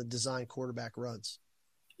 especially on the design quarterback runs.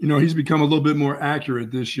 You know, he's become a little bit more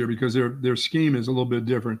accurate this year because their scheme is a little bit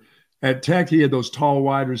different. At Tech, he had those tall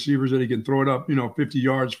wide receivers that he can throw it up, 50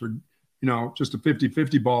 yards for, just a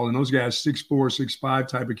 50-50 ball. And those guys, 6'4", 6'5"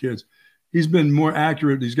 type of kids. He's been more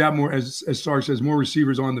accurate. He's got more, as Stark says, more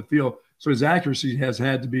receivers on the field. So his accuracy has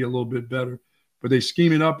had to be a little bit better. But they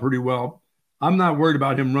scheme it up pretty well. I'm not worried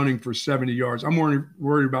about him running for 70 yards. I'm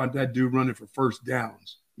worried about that dude running for 1st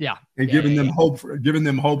downs. Yeah. And giving them hope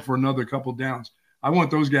for another couple downs. I want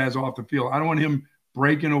those guys off the field. I don't want him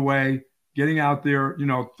breaking away, getting out there,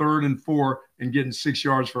 3rd and 4 and getting 6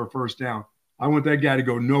 yards for a 1st down. I want that guy to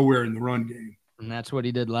go nowhere in the run game. And that's what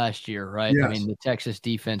he did last year, right? Yes. I mean, the Texas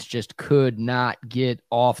defense just could not get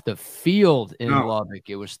off the field in Lubbock.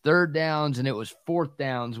 It was 3rd downs and it was 4th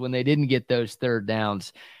downs when they didn't get those 3rd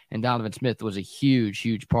downs. And Donovan Smith was a huge,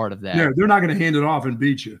 huge part of that. Yeah, they're not going to hand it off and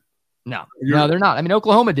beat you. No, they're not. I mean,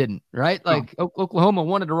 Oklahoma didn't, right? Like Oklahoma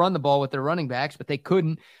wanted to run the ball with their running backs, but they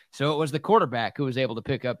couldn't. So it was the quarterback who was able to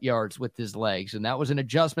pick up yards with his legs. And that was an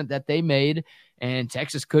adjustment that they made. And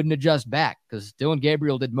Texas couldn't adjust back because Dylan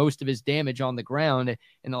Gabriel did most of his damage on the ground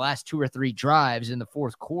in the last 2 or 3 drives in the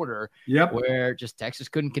 4th quarter, where just Texas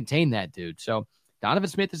couldn't contain that dude. So Donovan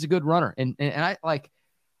Smith is a good runner. And I like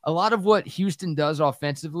a lot of what Houston does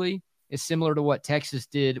offensively is similar to what Texas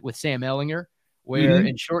did with Sam Ehlinger, where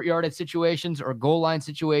in short yardage situations or goal line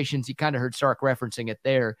situations, you kind of heard Sark referencing it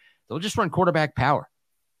there, they'll just run quarterback power.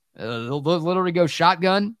 They'll literally go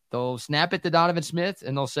shotgun. They'll snap it to Donovan Smith,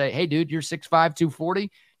 and they'll say, hey, dude, you're 6'5",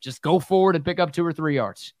 240. Just go forward and pick up 2 or 3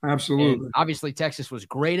 yards. Absolutely. And obviously, Texas was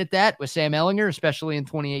great at that with Sam Ehlinger, especially in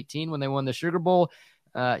 2018 when they won the Sugar Bowl.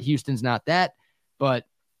 Houston's not that, but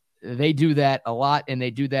they do that a lot, and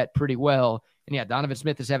they do that pretty well. And yeah, Donovan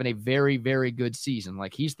Smith is having a very, very good season.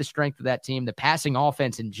 Like, he's the strength of that team. The passing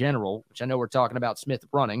offense in general, which I know we're talking about Smith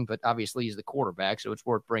running, but obviously he's the quarterback, so it's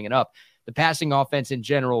worth bringing up. The passing offense in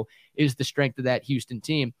general is the strength of that Houston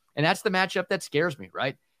team. And that's the matchup that scares me,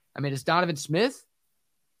 right? I mean, it's Donovan Smith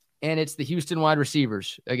and it's the Houston wide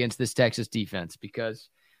receivers against this Texas defense because,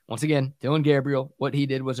 once again, Dylan Gabriel, what he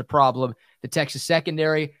did was a problem. The Texas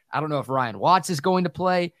secondary, I don't know if Ryan Watts is going to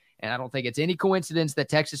play, and I don't think it's any coincidence that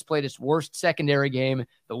Texas played its worst secondary game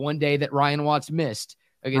the one day that Ryan Watts missed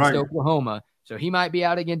against Oklahoma. So he might be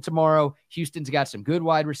out again tomorrow. Houston's got some good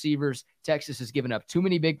wide receivers. Texas has given up too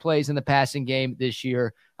many big plays in the passing game this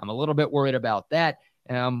year. I'm a little bit worried about that.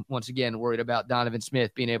 And I'm, once again, worried about Donovan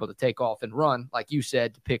Smith being able to take off and run, like you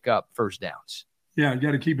said, to pick up first downs. Yeah, you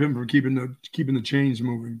got to keep him from keeping the chains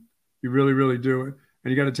moving. You really, really do it.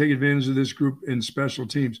 And you got to take advantage of this group in special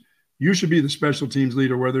teams. You should be the special teams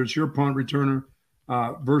leader, whether it's your punt returner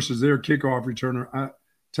versus their kickoff returner.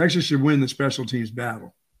 Texas should win the special teams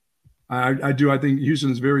battle. I do. I think Houston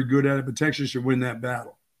is very good at it, but Texas should win that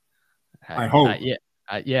battle. I hope.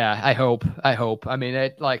 I hope. I mean,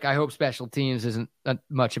 I hope special teams isn't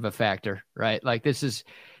much of a factor, right? Like, this is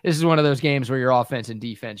one of those games where your offense and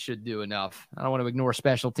defense should do enough. I don't want to ignore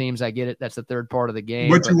special teams. I get it. That's the third part of the game.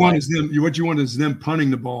 What you want is them punting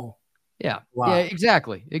the ball. Yeah. Wow. Yeah,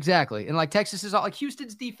 exactly. And like, Texas is like,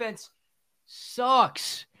 Houston's defense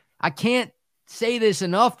sucks. I can't say this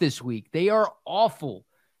enough this week. They are awful.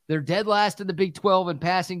 They're dead last in the Big 12 in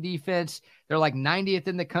passing defense. They're like 90th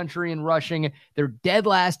in the country in rushing. They're dead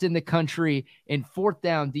last in the country in fourth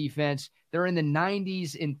down defense. They're in the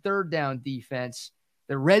 90s in third down defense.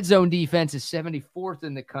 Their red zone defense is 74th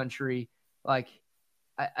in the country. Like,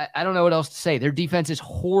 I don't know what else to say. Their defense is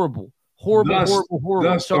horrible. Horrible.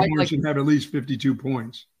 Thus, so should have at least 52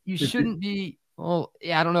 points. You shouldn't be, well,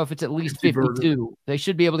 yeah, I don't know if it's at least 52. They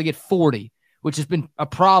should be able to get 40, which has been a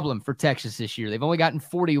problem for Texas this year. They've only gotten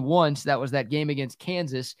 40 once. That was that game against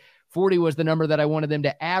Kansas. 40 was the number that I wanted them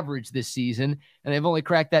to average this season, and they've only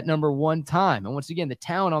cracked that number one time. And once again, the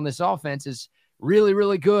talent on this offense is really,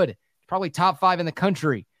 really good. Probably top 5 in the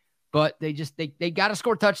country, but they got to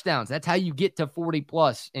score touchdowns. That's how you get to 40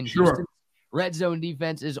 plus. And Houston's red zone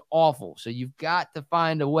defense is awful. So you've got to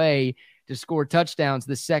find a way to score touchdowns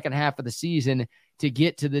the second half of the season to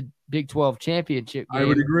get to the Big 12 championship game. I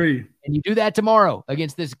would agree. And you do that tomorrow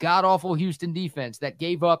against this god-awful Houston defense that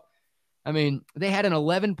gave up. I mean, they had an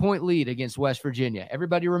 11-point lead against West Virginia.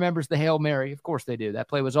 Everybody remembers the Hail Mary. Of course they do. That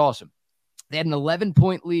play was awesome. They had an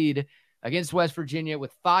 11-point lead against West Virginia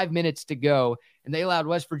with 5 minutes to go, and they allowed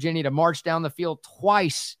West Virginia to march down the field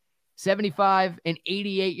twice, 75 and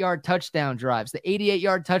 88-yard touchdown drives. The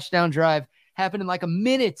 88-yard touchdown drive happened in like a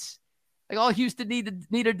minute. Like, all Houston needed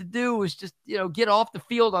to do was just, get off the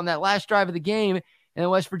field on that last drive of the game, and then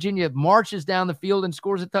West Virginia marches down the field and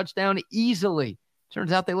scores a touchdown easily.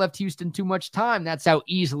 Turns out they left Houston too much time. That's how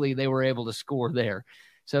easily they were able to score there.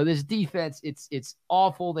 So this defense, it's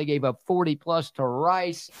awful. They gave up 40 plus to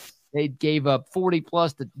Rice. They gave up 40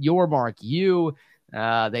 plus to Yormark U.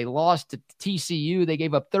 They lost to TCU. They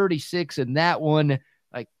gave up 36 in that one.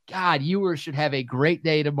 Like, God, Ewers should have a great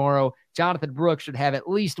day tomorrow. Jonathan Brooks should have at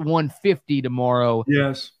least 150 tomorrow.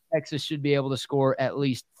 Yes. Texas should be able to score at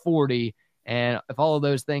least 40. And if all of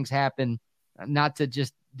those things happen, not to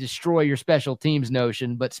just destroy your special teams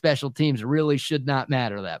notion, but special teams really should not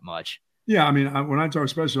matter that much. Yeah, I mean, when I talk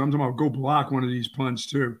special, I'm talking about go block one of these punts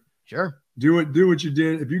too. Sure. Do what you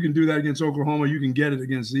did. If you can do that against Oklahoma, you can get it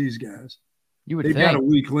against these guys. They've got a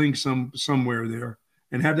weak link somewhere there,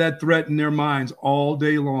 and have that threat in their minds all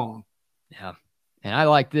day long. Yeah. And I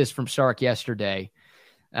like this from Sark yesterday.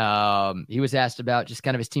 He was asked about just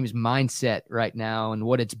kind of his team's mindset right now and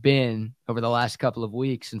what it's been over the last couple of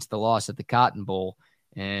weeks since the loss at the Cotton Bowl.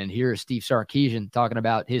 And here is Steve Sarkisian talking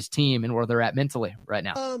about his team and where they're at mentally right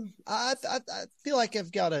now. I feel like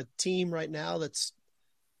I've got a team right now that's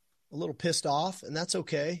a little pissed off, and that's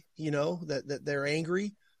okay. That they're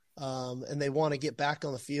angry, and they want to get back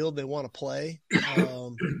on the field. They want to play. I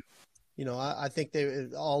think they,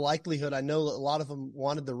 all likelihood, I know a lot of them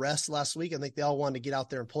wanted the rest last week. I think they all wanted to get out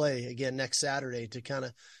there and play again next Saturday to kind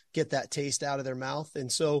of get that taste out of their mouth.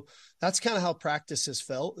 And so that's kind of how practice has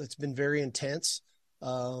felt. It's been very intense.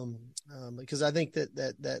 Because I think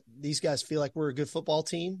that these guys feel like we're a good football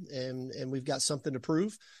team and we've got something to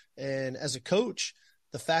prove. And as a coach,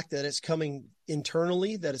 the fact that it's coming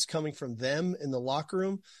internally, that it's coming from them in the locker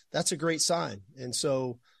room, that's a great sign. And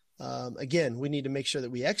so Again, we need to make sure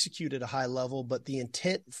that we execute at a high level, but the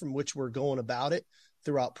intent from which we're going about it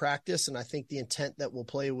throughout practice, and I think the intent that we'll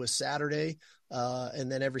play with Saturday,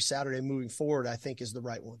 and then every Saturday moving forward, I think is the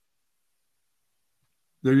right one.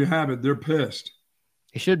 There you have it. They're pissed.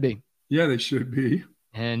 They should be. Yeah, they should be.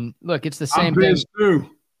 And look, it's the same I'm thing. pissed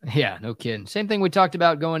too. Yeah, no kidding. Same thing we talked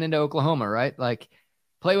about going into Oklahoma, right? Like,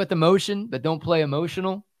 play with emotion, but don't play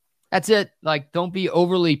emotional. That's it. Like, don't be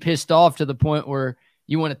overly pissed off to the point where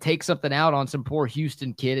you want to take something out on some poor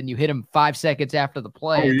Houston kid and you hit him 5 seconds after the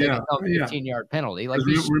play and take a 15-yard penalty. Like,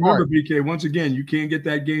 remember, BK, once again, you can't get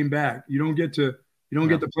that game back. You don't get to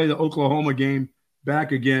play the Oklahoma game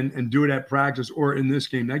back again and do it at practice or in this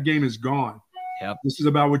game. That game is gone. Yep. This is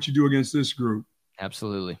about what you do against this group.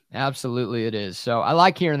 Absolutely. Absolutely it is. So I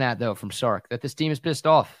like hearing that, though, from Sark, that this team is pissed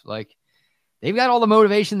off. Like, they've got all the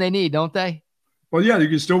motivation they need, don't they? Well, yeah, you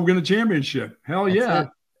can still win a championship. Hell yeah.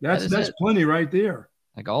 That's plenty right there.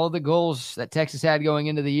 Like, all of the goals that Texas had going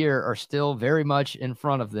into the year are still very much in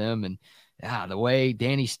front of them. And the way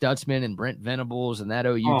Danny Stutzman and Brent Venables and that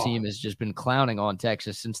OU team has just been clowning on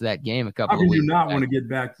Texas since that game a couple of weeks ago. How can you not back. want to get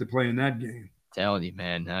back to playing that game? Telling you,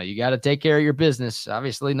 man, you got to take care of your business.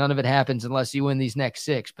 Obviously, none of it happens unless you win these next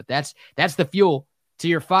 6, but that's the fuel to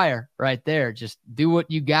your fire right there. Just do what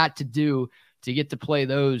you got to do to get to play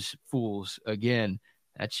those fools again.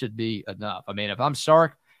 That should be enough. I mean, if I'm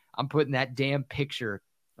Sark, I'm putting that damn picture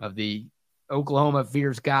of the Oklahoma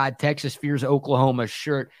fears God, Texas fears Oklahoma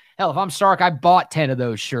shirt. Hell, if I'm Sark, I bought 10 of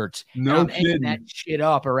those shirts. No I'm kidding. That shit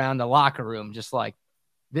up around the locker room, just like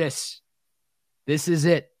this. This is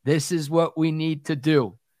it. This is what we need to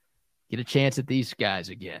do. Get a chance at these guys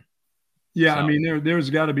again. Yeah, so. I mean, there's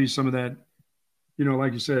got to be some of that. You know,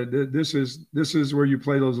 like you said, this is where you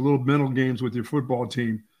play those little mental games with your football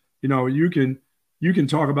team. You know, you can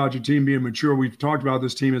talk about your team being mature. We've talked about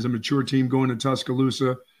this team as a mature team going to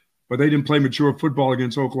Tuscaloosa, but they didn't play mature football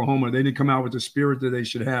against Oklahoma. They didn't come out with the spirit that they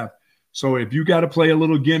should have. So if you got to play a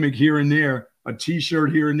little gimmick here and there, a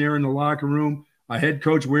T-shirt here and there in the locker room, a head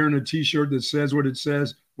coach wearing a T-shirt that says what it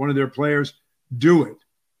says, one of their players, do it.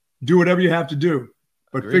 Do whatever you have to do.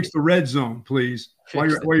 But Agreed. Fix the red zone, please.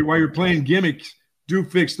 While you're playing gimmicks, do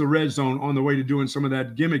fix the red zone on the way to doing some of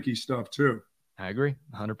that gimmicky stuff too. I agree,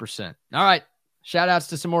 100%. All right, shout-outs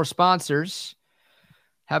to some more sponsors.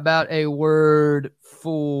 How about a word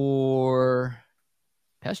for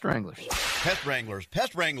Pest Wranglers? Pest Wranglers,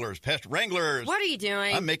 Pest Wranglers, Pest Wranglers. What are you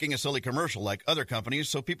doing? I'm making a silly commercial like other companies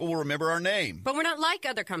so people will remember our name. But we're not like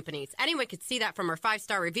other companies. Anyone could see that from our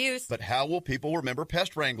 5-star reviews. But how will people remember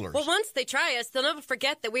Pest Wranglers? Well, once they try us, they'll never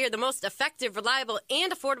forget that we are the most effective, reliable,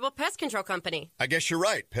 and affordable pest control company. I guess you're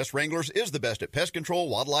right. Pest Wranglers is the best at pest control,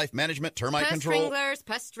 wildlife management, termite control.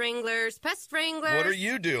 Pest Wranglers, Pest Wranglers. What are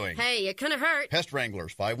you doing? Hey, it couldn't hurt. Pest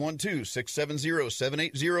Wranglers,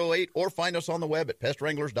 512-670-7808, or find us on the web at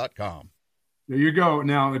pestwranglers.com. There you go.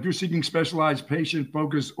 Now, if you're seeking specialized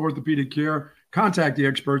patient-focused orthopedic care, contact the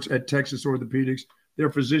experts at Texas Orthopedics. Their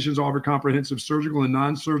physicians offer comprehensive surgical and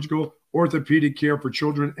non-surgical orthopedic care for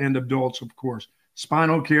children and adults, of course.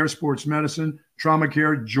 Spinal care, sports medicine, trauma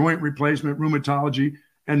care, joint replacement, rheumatology,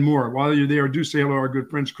 and more. While you're there, do say hello to our good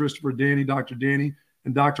friends Christopher Danny, Dr. Danny,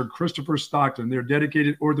 and Dr. Christopher Stockton. They're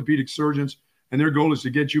dedicated orthopedic surgeons, and their goal is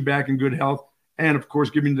to get you back in good health and, of course,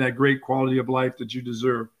 giving you that great quality of life that you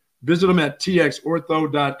deserve. Visit them at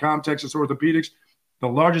txortho.com, Texas Orthopedics, the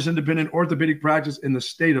largest independent orthopedic practice in the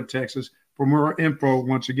state of Texas. For more info,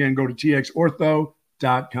 once again, go to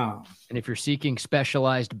txortho.com. And if you're seeking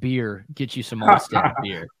specialized beer, get you some Allstat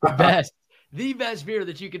beer. The best beer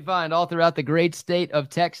that you can find all throughout the great state of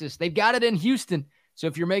Texas. They've got it in Houston. So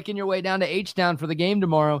if you're making your way down to H-Town for the game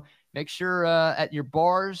tomorrow, make sure at your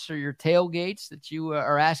bars or your tailgates that you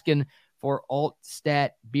are asking for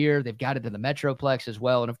Allstat beer. They've got it in the Metroplex as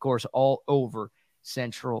well, and of course, all over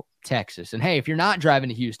Central Texas. And hey, if you're not driving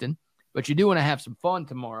to Houston, but you do want to have some fun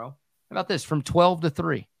tomorrow, how about this? From 12 to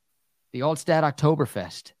 3, the Allstat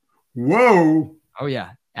Oktoberfest. Whoa! Oh,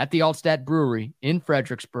 yeah. At the Allstat Brewery in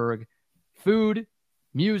Fredericksburg. Food,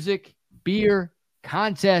 music, beer,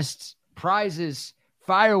 contests, prizes,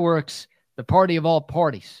 fireworks, the party of all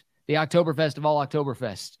parties. The Oktoberfest of all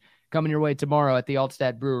Oktoberfests. Coming your way tomorrow at the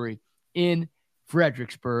Allstat Brewery in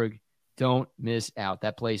Fredericksburg. Don't miss out.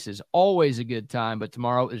 That place is always a good time, but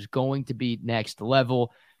tomorrow is going to be next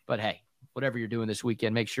level. But hey, whatever you're doing this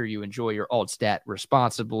weekend, make sure you enjoy your Allstat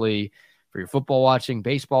responsibly for your football watching,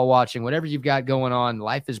 baseball watching, whatever you've got going on.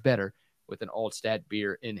 Life is better with an Allstat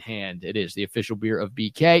beer in hand. It is the official beer of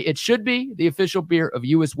BK. It should be the official beer of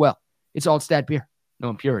you as well. It's Allstat beer. No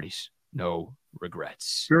impurities, no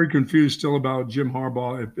regrets. Very confused still about Jim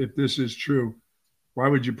Harbaugh if this is true. why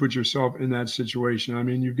would you put yourself in that situation? I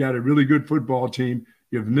mean, you've got a really good football team.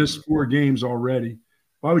 You've missed 4 games already.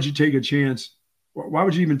 Why would you take a chance? Why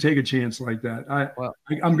would you even take a chance like that?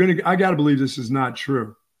 I got to believe this is not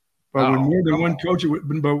true. But when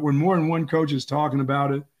more than one coach is talking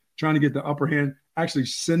about it, trying to get the upper hand, actually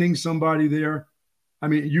sending somebody there, I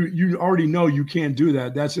mean, you already know you can't do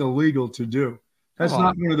that. That's illegal to do. That's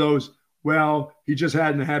not one of those, well, he just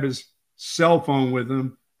happened to have his cell phone with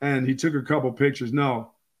him and he took a couple pictures.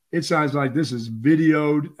 No, it sounds like this is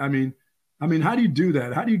videoed. I mean, how do you do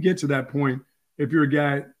that? How do you get to that point if you're a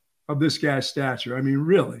guy of this guy's stature? I mean,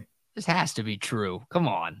 really? This has to be true. Come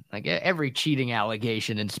on. Like every cheating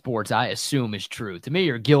allegation in sports, I assume is true. To me,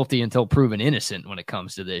 you're guilty until proven innocent when it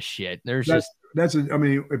comes to this shit. I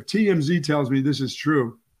mean, if TMZ tells me this is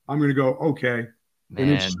true, I'm going to go, okay. Man.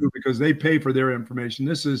 And it's true because they pay for their information.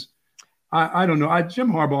 This is, I don't know. Jim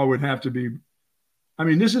Harbaugh would have to be, I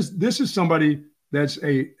mean, this is somebody that's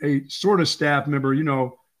a sort of staff member, you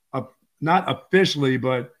know, not officially,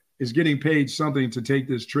 but is getting paid something to take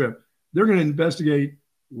this trip. They're going to investigate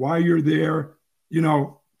why you're there, you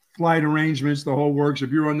know, flight arrangements, the whole works.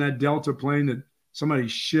 If you're on that Delta plane that somebody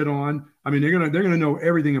shit on, I mean, they're gonna know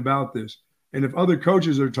everything about this. And if other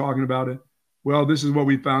coaches are talking about it, well, this is what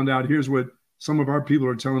we found out. Here's what some of our people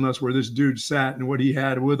are telling us where this dude sat and what he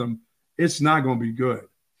had with him. It's not going to be good.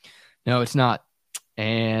 No, it's not.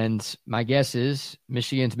 And my guess is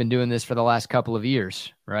Michigan's been doing this for the last couple of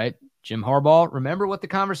years, right? Jim Harbaugh, remember what the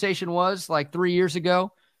conversation was like 3 years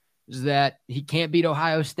ago? Is that he can't beat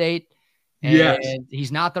Ohio State and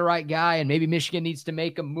he's not the right guy and maybe Michigan needs to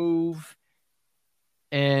make a move.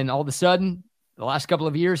 And all of a sudden, the last couple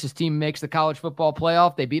of years, his team makes the college football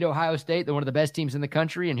playoff. They beat Ohio State. They're one of the best teams in the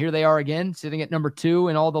country. And here they are again, sitting at number 2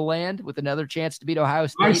 in all the land with another chance to beat Ohio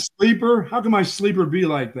State. My sleeper? How can my sleeper be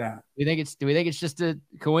like that? Do we think it's just a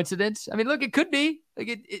coincidence? I mean, look, it could be.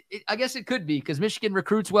 Like I guess it could be because Michigan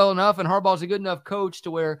recruits well enough and Harbaugh's a good enough coach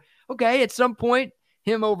to where, okay, at some point,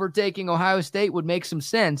 him overtaking Ohio State would make some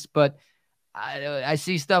sense, but I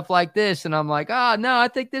see stuff like this and I'm like, no, I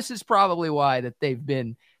think this is probably why that they've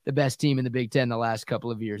been the best team in the Big Ten the last couple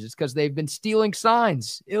of years. It's because they've been stealing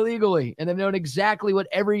signs illegally and they've known exactly what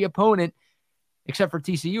every opponent, except for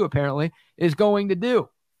TCU apparently, is going to do.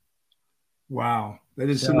 Wow. They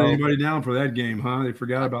didn't send anybody down for that game, huh? They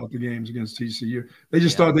forgot about the games against TCU. They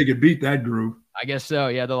just thought they could beat that group. I guess so.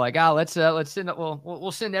 Yeah, they're like, let's send.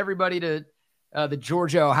 We'll send everybody to the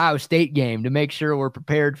Georgia-Ohio State game to make sure we're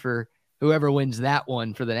prepared for whoever wins that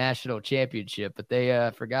one for the national championship. But they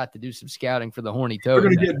forgot to do some scouting for the Horny Toad.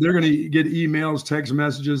 They're going to get emails, text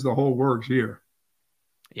messages, the whole works here.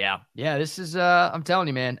 Yeah. This is I'm telling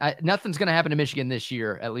you, man, nothing's going to happen to Michigan this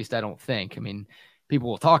year. At least I don't think. I mean, people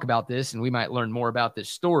will talk about this, and we might learn more about this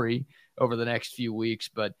story over the next few weeks.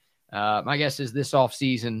 But my guess is this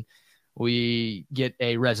offseason we get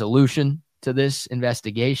a resolution to this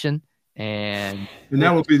investigation. And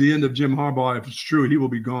that will be the end of Jim Harbaugh. If it's true, he will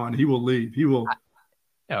be gone. He will leave. He'll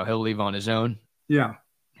leave on his own. Yeah.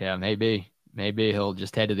 Maybe he'll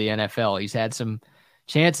just head to the NFL. He's had some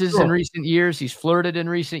chances in recent years. He's flirted in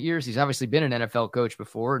recent years. He's obviously been an NFL coach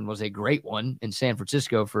before and was a great one in San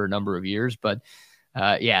Francisco for a number of years. But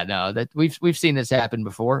that we've seen this happen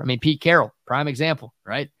before. I mean, Pete Carroll, prime example,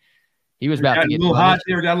 right? He was about to get hot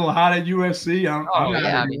there. Got a little hot at USC.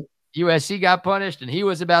 I mean, USC got punished, and he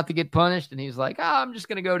was about to get punished, and he's like, I'm just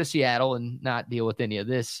going to go to Seattle and not deal with any of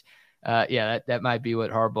this. That might be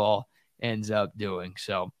what Harbaugh ends up doing.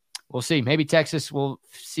 So we'll see. Maybe Texas will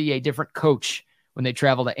see a different coach when they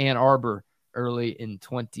travel to Ann Arbor early in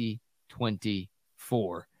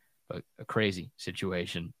 2024. But a crazy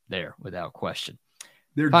situation there, without question.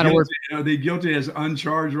 They're guilty. Are they guilty as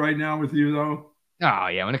uncharged right now with you, though? Oh,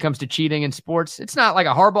 yeah. When it comes to cheating in sports, it's not like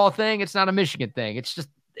a Harbaugh thing. It's not a Michigan thing. It's just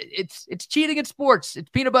it's cheating in sports. It's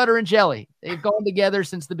peanut butter and jelly. They've gone together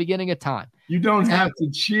since the beginning of time. You don't have to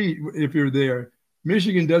cheat if you're there.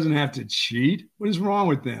 Michigan doesn't have to cheat. What is wrong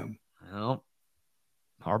with them? Well,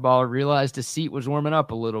 Harbaugh realized his seat was warming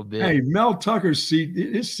up a little bit. Hey, Mel Tucker's seat,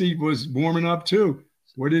 his seat was warming up too.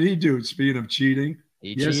 What did he do? Speaking of cheating,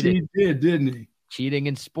 yes, he did, didn't he? Cheating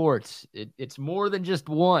in sports. It's more than just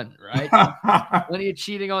one, right? Plenty of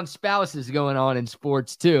cheating on spouses going on in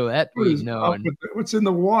sports too. That we know. What's in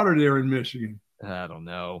the water there in Michigan? I don't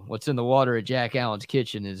know. What's in the water at Jack Allen's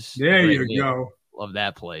Kitchen is there. You go. Love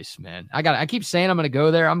that place, man. I keep saying I'm going to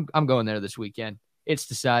go there. I'm going there this weekend. It's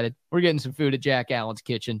decided. We're getting some food at Jack Allen's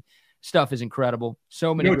Kitchen. Stuff is incredible.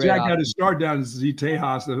 So many. Jack had to start down in Z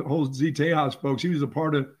Tejas. The whole Z Tejas folks. He was a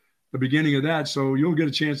part of the beginning of that. So you'll get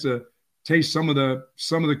a chance to taste some of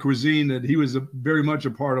the cuisine that he was very much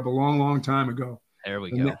a part of a long, long time ago. There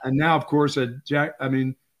we go. And now, of course, at Jack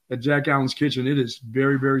Allen's Kitchen, it is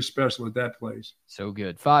very, very special at that place. So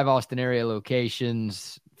good. 5 Austin area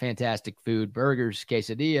locations, fantastic food, burgers,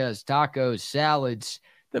 quesadillas, tacos, salads,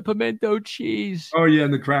 the pimento cheese. Oh, yeah,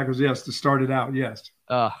 and the crackers, yes, to start it out, yes.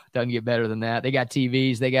 Doesn't get better than that. They got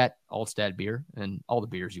TVs. They got Altstad beer and all the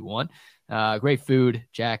beers you want. Great food.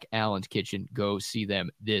 Jack Allen's Kitchen. Go see them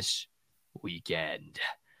this weekend.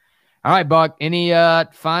 All right, Buck, any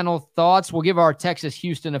final thoughts? We'll give our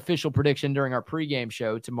Texas-Houston official prediction during our pregame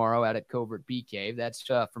show tomorrow out at Covert BK. That's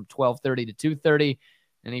from 12:30 to 2:30.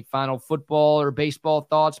 Any final football or baseball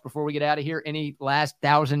thoughts before we get out of here? Any last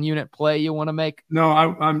 1,000-unit play you want to make? No,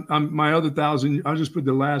 I'm my other 1,000. I'll just put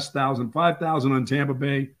the last 1,000, 5,000 on Tampa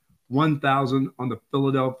Bay, 1,000 on the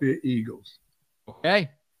Philadelphia Eagles.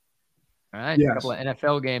 Okay. All right. Yes. A couple of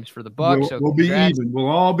NFL games for the Bucs. We'll be even. We'll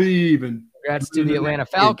all be even. Congrats to the Atlanta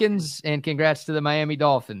Falcons and congrats to the Miami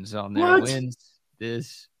Dolphins on their wins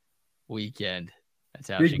this weekend. That's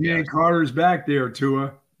how Big man Carter's back there,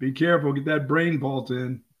 Tua. Be careful. Get that brain vault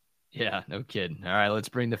in. Yeah, no kidding. All right, let's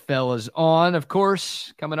bring the fellas on. Of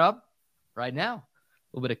course, coming up right now, a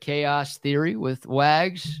little bit of chaos theory with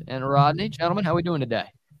Wags and Rodney. Gentlemen, how are we doing today?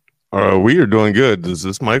 We are doing good. Does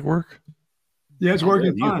this mic work? Yeah, it's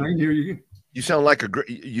working fine. I can hear you. You sound like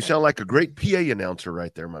a great PA announcer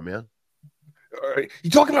right there, my man. All right. You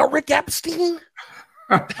talking about Rick Epstein?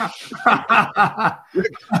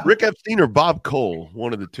 Rick Epstein or Bob Cole,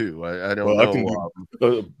 one of the two. I don't know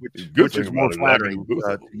which is more flattering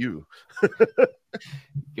to you.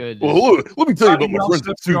 Good. Well, let me tell you about my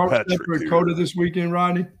friend Sue Patrick. Dakota this weekend,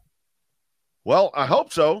 Rodney. Well, I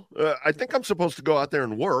hope so. I think I'm supposed to go out there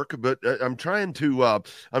and work, but I'm trying to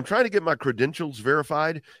get my credentials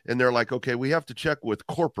verified, and they're like, okay, we have to check with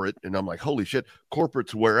corporate, and I'm like, holy shit,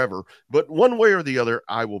 corporate's wherever. But one way or the other,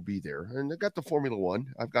 I will be there. And I got the Formula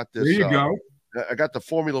One. I've got this. There you go. I got the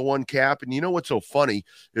Formula One cap, and you know what's so funny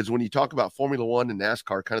is when you talk about Formula One and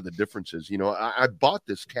NASCAR, kind of the differences. You know, I bought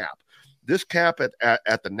this cap. This cap at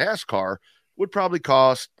the NASCAR would probably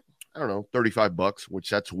cost, I don't know, $35,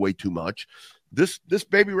 which that's way too much. This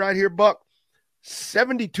baby right here, Buck,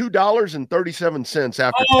 $72.37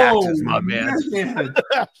 after taxes, my man.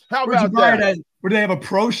 How about that? Would they have a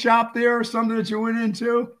pro shop there or something that you went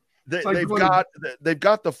into? They've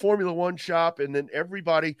got the Formula One shop, and then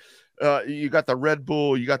everybody. You got the Red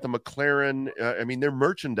Bull, you got the McLaren. I mean, their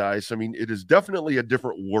merchandise. I mean, it is definitely a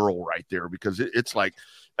different world right there because it's like.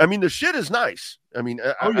 I mean, the shit is nice. I mean,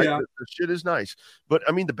 the shit is nice. But,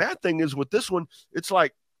 I mean, the bad thing is with this one, it's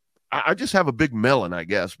like I just have a big melon, I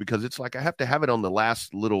guess, because it's like I have to have it on the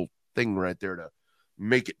last little thing right there to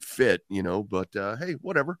make it fit, you know. But, hey,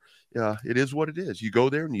 whatever. It is what it is. You go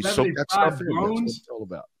there and you soak that stuff in. That's what it's all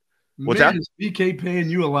about. What's that? Is BK paying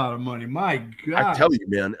you a lot of money? My God. I tell you,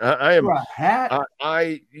 man, I am.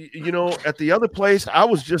 You know, at the other place, I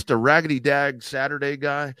was just a raggedy dag Saturday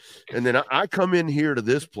guy. And then I come in here to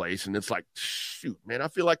this place and it's like, shoot, man, I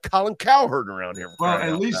feel like Colin Cowherd around here. Well,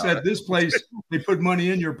 at least at this place, they put money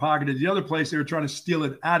in your pocket. At the other place, they were trying to steal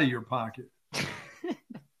it out of your pocket.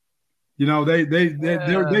 You know, they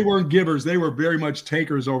weren't givers. They were very much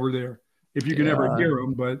takers over there. If you could ever hear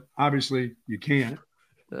them, but obviously you can't.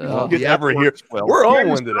 We're on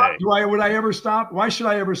one today. Would I ever stop? Why should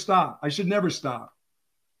I ever stop? I should never stop.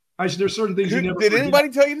 There's certain things you never. Did anybody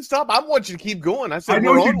tell you to stop? I want you to keep going. I said I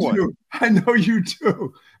know you do. I know you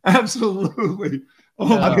do. Absolutely.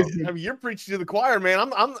 I mean, you're preaching to the choir, man.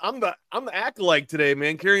 I'm the acolyte today,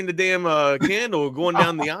 man, carrying the damn candle, going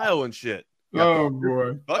down the aisle and shit. Oh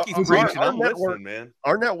boy, Bucky's preaching. I'm listening, man.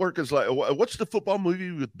 Our network is like, what's the football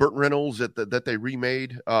movie with Burt Reynolds that they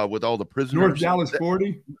remade with all the prisoners? North Dallas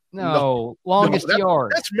 40. No, Longest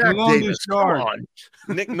Yard. That's Mac Davis. Come on.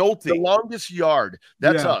 Nick Nolte. The Longest Yard.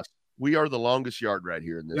 That's us. We are the longest yard right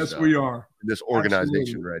here in this. Yes, we are. In this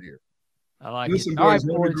organization right here. I like Listen, it. boys,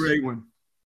 All right, have a great one.